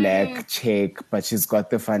sounds Mm, black, Czech, but she's got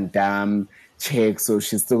the Van Damme Czech, so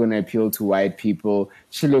she's still gonna appeal to white people.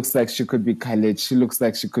 She looks like she could be colored. She looks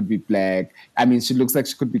like she could be black. I mean, she looks like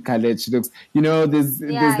she could be colored. She looks, there's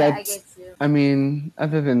yeah, I that. get you. I mean,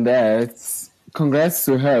 other than that, congrats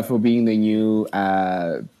to her for being the new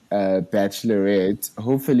Bachelorette.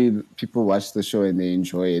 Hopefully, people watch the show and they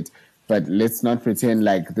enjoy it. But let's not pretend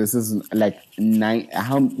like this is like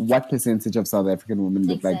what percentage of South African women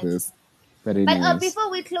look like Exactly. this? But But anyways, before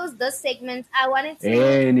we close this segment, I wanted to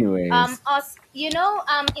anyways, ask,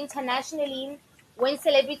 internationally, when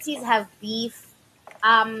celebrities have beef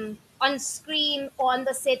on screen or on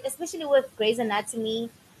the set, especially with Grey's Anatomy,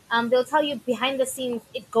 they'll tell you behind the scenes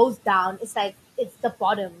it goes down. It's like it's the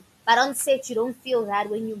bottom. But on set you don't feel that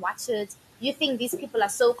when you watch it. You think these people are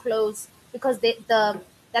so close because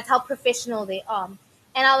that's how professional they are.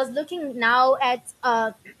 And I was looking now at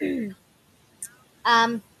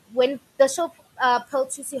when the show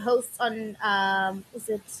Puntsa hosts on is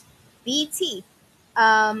it BT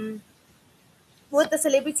with the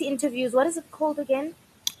celebrity interviews. What is it called again?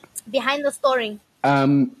 Behind the story.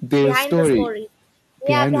 their Behind the story story.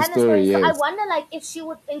 Yeah, behind the behind the story. story, So I yes. wonder, like, if she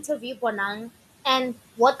would interview Bonang and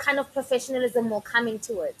what kind of professionalism will come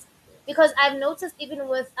into it, because I've noticed even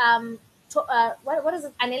with what is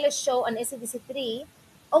it Anela's show on SABC3,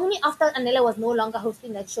 only after Anela was no longer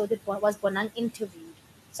hosting that show that was Bonang interviewed.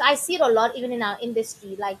 So I see it a lot even in our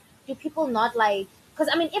industry. Like, do people not like? Because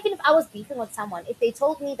I mean, even if I was beefing with someone, if they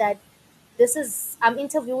told me that I'm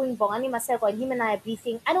interviewing Bongani Maseko and him and I are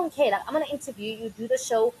beefing, I don't care. Like, I'm gonna interview you, do the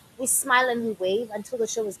show, we smile and we wave until the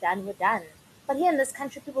show is done. We're done. But here in this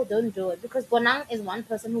country, people don't do it because Bonang is one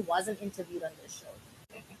person who wasn't interviewed on this show.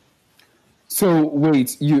 So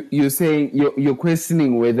wait, you're saying you're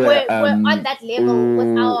questioning whether We're on that level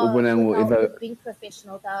with with being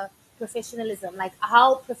professional, the professionalism. Like,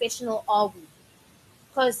 how professional are we?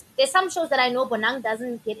 Because there's some shows that I know Bonang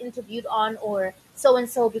doesn't get interviewed on, or so and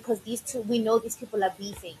so, because we know these people are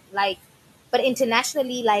beefing. Like, but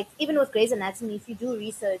internationally, like even with Grey's Anatomy, if you do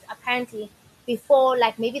research, apparently before,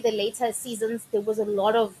 like maybe the later seasons, there was a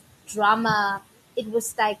lot of drama. It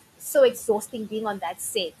was like so exhausting being on that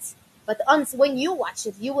set. But when you watch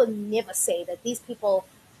it, you will never say that these people,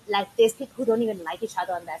 like, there's people who don't even like each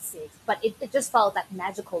other on that set. But it just felt like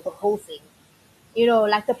magical, the whole thing.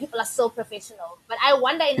 Like the people are so professional. But I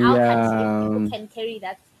wonder in our country if people can carry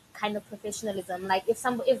that kind of professionalism. Like if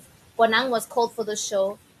Bonang was called for the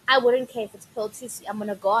show, I wouldn't care if it's Pearl Tusi. I'm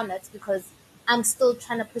gonna go on it because I'm still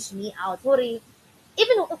trying to push me out. Even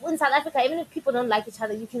in South Africa, even if people don't like each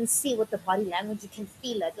other, you can see with the body language, you can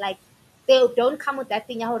feel it. Like they don't come with that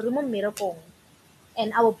thing,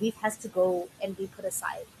 and our beef has to go and be put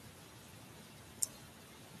aside.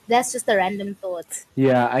 That's just a random thought.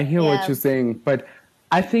 Yeah, I hear what Yeah. you're saying, but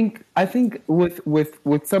I think with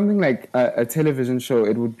something like a television show,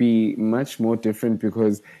 it would be much more different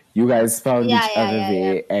because you guys found each other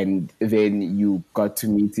there, and then you got to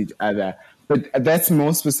meet each other. But that's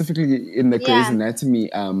more specifically in the Grey's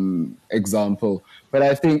Anatomy example. But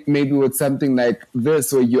I think maybe with something like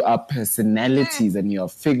this, where you are personalities and you're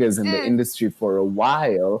figures in the industry for a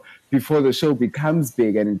while before the show becomes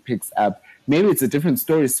big and it picks up, maybe it's a different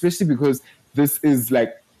story, especially because this is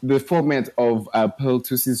like the format of Pearl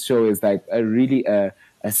Tusi's show is like a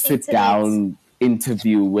sit down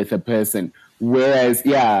interview with a person. Whereas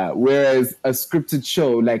a scripted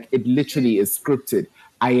show, like it literally is scripted.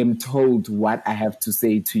 I am told what I have to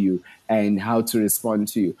say to you and how to respond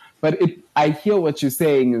to you. But I hear what you're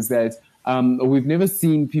saying is that we've never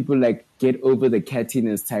seen people like get over the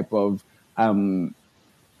cattiness type of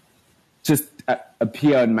just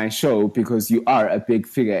appear on my show because you are a big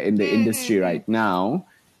figure in the industry right now.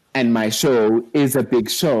 And my show is a big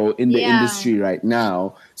show in the industry right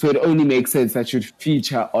now. So it only makes sense that should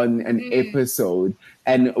feature on an episode.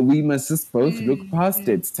 And we must just both look past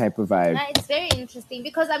it type of vibe. It's very interesting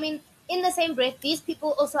because, I mean, in the same breath, these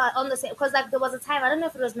people also are on the same... Because, like, there was a time, I don't know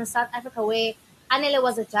if it was in South Africa, where Anele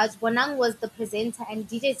was a judge, Bonang was the presenter, and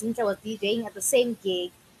DJ Zinta was DJing at the same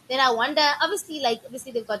gig. Then I wonder, obviously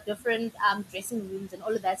they've got different dressing rooms and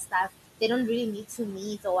all of that stuff. They don't really need to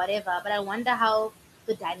meet or whatever. But I wonder how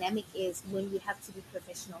the dynamic is when we have to be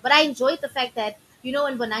professional. But I enjoyed the fact that,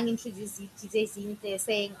 when Bonang introduced DJ Zinte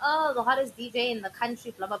saying, oh, the hottest DJ in the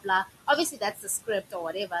country, blah, blah, blah. Obviously, that's the script or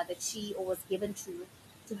whatever that she was given to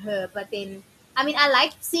her. But then, I mean, I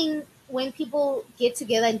like seeing when people get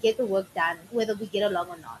together and get the work done, whether we get along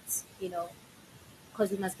or not,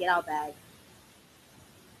 because we must get our bag.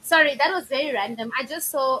 Sorry, that was very random. I just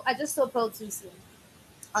saw Pearl Tusi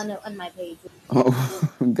on my page. Oh,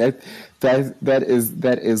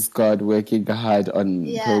 that is God working hard on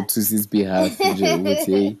Pearl Tusi's behalf.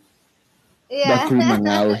 Yeah.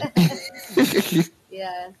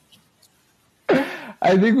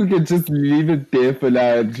 I think we can just leave it there for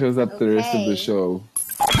now and close up the rest of the show.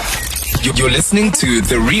 You're listening to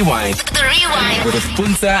The Rewind. The Rewind. With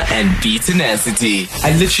Puntsa and BeeTenacity.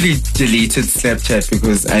 I literally deleted Snapchat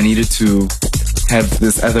because I needed to have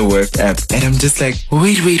this other work app. And I'm just like,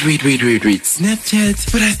 wait.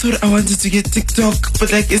 Snapchat? But I thought I wanted to get TikTok.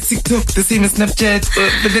 But like, is TikTok the same as Snapchat?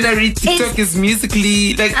 But then I read TikTok is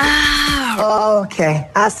Musically. Like, oh, okay.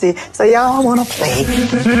 I see. So y'all want to play.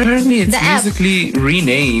 Apparently it's Musically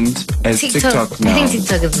renamed as TikTok now. I think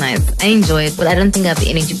TikTok is nice. I enjoy it, but I don't think I have the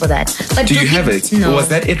energy for that. But do you have it? No. Was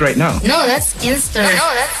that it right now? No, that's Insta.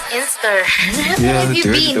 Yeah, have you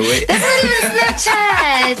been? That's not even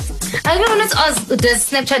Snapchat. I don't know to ask, does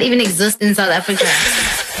Snapchat even exist in South Africa?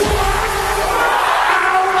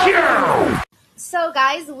 So,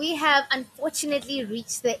 guys, we have unfortunately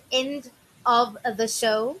reached the end of the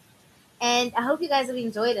show. And I hope you guys have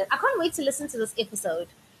enjoyed it. I can't wait to listen to this episode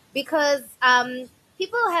because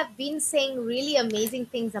people have been saying really amazing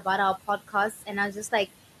things about our podcast. And I was just like,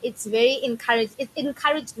 it's very encouraged. It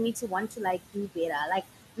encouraged me to want to like do better. Like,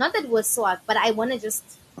 not that we're swag, but I want to just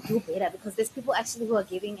do better because there's people actually who are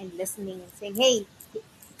giving and listening and saying, hey,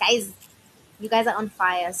 guys, You guys are on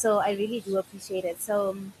fire, so I really do appreciate it.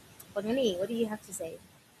 So, Bononi, what do you have to say?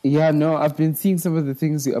 Yeah, no, I've been seeing some of the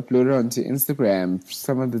things you uploaded onto Instagram,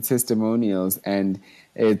 some of the testimonials, and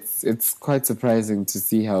it's quite surprising to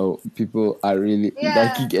see how people are really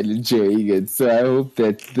liking and enjoying it. So I hope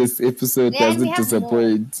that this episode Yeah, and we doesn't have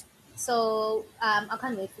disappoint. So I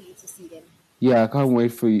can't wait for you to see them. Yeah, I can't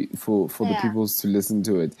wait for the people to listen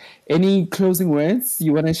to it. Any closing words?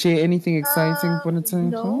 You want to share anything exciting for the time?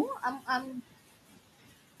 No,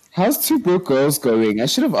 How's Two Broke Girls going? I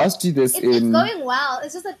should have asked you this it's going well.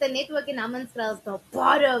 It's just that the network in Amanskrel is the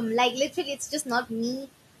bottom. Like, literally, it's just not me.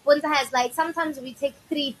 Puntsa has, like, sometimes we take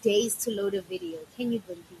 3 days to load a video. Can you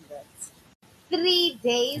believe that? 3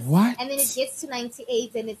 days. What? And then it gets to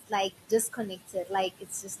 98 and it's, like, disconnected. Like,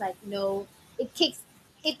 it's just like, no. It kicks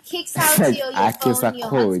out like, your phone, your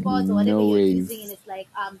hotspot, or whatever you're using, and it's like,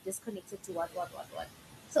 disconnected to what.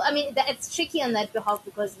 So, I mean, it's tricky on that behalf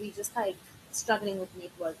because we just, like, struggling with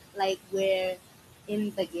network, like we're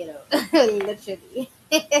in the ghetto, literally.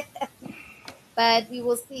 But we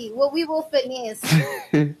will see. Well, we will finesse.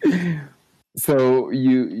 So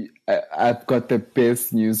I've got the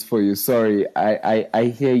best news for you. Sorry,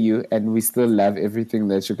 I hear you, and we still love everything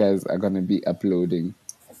that you guys are gonna be uploading.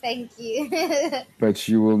 Thank you. But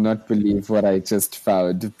you will not believe what I just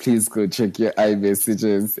found. Please go check your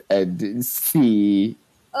iMessages and see.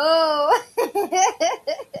 Oh.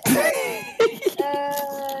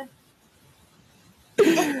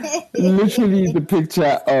 Literally the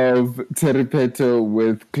picture of Teripeto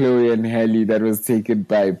with Chloe and Halle that was taken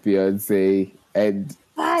by Beyonce and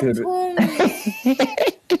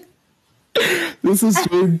this is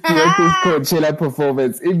during Beyonce's Coachella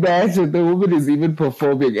performance. Imagine the woman is even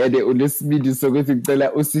performing and they only speed you so good to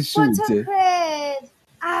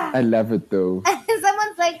I love it though.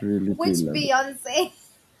 Someone's like, really which Beyonce?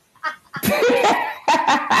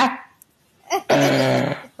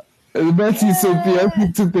 Matthew, so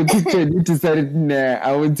Beyonce took the picture and you decided, nah,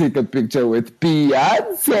 I won't take a picture with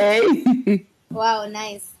Beyonce. Wow,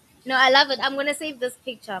 nice. No, I love it. I'm going to save this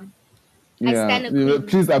picture. Yeah,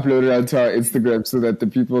 please upload it onto our Instagram so that the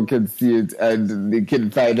people can see it and they can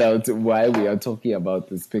find out why we are talking about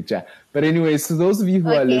this picture. But anyway, so those of you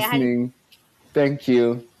who are listening, thank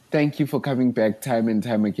you. Thank you for coming back time and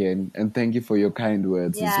time again. And thank you for your kind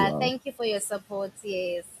words as well. Yeah, thank you for your support,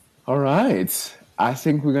 yes. All right. I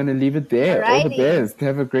think we're going to leave it there. Alrighty. All the best.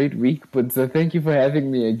 Have a great week. But thank you for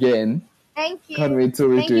having me again. Thank you. Can't wait till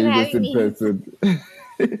we're doing this in person.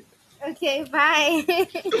 Okay, bye.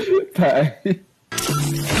 Bye.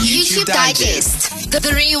 YouTube Digest.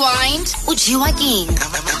 The Rewind. Ujiwa King.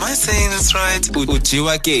 Am I saying this right?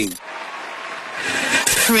 Ujiwa King.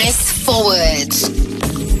 Press forward.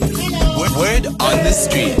 Word on the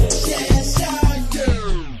street.